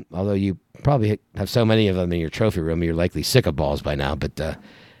 Joe. Although you probably have so many of them in your trophy room, you're likely sick of balls by now. But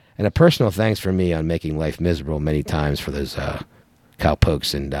and a personal thanks for me on making life miserable many times for those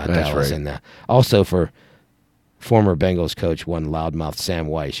cowpokes in Dallas, and also for former Bengals coach, one loudmouth Sam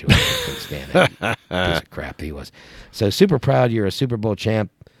Weiss, who I couldn't stand it. Piece of crap he was. So super proud you're a Super Bowl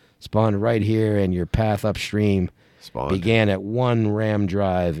champ, spawned right here, and your path upstream began at 1 Ram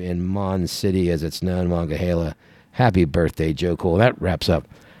Drive in Mon City, as it's known, Monongahela. Happy birthday, Joe Cool. That wraps up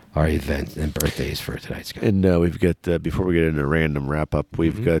our event and birthdays for tonight's guy. And we've got, before we get into a random wrap-up,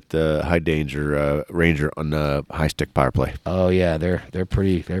 we've got High Danger Ranger on the high stick power play. Oh, yeah, they're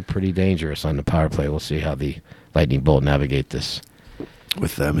pretty dangerous on the power play. We'll see how the Lightning Bolt navigate this.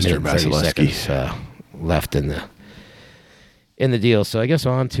 With Mr. Vasilevsky left in the deal. So I guess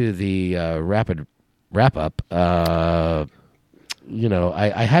on to the rapid wrap-up. I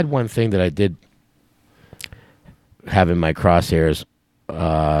had one thing that I did have in my crosshairs,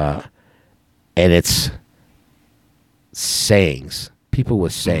 and it's sayings. People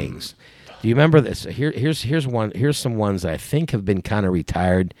with sayings. Do you remember this? Here's one. Here's some ones that I think have been kind of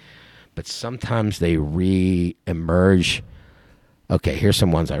retired, but sometimes they re-emerge. Okay, here's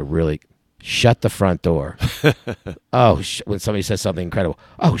some ones I really... Shut the front door. When somebody says something incredible.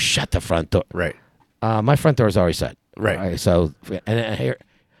 Oh, shut the front door. Right. My front door is already shut. Right. All right, so, and here,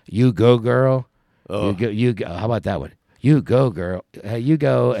 you go, girl. Oh. You go. How about that one? You go, girl. You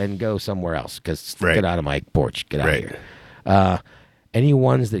go and go somewhere else, because get out of my porch. Get out of here. Any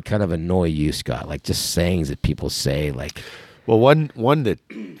ones that kind of annoy you, Scott? Like just sayings that people say, like... Well, one that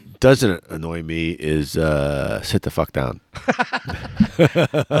doesn't annoy me is sit the fuck down.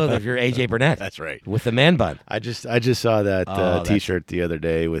 Oh, if you're AJ Burnett. That's right. With the man bun. I just saw that T-shirt the other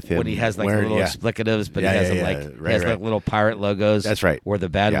day with him. When he has like wearing, little explicatives, but he has them like little pirate logos. That's right. Where the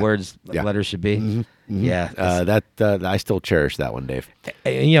bad words letters should be. Mm-hmm. Yeah. That I still cherish that one, Dave.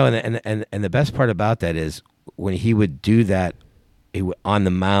 And the best part about that is when he would do that, on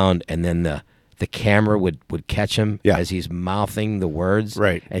the mound, and then the camera would catch him as he's mouthing the words,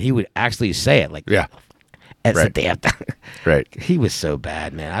 right? And he would actually say it like, as right. the damn right. He was so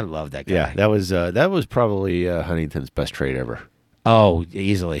bad, man. I love that guy. Yeah, that was probably Huntington's best trade ever. Oh,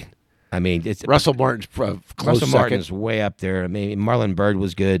 easily. I mean, it's Russell Martin's Martin's way up there. I mean, Marlon Byrd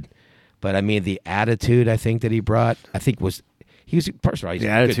was good, but I mean, the attitude I think that he brought, he was first of all, he's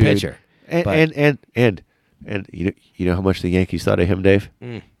a good pitcher, and you know how much the Yankees thought of him, Dave?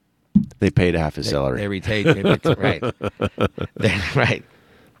 They paid half his salary. They retained right. Right.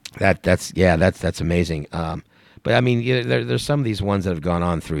 That's amazing. But I mean, there's some of these ones that have gone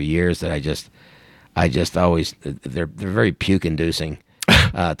on through years that I just always they're very puke-inducing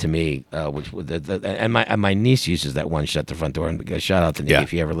to me. And my niece uses that one, shut the front door. And shout out to Nick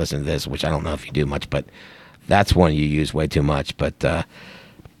if you ever listen to this, which I don't know if you do much, but that's one you use way too much. But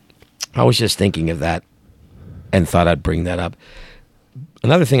I was just thinking of that and thought I'd bring that up.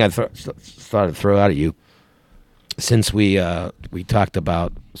 Another thing I thought to throw out at you, since we talked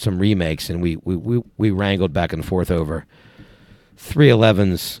about some remakes and we wrangled back and forth over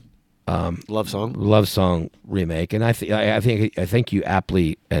 311's love song remake, and I think you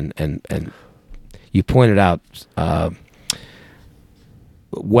aptly and you pointed out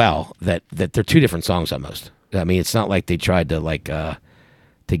well that they're two different songs almost. I mean, it's not like they tried to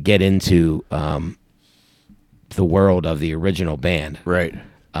to get into the world of the original band, right?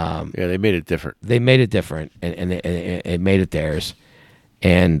 They made it different. They made it different, and it made it theirs.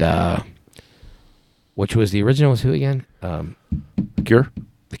 And which was the original? Was who again? Cure.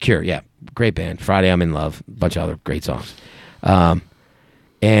 The Cure, yeah, great band. Friday, I'm in Love, a bunch of other great songs.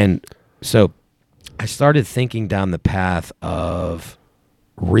 And so I started thinking down the path of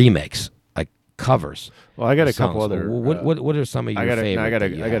remakes, like covers. Well, I got a songs. couple other. What are some of your favorites? I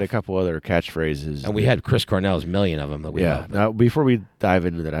got a couple other catchphrases. And we had Chris Cornell's million of them that we know. Now, before we dive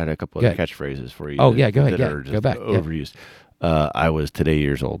into that, I had a couple other catchphrases for you. Oh, yeah, go ahead. That are just go back. Overused. I was today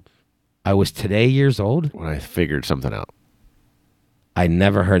years old. I was today years old? When I figured something out. I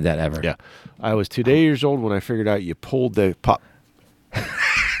never heard that ever. Yeah. I was today years old when I figured out you pulled the pop.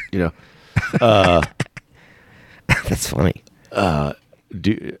 That's funny. How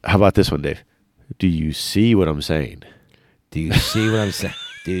about this one, Dave? Do you see what I'm saying? Do you see what I'm saying?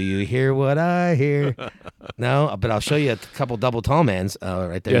 Do you hear what I hear? No, but I'll show you a couple double tall mans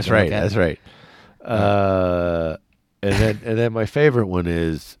right there. That's right. That's right. And then my favorite one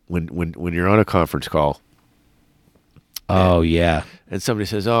is when you're on a conference call. Oh yeah. And somebody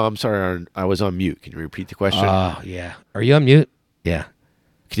says, "Oh, I'm sorry, I was on mute. Can you repeat the question?" Oh yeah. Are you on mute? Yeah.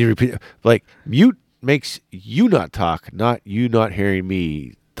 Can you repeat? Like mute makes you not talk, not you not hearing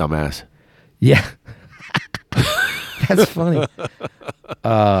me, dumbass. Yeah. That's funny.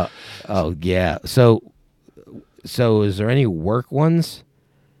 Oh yeah. So is there any work ones?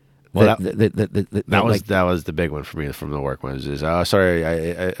 Well, that was the big one for me from the work ones. Is sorry,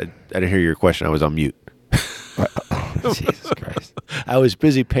 I didn't hear your question. I was on mute. Oh, Jesus Christ! I was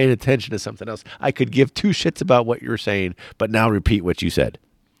busy paying attention to something else. I could give two shits about what you were saying, but now repeat what you said.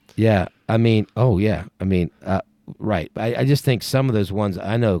 Yeah, I mean, oh yeah, I mean, right. I just think some of those ones.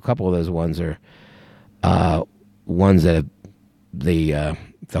 I know a couple of those ones are ones that the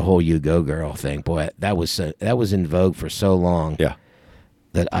whole "You Go Girl" thing. Boy, that was in vogue for so long. Yeah,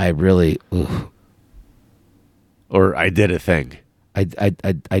 that I really. Or I did a thing. I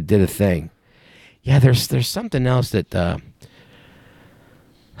did a thing. Yeah, there's something else that.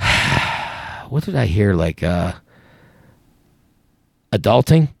 What did I hear? Like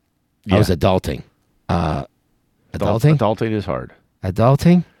adulting. Yeah. I was adulting. Adulting. Adulting is hard.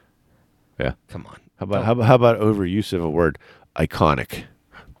 Adulting. Yeah. Come on. How about overuse of a word? Iconic.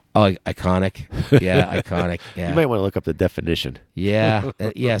 Oh, iconic. Yeah, iconic. Yeah. You might want to look up the definition. Yeah,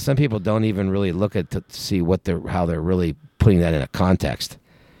 yeah. Some people don't even really look at to see how they're really putting that in a context.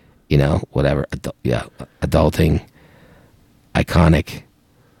 Whatever. Adulting. Iconic.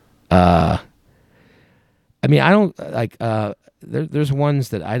 I mean, I don't like. There's ones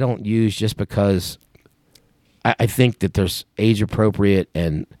that I don't use just because I think that there's age appropriate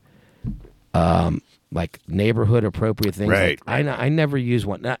and like neighborhood appropriate things. Right. Like, I never use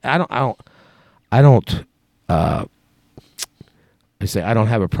one. I don't. I say I don't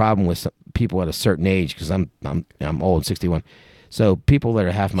have a problem with some people at a certain age because I'm old, 61. So people that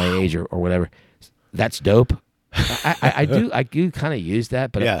are half my age or whatever, that's dope. I do kind of use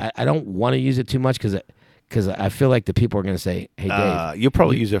that, but I don't want to use it too much because I feel like the people are going to say, "Hey, Dave." You'll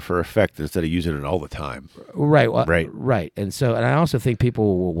probably use it for effect instead of using it all the time. Right. Well, right. Right. And I also think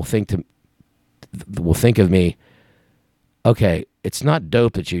people will think of me. Okay, it's not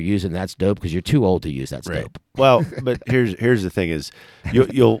dope that you're using that's dope because you're too old to use that's dope. Well, but here's the thing is,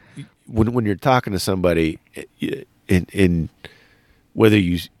 you'll when you're talking to somebody in whether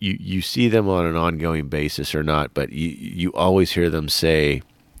you see them on an ongoing basis or not, but you always hear them say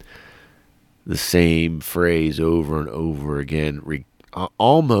the same phrase over and over again,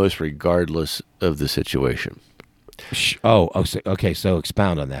 almost regardless of the situation. So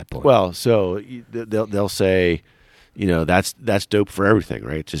expound on that, boy. Well, so they'll say, that's dope for everything,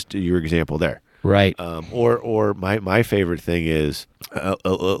 right? Just your example there, right? Or my favorite thing is a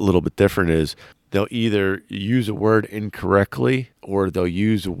little bit different is they'll either use a word incorrectly or they'll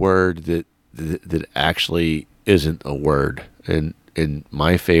use a word that actually isn't a word, and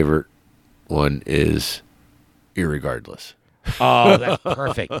my favorite one is irregardless. Oh, that's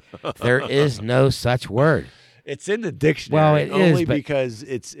perfect. There is no such word. It's in the dictionary. Well, it only is, but because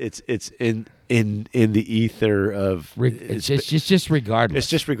it's in the ether of. It's just regardless. It's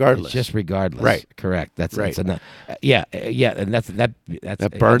just regardless. It's just regardless. Right. Correct. That's right. And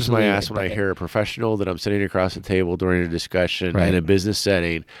that burns my ass when I hear a professional that I'm sitting across the table during a discussion in a business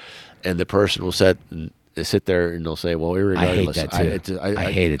setting, and the person will sit there and they'll say, "Well, irregardless." I hate that too.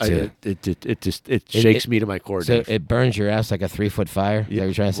 I hate it too. It shakes me to my core. So Dave. it burns your ass like a 3-foot fire. Is that what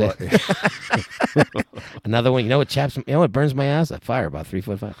you're trying to say? Another one. You know what burns my ass? A fire about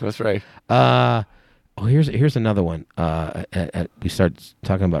 3-foot fire. That's right. Here's another one. We start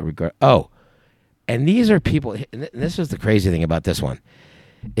talking about regard. Oh, and these are people. And this is the crazy thing about this one,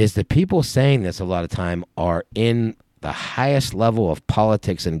 is the people saying this a lot of time are in the highest level of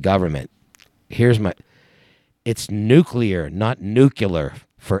politics and government. It's nuclear, not nuclear,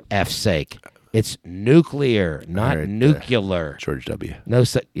 for F's sake. It's nuclear, not nuclear. George W. No,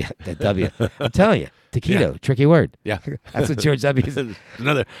 that W. I'm telling you, taquito, tricky word. Yeah, that's what George W. is.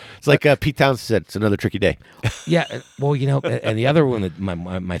 It's like Pete Townsend said. It's another tricky day. Yeah, well, and the other one that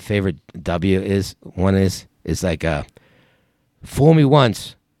my favorite W is like, fool me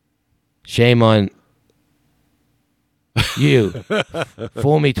once, shame on you.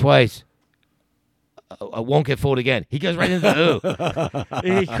 Fool me twice, I won't get fooled again. He goes right into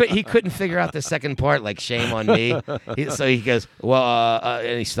the he couldn't figure out the second part, like shame on me. So he goes,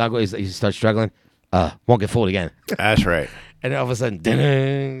 and he starts struggling. Won't get fooled again. That's right. And all of a sudden,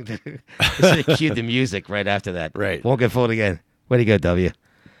 ding, they cued the music right after that. Right. Won't get fooled again. Way to go, W.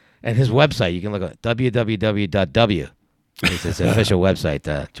 And his website, you can look at www.w. It's his official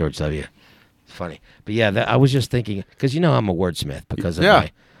website, George W. It's funny. But yeah, I was just thinking, because I'm a wordsmith because of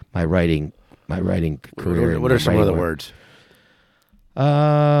my writing career. What are some other words?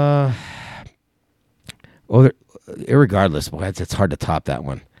 Irregardless. Boy, it's hard to top that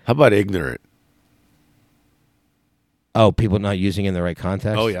one. How about ignorant? Oh, people not using it in the right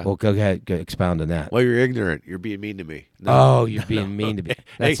context? Oh, yeah. Well, go ahead, expound on that. Well, you're ignorant. You're being mean to me. No. Oh, you're being mean to me.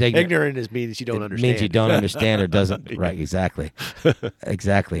 That's ignorant means you don't understand. It means you don't understand or doesn't. Right, exactly.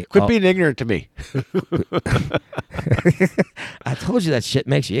 Exactly. Quit being ignorant to me. I told you that shit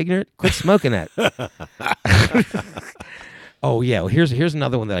makes you ignorant. Quit smoking that. Oh, yeah. Well, here's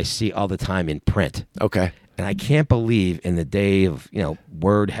another one that I see all the time in print. Okay. And I can't believe in the day of,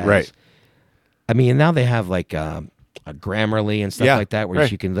 Word has. Right. I mean, now they have like a Grammarly and stuff like that where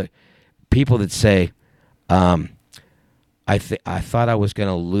you can look. People that say, I thought I was going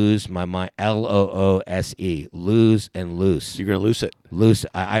to lose my mind. LOOSE, lose and loose. You're going to lose it. Lose.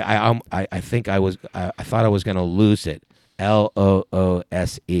 I think I thought I was going to lose it.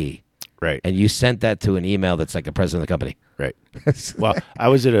 LOOSE. Right. And you sent that to an email that's like the president of the company. Right. Well, I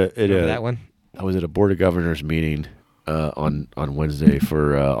was at that one. I was at a board of governors meeting on Wednesday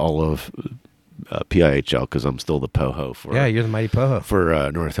for all of PIHL because I'm still the POHO for. Yeah, you're the mighty POHO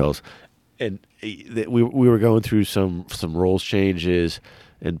for North Hills, and we were going through some roles changes,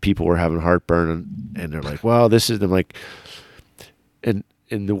 and people were having heartburn, and they're like, "Well, this is," I'm like, and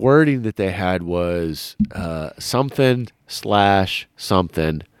the wording that they had was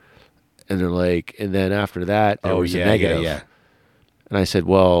something/something, and they're like, and then after that there was a negative. Yeah. And I said,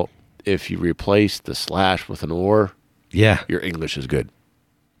 well, if you replace the slash with an or, your English is good.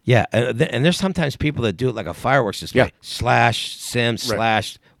 Yeah, and there's sometimes people that do it like a fireworks display. Yeah. Slash, sim,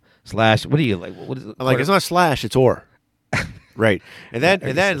 slash. What do you like? What is it? I'm like, it's not slash, it's or. Right. And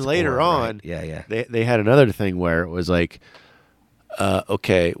then later on, they had another thing where it was like,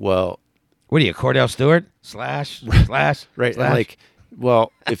 okay, well. What are you, Cordell Stewart? slash. Right. Slash. And like,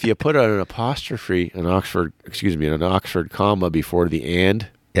 well, if you put an apostrophe, an Oxford comma before the and,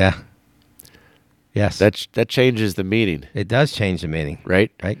 Yeah. Yes. that changes the meaning. It does change the meaning.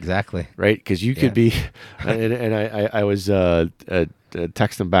 Right. Right. Exactly. Right. Because you could be, and I was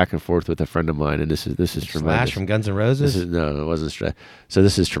texting back and forth with a friend of mine, and this is tremendous. Slash from Guns N' Roses. No, it wasn't. So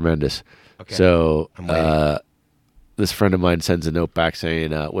this is tremendous. Okay. So I'm waiting. this friend of mine sends a note back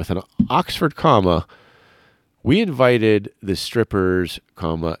saying, with an Oxford comma, we invited the strippers,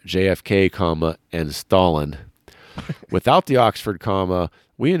 comma, JFK, comma, and Stalin. Without the Oxford comma,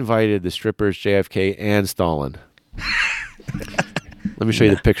 we invited the strippers, JFK, and Stalin. Let me show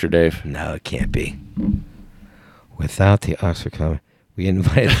you the picture, Dave. No, it can't be. Without the Oxford comma, we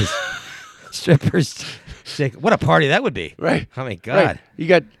invited the strippers. What a party that would be! Right. Oh my God. Right. You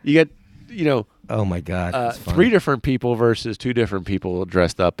got, Oh my God. That's funny. 3 different people versus 2 different people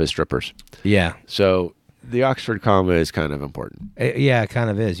dressed up as strippers. Yeah. So the Oxford comma is kind of important. Yeah, it kind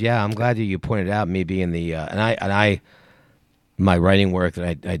of is. Yeah, I'm glad you pointed out me being the and I my writing work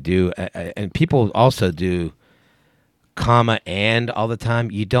that I do, and people also do comma and all the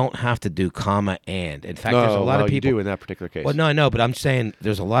time. You don't have to do comma and. In fact, there's a lot of people you do in that particular case. Well, no, I know, but I'm saying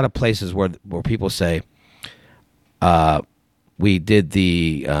there's a lot of places where people say, we did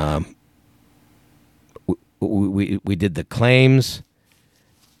the we did the claims,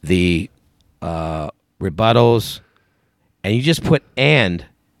 the rebuttals, and you just put and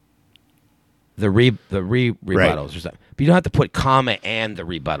the rebuttals or something. But you don't have to put comma and the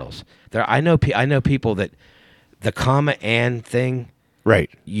rebuttals. I know people that the comma and thing.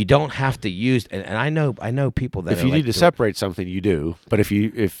 Right. You don't have to use, and I know people that if you need to separate something, you do. But if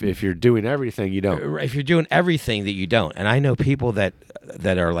you're doing everything, you don't. If you're doing everything that you don't, and I know people that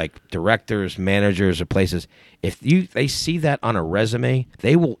are like directors, managers of places. If they see that on a resume,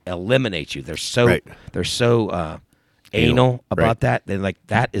 they will eliminate you. They're so anal about that. They're like,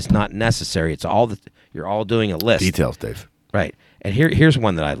 that is not necessary. It's all you're all doing a list. Details, Dave. Right. And here's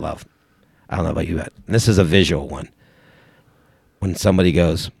one that I love. I don't know about you, but this is a visual one. When somebody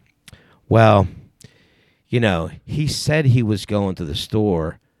goes, well, he said he was going to the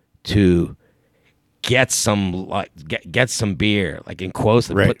store to get some get some beer, like in quotes.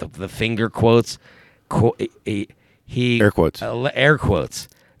 They put the finger quotes. Air quotes. Air quotes,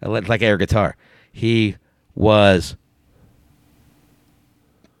 like air guitar. He was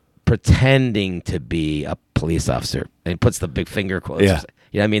pretending to be a police officer, and he puts the big finger quotes. Yeah.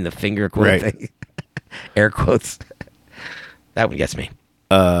 You know what I mean? The finger quote thing. Air quotes. That one gets me.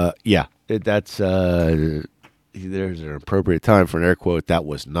 Yeah. That's there's an appropriate time for an air quote. That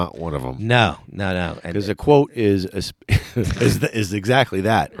was not one of them. No. Because a quote is exactly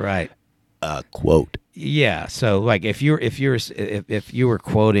that. Right. A quote. Yeah. So like if you were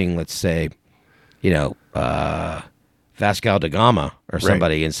quoting, let's say, Vasco da Gama or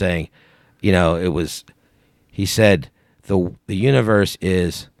somebody and saying, he said the universe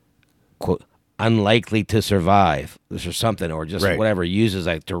is, quote, unlikely to survive, or something, or just whatever, uses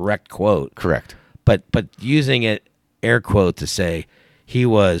a direct quote. Correct. But using it air quote to say he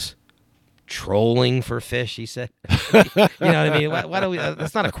was trolling for fish, he said. You know what I mean? Why do we?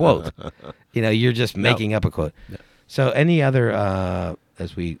 That's not a quote. You're just making up a quote. No. So any other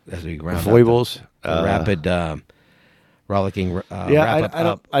as we round foibles, up the rapid rollicking wrap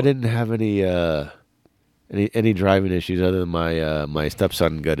up. I didn't have any driving issues other than my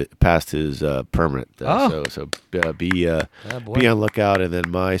stepson passed his permit. So be on lookout, and then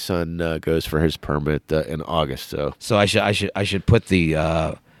my son goes for his permit in August. So I should put the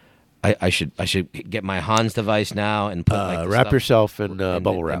I should get my Hans device now and put wrap yourself in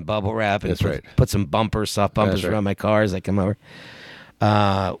bubble wrap. And bubble wrap. And That's right. Put some soft bumpers around my car as I come over.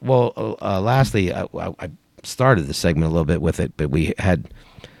 Lastly, I started the segment a little bit with it, but we had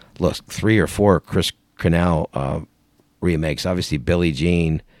 3 or 4 Chris Cornell remakes. Obviously, Billie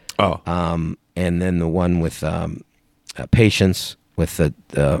Jean. And then the one with Patience with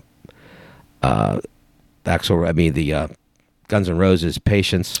the Guns N' Roses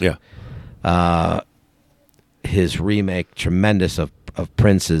Patience. Yeah. His remake, tremendous, of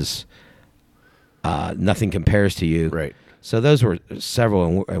Prince's Nothing Compares to You. Right. So those were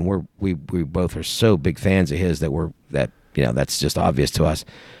several, and we both are so big fans of his that that's just obvious to us.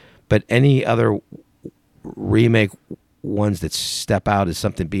 But any other remake ones that step out as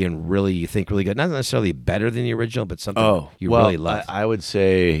something being you think really good, not necessarily better than the original, but something really love? I would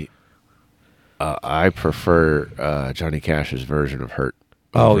say I prefer Johnny Cash's version of Hurt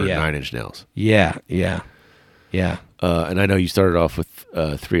over 9 Inch Nails. Yeah. And I know you started off with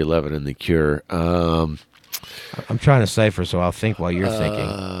 311 and The Cure. I'm trying to cipher, so I'll think while you're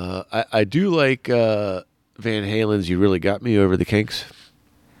thinking. I do like Van Halen's "You Really Got Me" over the Kinks?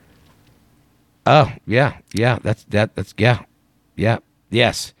 Oh yeah. That's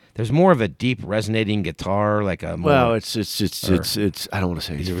yes. There's more of a deep resonating guitar, like a more, Well, it's I don't want to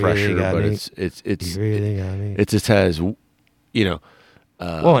say it's You fresher, really got but me. it's You really got me. it just has, you know,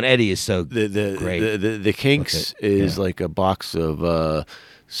 Well, and Eddie is so the great. the Kinks is like a box of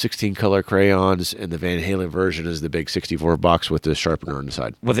 16 color crayons, and the Van Halen version is the big 64 box with the sharpener on the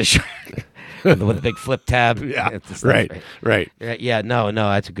side. with a with a big flip tab. Yeah, It's the stuff, right. Yeah, no,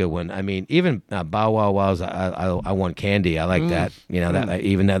 that's a good one. I mean, even Bow Wow Wow's I Want Candy. I like that. You know, that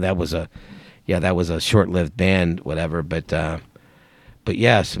even though that was a short-lived band, whatever. But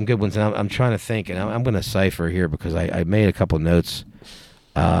yeah, some good ones. And I'm trying to think, and I'm going to cipher here because I made a couple notes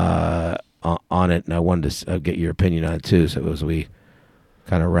on it, and I wanted to get your opinion on it too. So as we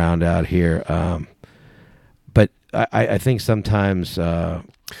kind of round out here, but I think sometimes.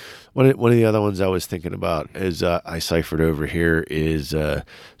 One of the other ones I was thinking about is I ciphered over here is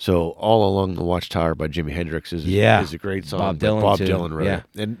so All Along the Watchtower by Jimi Hendrix is a great song. Bob that Dylan Bob too. Dylan wrote. Yeah.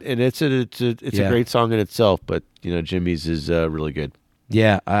 And it's a great song in itself, but Jimmy's is really good.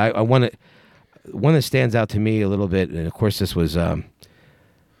 Yeah, I want to. One that stands out to me a little bit, and of course this was the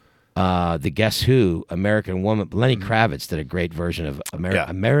Guess Who, American Woman. Lenny Kravitz did a great version of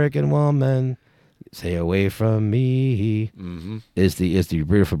American Woman. Stay away from me. Mm-hmm. Is the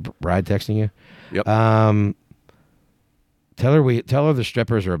beautiful bride texting you? Yep. Tell her the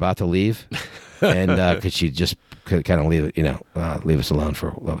strippers are about to leave, and could she just kind of leave us alone for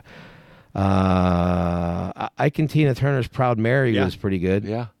a little. Ike and Tina Turner's "Proud Mary" was pretty good.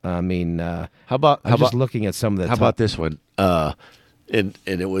 Yeah. I mean, how about looking at some of the. How about this one? And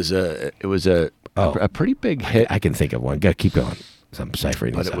it was a pretty big hit. I can think of one. Go, keep going. I'm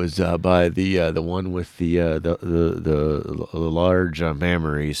ciphering. But it was by the one with the large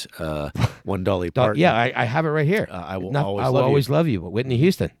memories. One Dolly Parton. Yeah, I have it right here. I will always love you. But Whitney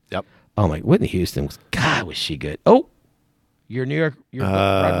Houston. Yep. Oh my, Whitney Houston was she good? Oh, your New York, your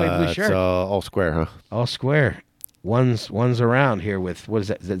Broadway blue shirt. It's all square, huh? All square. One's around here with what is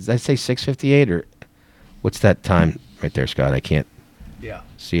that? Does that say 6:58 or what's that time right there, Scott? I can't. Yeah.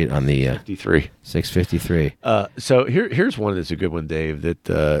 See it on the 53. 6:53. So here's one that's a good one, Dave,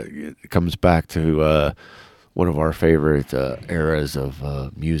 that comes back to one of our favorite eras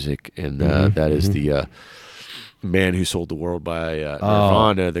of music, and that is the Man Who Sold the World by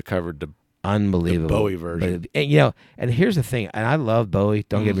Nirvana that covered the unbelievable the Bowie version. But, and here's the thing, and I love Bowie.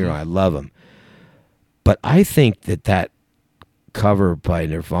 Don't get me wrong, I love him. But I think that cover by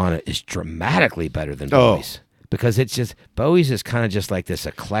Nirvana is dramatically better than Bowie's. Because it's just Bowie's is kind of just like this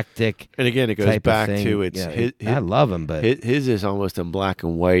eclectic, and again it goes back to his. I love him, but his is almost in black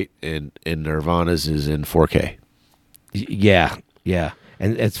and white, and Nirvana's is in 4K. Yeah,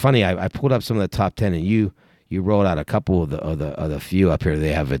 and it's funny. I pulled up some of the top 10, and you rolled out a couple of the few up here.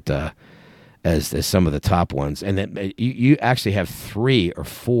 They have it as some of the top ones, and then you actually have 3 or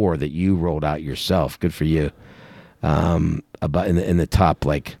 4 that you rolled out yourself. Good for you. About in the top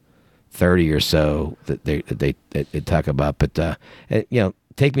 30 or so that they talk about, but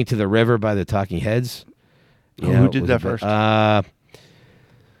Take Me to the River by the Talking Heads. Who did that first?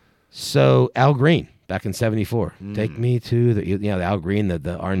 So Al Green back in '74. Take Me to the Al Green,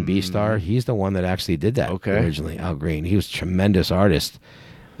 the R&B star. He's the one that actually did that originally. Al Green. He was a tremendous artist,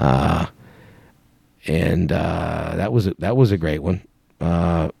 and that was a great one.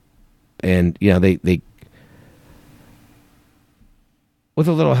 And they. With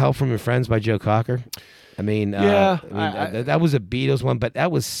a little help from your friends by Joe Cocker. I mean, that was a Beatles one, but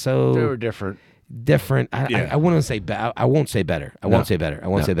that was so... They were different. I wouldn't say... I won't say better. I won't say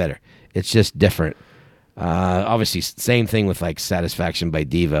better. It's just different. Obviously, same thing with Satisfaction by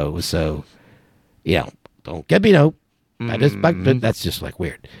Devo. It was so... don't get me no. That's just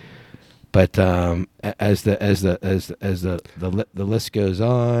weird. But as the list goes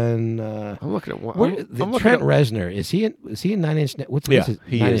on, I'm looking at one. Trent Reznor is he in 9 Inch Nails? What's his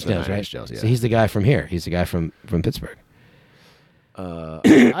he 9 is Inch Nails, Nine right? Inch Nails, yeah. So he's the guy from here. He's the guy from Pittsburgh. I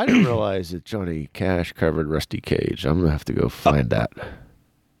didn't realize that Johnny Cash covered Rusty Cage. I'm gonna have to go find that.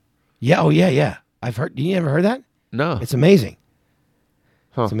 Yeah. Oh yeah. I've heard. You ever heard that? No. It's amazing.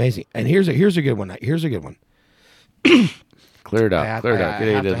 Huh. It's amazing. And here's a good one. Clear it out. I have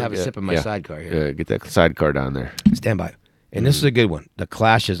to have a sip of my sidecar here. Yeah, get that sidecar down there. Stand by. And this is a good one. The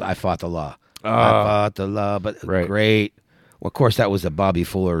Clash's "I Fought the Law." I fought the law, but great. Well, of course, that was a Bobby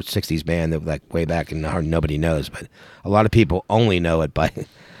Fuller '60s band that way back, and nobody knows. But a lot of people only know it by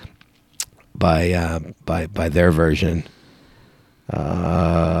their version. What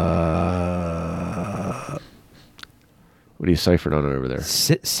are you ciphering on over there?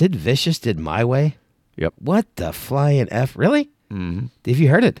 Sid Vicious did "My Way." Yep. What the flying F? Really? Mm-hmm. Have you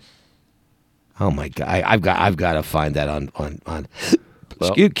heard it? Oh my God! I've got to find that on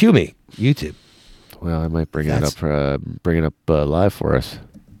Well, cue me YouTube. Well, I might bring it up live for us.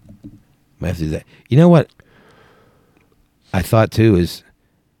 Might have to do that. You know what? I thought too is,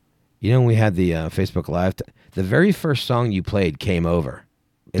 when we had the Facebook Live, the very first song you played came over.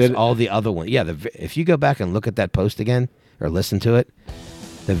 It's all the other ones. Yeah, if you go back and look at that post again or listen to it,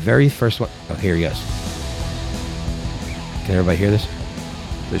 the very first one. Oh, here he goes. Can everybody hear this?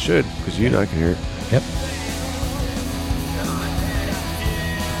 They should, because you and I can hear it. Yep.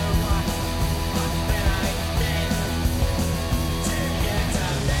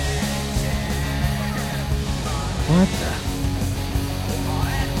 What the?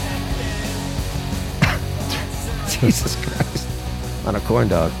 Jesus Christ. On a corn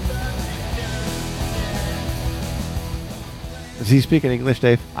dog. Is he speaking English,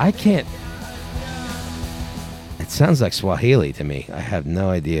 Dave? I can't. It sounds like Swahili to me. I have no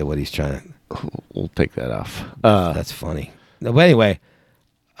idea what he's trying to. We'll take that off. That's funny. No, but anyway,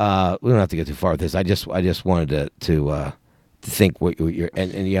 we don't have to get too far with this. I just wanted to think what you're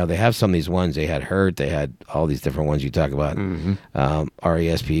and they have some of these ones. They had Hurt. They had all these different ones you talk about. Mm-hmm.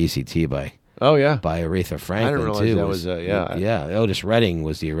 RESPECT by Aretha Franklin. I didn't realize too. that was yeah. Otis Redding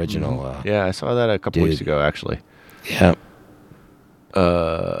was the original. Mm-hmm. Yeah, I saw that a couple weeks ago actually. Yeah.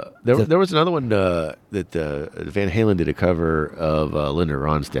 There was another one that Van Halen did a cover of Linda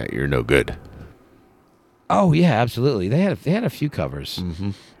Ronstadt. You're No Good. Oh yeah, absolutely. They had a few covers.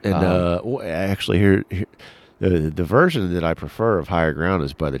 Mm-hmm. And actually, here the version that I prefer of Higher Ground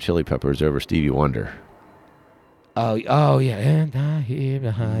is by the Chili Peppers over Stevie Wonder. Oh yeah, and I hear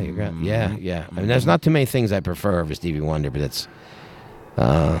the higher ground. Yeah. I mean, there's not too many things I prefer over Stevie Wonder, but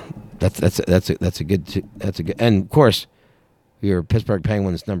that's a good. And of course, your Pittsburgh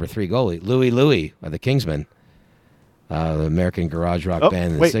Penguins #3 goalie, Louie by the Kingsmen, the American garage rock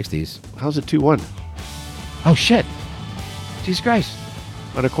band in the '60s. How's it 2-1? Oh shit! Jesus Christ!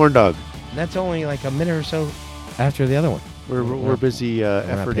 On a corn dog. That's only like a minute or so after the other one. We're busy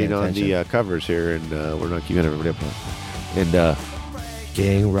efforting on the covers here, and we're not keeping everybody up on it. And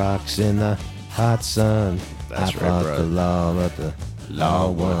King rocks in the hot sun. That's I right, bro. The law, but the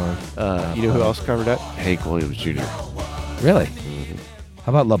law won. You know who else covered that? Hank Williams Jr. Really? Mm-hmm.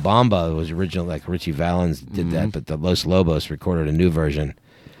 How about La Bamba? It was original, like Richie Valens did that, but the Los Lobos recorded a new version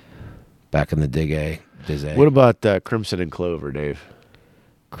back in the Dig. What about Crimson and Clover, Dave?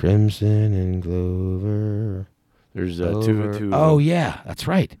 Crimson and Clover. There's two. Oh yeah, that's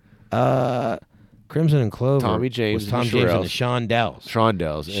right. Crimson and Clover. Tommy James, was Tom James and the Shondells.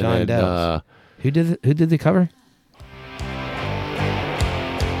 Shondells. Who did the cover?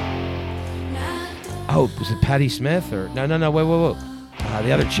 Oh, was it Patti Smith or no? Wait.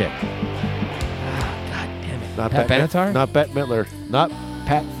 The other chick. God damn it. Not Pat Benatar? Not Bette Midler. Not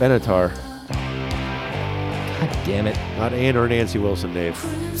Pat Benatar. God damn it. Not Ann or Nancy Wilson, Dave.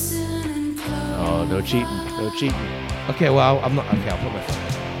 Oh, no cheating. Okay, well, I'm not. Okay, I'll put my phone.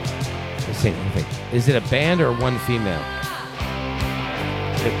 Let's see. Is it a band or one female?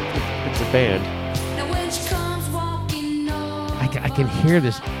 It's a band. I can hear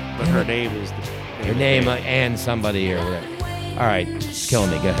this. But her name is her name, Ann somebody or whatever. All right, it's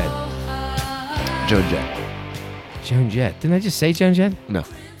killing me. Go ahead. Joan Jett. Joan Jett. Didn't I just say Joan Jett? No.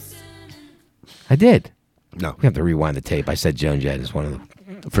 I did. No. We have to rewind the tape. I said Joan Jett is one of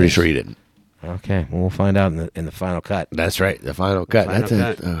the. Pretty sure you didn't. Okay, well, we'll find out in the final cut. That's right, the final cut. That's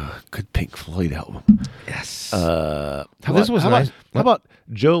a good Pink Floyd album. Yes. How about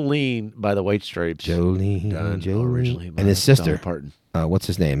Jolene by the White Stripes? Jolene. Originally by and his sister. Dolly Parton. What's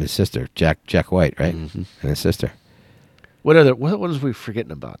his name? His sister, Jack White, right? Mm-hmm. And his sister. What was we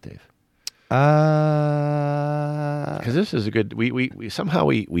forgetting about, Dave? Because this is a good. We somehow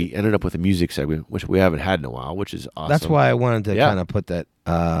we ended up with a music segment which we haven't had in a while, which is awesome. That's why I wanted to kind of put that.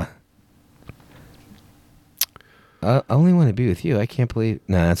 I only want to be with you. I can't believe.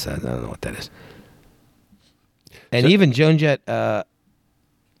 No, I don't know what that is. And even Joan Jett had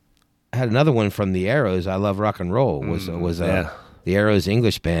another one from the Arrows. I Love Rock and Roll was the Arrows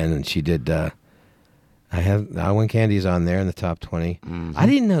English band, and she did. I Win Candy's on there in the top 20. Mm-hmm. I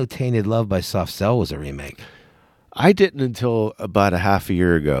didn't know Tainted Love by Soft Cell was a remake. I didn't until about a half a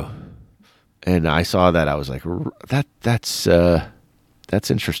year ago, and I saw that. I was like, that's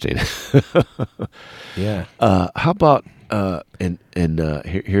interesting. Yeah. How about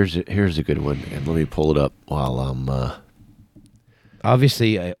here's a good one, and let me pull it up while I'm.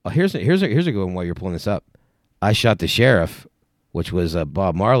 Obviously, here's a good one while you're pulling this up. I Shot the Sheriff, which was a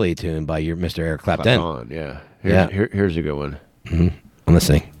Bob Marley tune by your Mr. Eric Clapton. Yeah. Here's a good one. Mm-hmm. I'm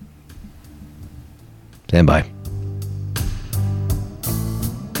listening. Stand by.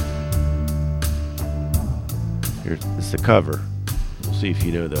 Here, this is the cover. We'll see if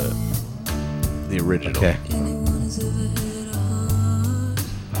you know the original. Okay.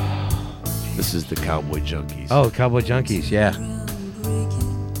 This is the Cowboy Junkies. Oh, Cowboy Junkies, yeah. I'm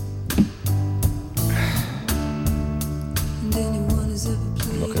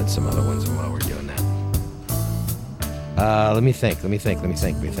looking at some other ones while we're doing that. Let me think. Let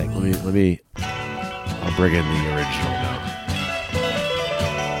me. I'll bring in the original now.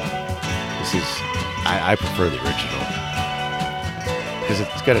 This is. I prefer the original because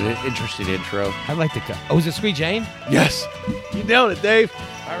it's got an interesting intro. I'd like to. Oh, is it Sweet Jane? Yes, you nailed it, Dave.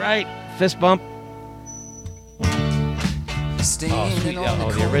 All right, fist bump. Oh, sweet.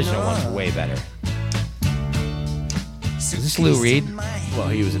 Oh, the original one's way better. Is this Lou Reed? Well,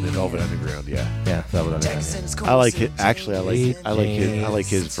 he was in the Velvet Underground. Yeah. Yeah, Velvet Underground. I like it. Actually, I like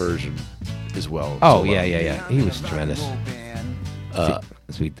his version as well. Oh yeah. He was tremendous.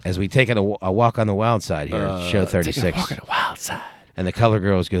 As we take a walk on the wild side here, show 36. Walk on the wild side. And the color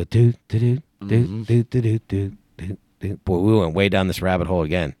girls go do do do do do do do do. Boy, we went way down this rabbit hole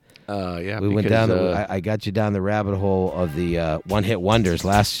again. Yeah, we went down. I got you down the rabbit hole of the one-hit wonders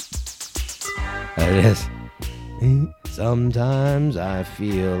last. There it is. Sometimes I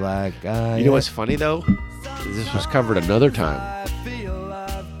feel like I. You know what's funny though? This was covered another time.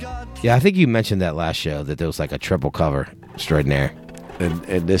 Yeah, I think you mentioned that last show that there was like a triple cover extraordinaire.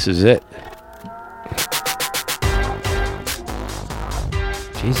 And this is it.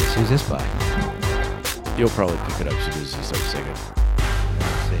 Jesus, who's this by? You'll probably pick it up as soon as he starts singing.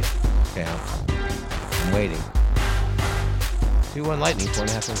 Let's see. Okay, I'm waiting. 2-1 Lightning,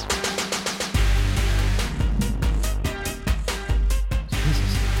 4.5 minutes.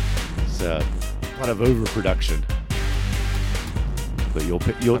 It's a lot of overproduction, but you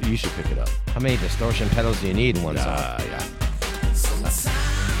should pick it up. How many distortion pedals do you need in one song? Yeah.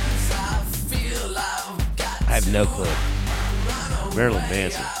 I have no clue. Marilyn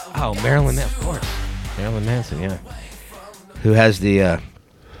Manson. Oh, Marilyn Manson, of course. Marilyn Manson, yeah. Who has the?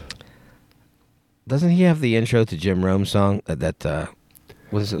 Doesn't he have the intro to Jim Rome song that?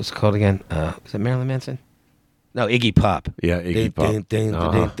 What is it called again? Is it Marilyn Manson? No, Iggy Pop. Yeah, Iggy Pop.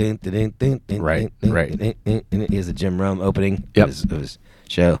 Right. And it is the Jim Rome opening of his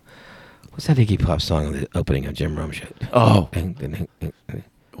show. What's that Iggy Pop song on the opening of Jim Rome show? Oh.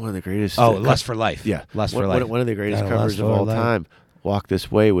 One of the greatest. Oh, Lust for Life. Yeah. Lust for Life. One of the greatest covers of all time. Walk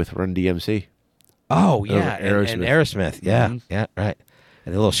This Way with Run DMC. Oh, yeah. And Aerosmith. Yeah. Mm-hmm. Yeah, right.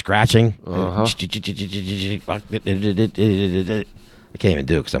 And a little scratching. I can't even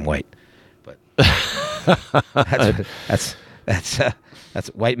do it because I'm white. But that's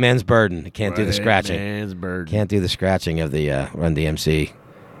white man's burden. Can't do the scratching. Man's burden. Can't do the scratching of the Run DMC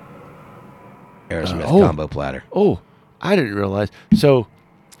Aerosmith combo platter. Oh, I didn't realize. So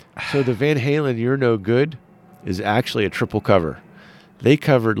the Van Halen "You're No Good" is actually a triple cover. They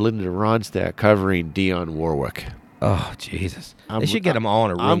covered Linda Ronstadt covering Dionne Warwick. Oh, Jesus. They should get them all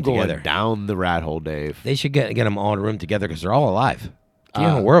in a room together. I'm going down the rat hole, Dave. They should get them all in a room together because they're all alive.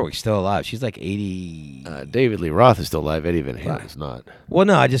 Dionne Warwick's still alive. She's like 80. David Lee Roth is still alive. Eddie Van Halen's not. Well,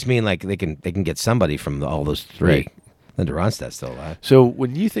 no, I just mean like they can get somebody from all those three. Right. Linda Ronstadt's still alive. So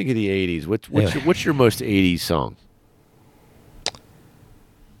when you think of the 80s, what's your most 80s song?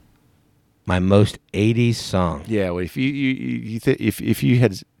 My most 80s song. Yeah, well, if you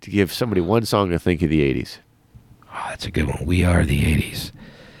had to give somebody one song to think of the 80s. Oh, that's a good one. We Are the 80s.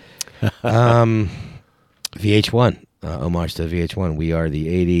 VH1. Homage to VH1. We Are the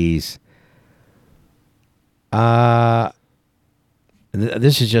 80s.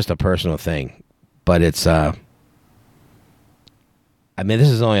 This is just a personal thing, but it's I mean, this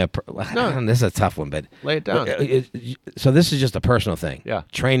is only this is a tough one, but lay it down. So this is just a personal thing. Yeah.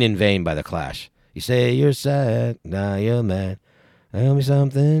 Train in Vain by The Clash. You say you're sad, now you're mad. Tell me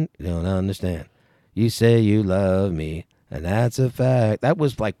something you don't understand. You say you love me, and that's a fact. That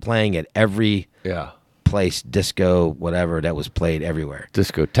was like playing at every place, disco, whatever, that was played everywhere.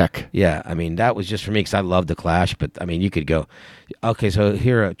 Discotheque. Yeah, I mean, that was just for me because I love The Clash, but I mean, you could go, okay, so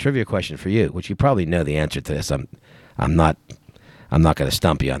here, a trivia question for you, which you probably know the answer to this. I'm not going to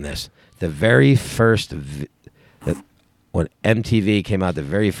stump you on this. The very first, when MTV came out, the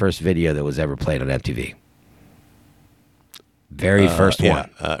very first video that was ever played on MTV. Very first one.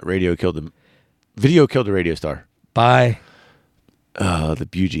 Video killed the radio star. By? The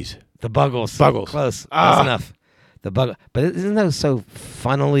Bugees. The Buggles. Buggles. Close. That's enough. The Buggles. But isn't that so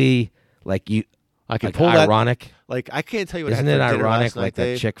funnily, like you, I can like pull ironic? That. Like, I can't tell you what Isn't I had it for dinner ironic, last night, like that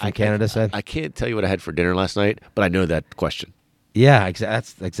Dave. chick from Canada said? I can't tell you what I had for dinner last night, but I know that question. Yeah,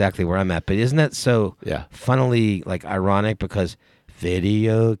 that's exactly where I'm at. But isn't that so Yeah. funnily like ironic because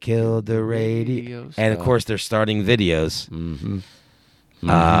video killed the radio, and of course they're starting videos.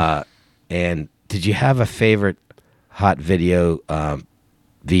 And did you have a favorite hot video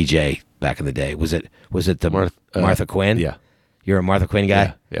VJ back in the day? Was it the Martha Quinn? Yeah. You're a Martha Quinn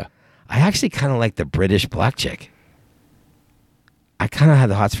guy? Yeah. I actually kind of like the British black chick. I kind of had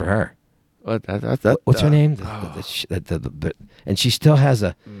the hots for her. What's her name? And she still has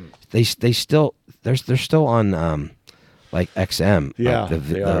a. They're still on like XM. Yeah, like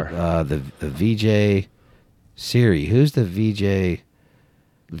they are. The VJ Siri. Who's the VJ?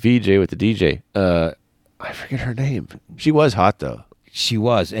 VJ with the DJ. I forget her name. She was hot though. She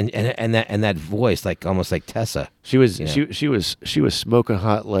was, and that voice, like almost like Tessa. She was she was smoking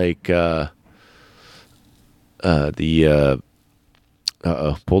hot like pulled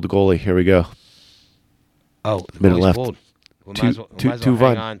the goalie. Here we go. Oh, minute left. Pulled. Two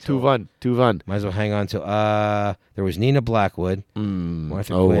Van. Might as well hang on to. There was Nina Blackwood.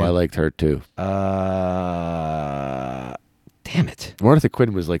 Martha Quinn. I liked her too. Damn it. Martha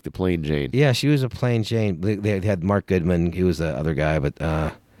Quinn was like the plain Jane. Yeah, she was a plain Jane. They had Mark Goodman. He was the other guy. But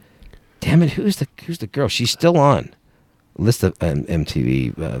damn it, who's the girl? She's still on list of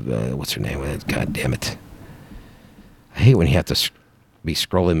MTV. What's her name? God damn it. I hate when you have to be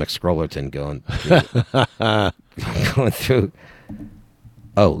Scrolly McScrollerton going through.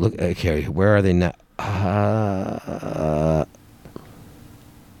 Oh, look, okay, where are they now?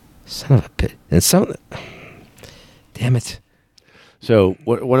 Son of a bitch. And damn it. So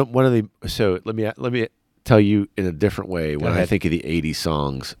one of the let me tell you in a different way. When I think of the '80s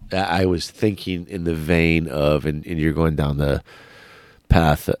songs, I was thinking in the vein of, and you're going down the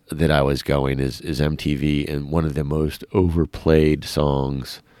path that I was going is MTV, and one of the most overplayed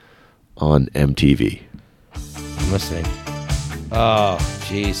songs on MTV. I'm listening. Oh,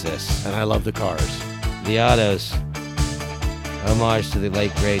 Jesus. And I love the Cars. The Autos. Homage to the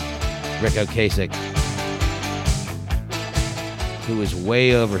late, great Rick Ocasek, who was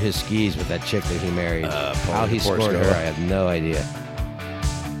way over his skis with that chick that he married. How he scored her, I have no idea.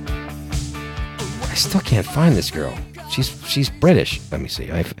 I still can't find this girl. She's British. Let me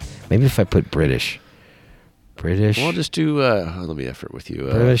see. Maybe if I put British. Well, I'll just do. Let me effort with you.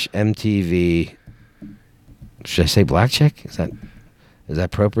 British MTV. Should I say black chick? Is that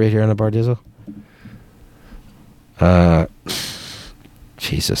appropriate here on the Bar Dizzle?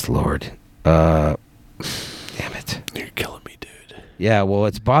 Jesus Lord. Damn it. You're killing me, dude. Yeah, well,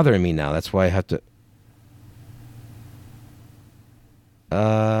 it's bothering me now. That's why I have to.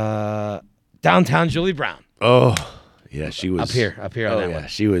 Downtown Julie Brown. Oh, yeah, she was up here on that one.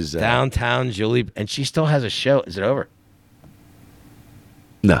 She was Downtown Julie, and she still has a show. Is it over?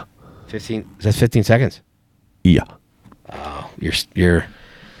 No. 15. Is that 15 seconds? Yeah. Oh, your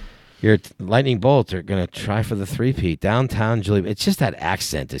lightning bolts are gonna try for the three-peat. Downtown Julie. It's just that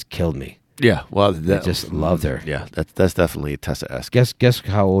accent has killed me. Yeah. Well, I just loved her. Yeah, that's definitely Tessa-esque. Guess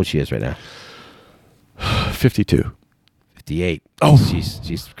how old she is right now. 52. 58. Oh, she's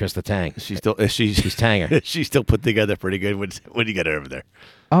Krista Tang. She's Tanger. She's still put together pretty good when you get her over there.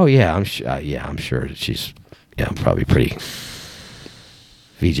 Oh yeah, I'm sure. I'm sure she's probably pretty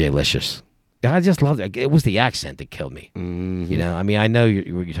VJ-licious. I just loved it. It was the accent that killed me. Mm-hmm. You know, I mean, I know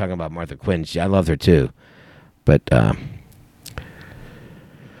you're talking about Martha Quinn. I loved her too, but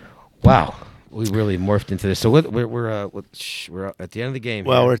wow, we really morphed into this. So we're at the end of the game.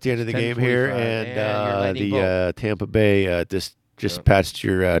 Well, here. we're at the end of the game here, and the Tampa Bay dispatched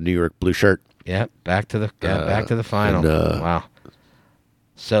your New York blue shirt. Yeah, back to the final. And, wow.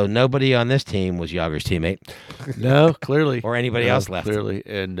 So nobody on this team was Yager's teammate. No, clearly, or anybody else left. Clearly,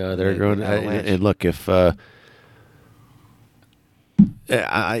 and they're going. And look, if I'm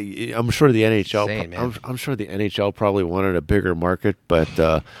sure the NHL. I'm sure the NHL probably wanted a bigger market,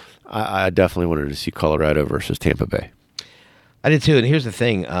 but I definitely wanted to see Colorado versus Tampa Bay. I did too. And here's the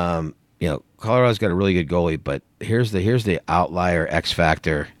thing. Colorado's got a really good goalie, but here's the outlier X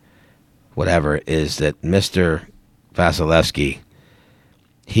factor. Whatever is that, Mr. Vasilevsky.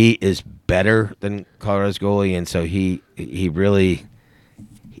 He is better than Colorado's goalie, and so he really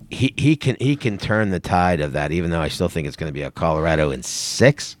can turn the tide of that. Even though I still think it's going to be a Colorado in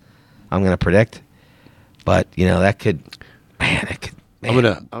 6, I'm going to predict. But that could, man.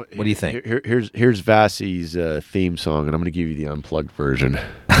 What do you think? Here's Vasi's theme song, and I'm going to give you the unplugged version.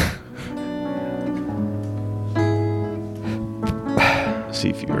 See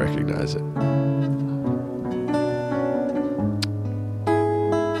if you recognize it.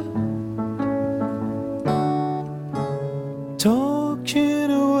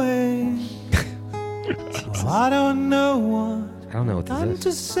 Talking away. Well, I don't know what I don't know what this is.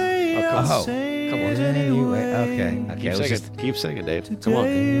 To say Oh, I'll oh, say come on. it Anyway, anyway. okay. Keep it was singing. Keep singing, Dave. Come on.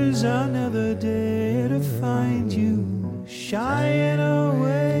 Today is another day to find you shying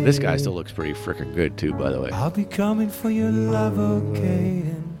away. This guy still looks pretty freaking good too, by the way. I'll be coming for your love, okay?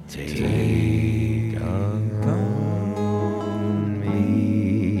 And Take on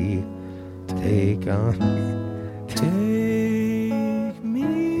me. Take on take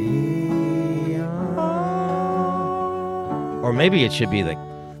me on. Or maybe it should be the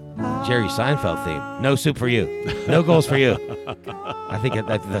Jerry Seinfeld theme. No soup for you. No goals for you. I think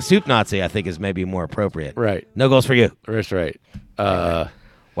the soup Nazi, I think, is maybe more appropriate. Right. No goals for you. That's right.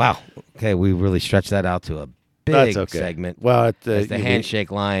 Wow. Okay, we really stretched that out to a big That's okay. segment. Well, As the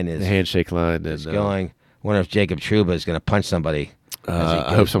handshake line is the handshake line is going. I wonder if Jacob Trouba is going to punch somebody.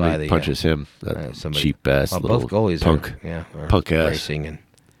 I hope somebody punches him. That cheap ass well, little both goalies punk. are punk ass. racing, and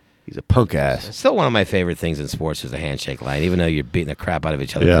He's a punk ass. it's still one of my favorite things in sports is the handshake line. Even though you're beating the crap out of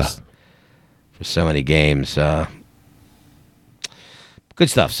each other for so many games. Good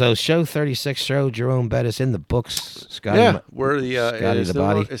stuff. So, show 36 show, Jerome Bettis in the books. Scotty, we're the Scotty the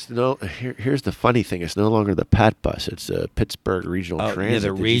body. Here's the funny thing. It's no longer the Pat Bus. It's Pittsburgh Regional Transit.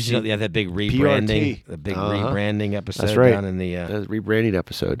 the regional. Yeah, that big rebranding. The big rebranding episode. That's right. Down in the rebranding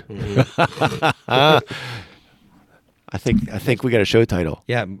episode. I think we got a show title.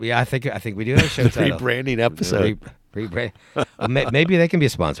 Yeah. I think we do have a show title. Rebranding episode. Rebrand. Maybe they can be a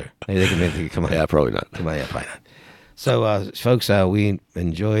sponsor. Maybe they can come on. Yeah, probably not. Come on, yeah, probably not. So, folks, we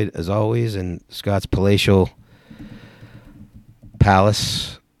enjoyed, as always, in Scott's palatial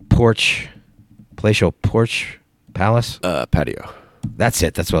palace, palatial porch palace. Patio. That's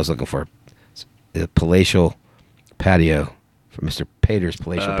it. That's what I was looking for. The palatial patio for Mr. Pater's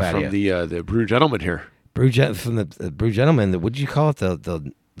palatial patio. From the Brew Gentleman here. From the Brew Gentleman. What did you call it?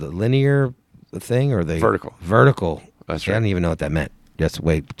 The linear thing or the vertical? Vertical. That's right. right. I don't even know what that meant. That's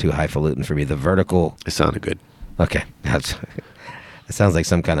way too highfalutin for me. The vertical. It sounded good. Okay, it sounds like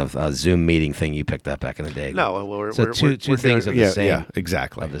some kind of Zoom meeting thing you picked up back in the day. No, we're two things of the same. Yeah,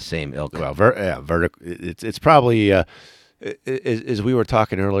 exactly. Of the same ilk. Well, vertical. It's probably as we were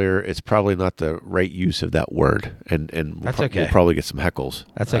talking earlier. It's probably not the right use of that word, and that's okay. We'll probably get some heckles.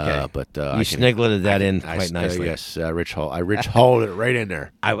 That's okay. But you snigleted that in quite nicely. Yes, Rich Hall. I Rich Halled it right in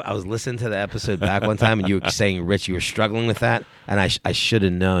there. I was listening to the episode back one time, and you were saying, Rich, you were struggling with that, and I should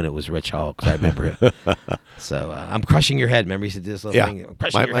have known it was Rich Hall because I remember it. So I'm crushing your head. Remember you said this little thing? I'm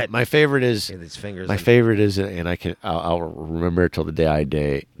crushing your head. My favorite is these fingers. My favorite is, and I'll remember it till the day I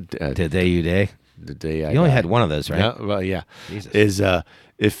die. The day you day. The day I you only die. had one of those, right? Yeah, well, yeah. Jesus. Is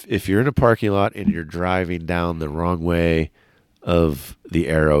if you're in a parking lot and you're driving down the wrong way of the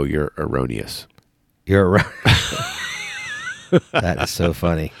arrow, you're erroneous. You're right. That is so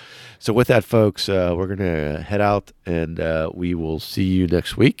funny. So with that, folks, we're gonna head out, and we will see you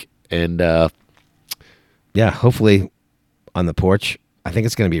next week. And yeah, hopefully on the porch. I think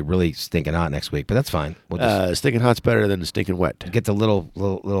it's going to be really stinking hot next week, but that's fine. We'll just stinking hot's better than stinking wet. get the little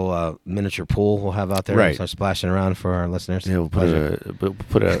miniature pool we'll have out there and start splashing around for our listeners. Yeah, we'll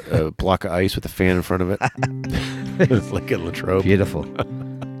put a block of ice with a fan in front of it. It's like a Latrobe. Beautiful.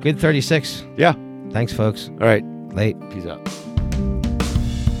 Good 36. Yeah. Thanks, folks. All right. Late. Peace out.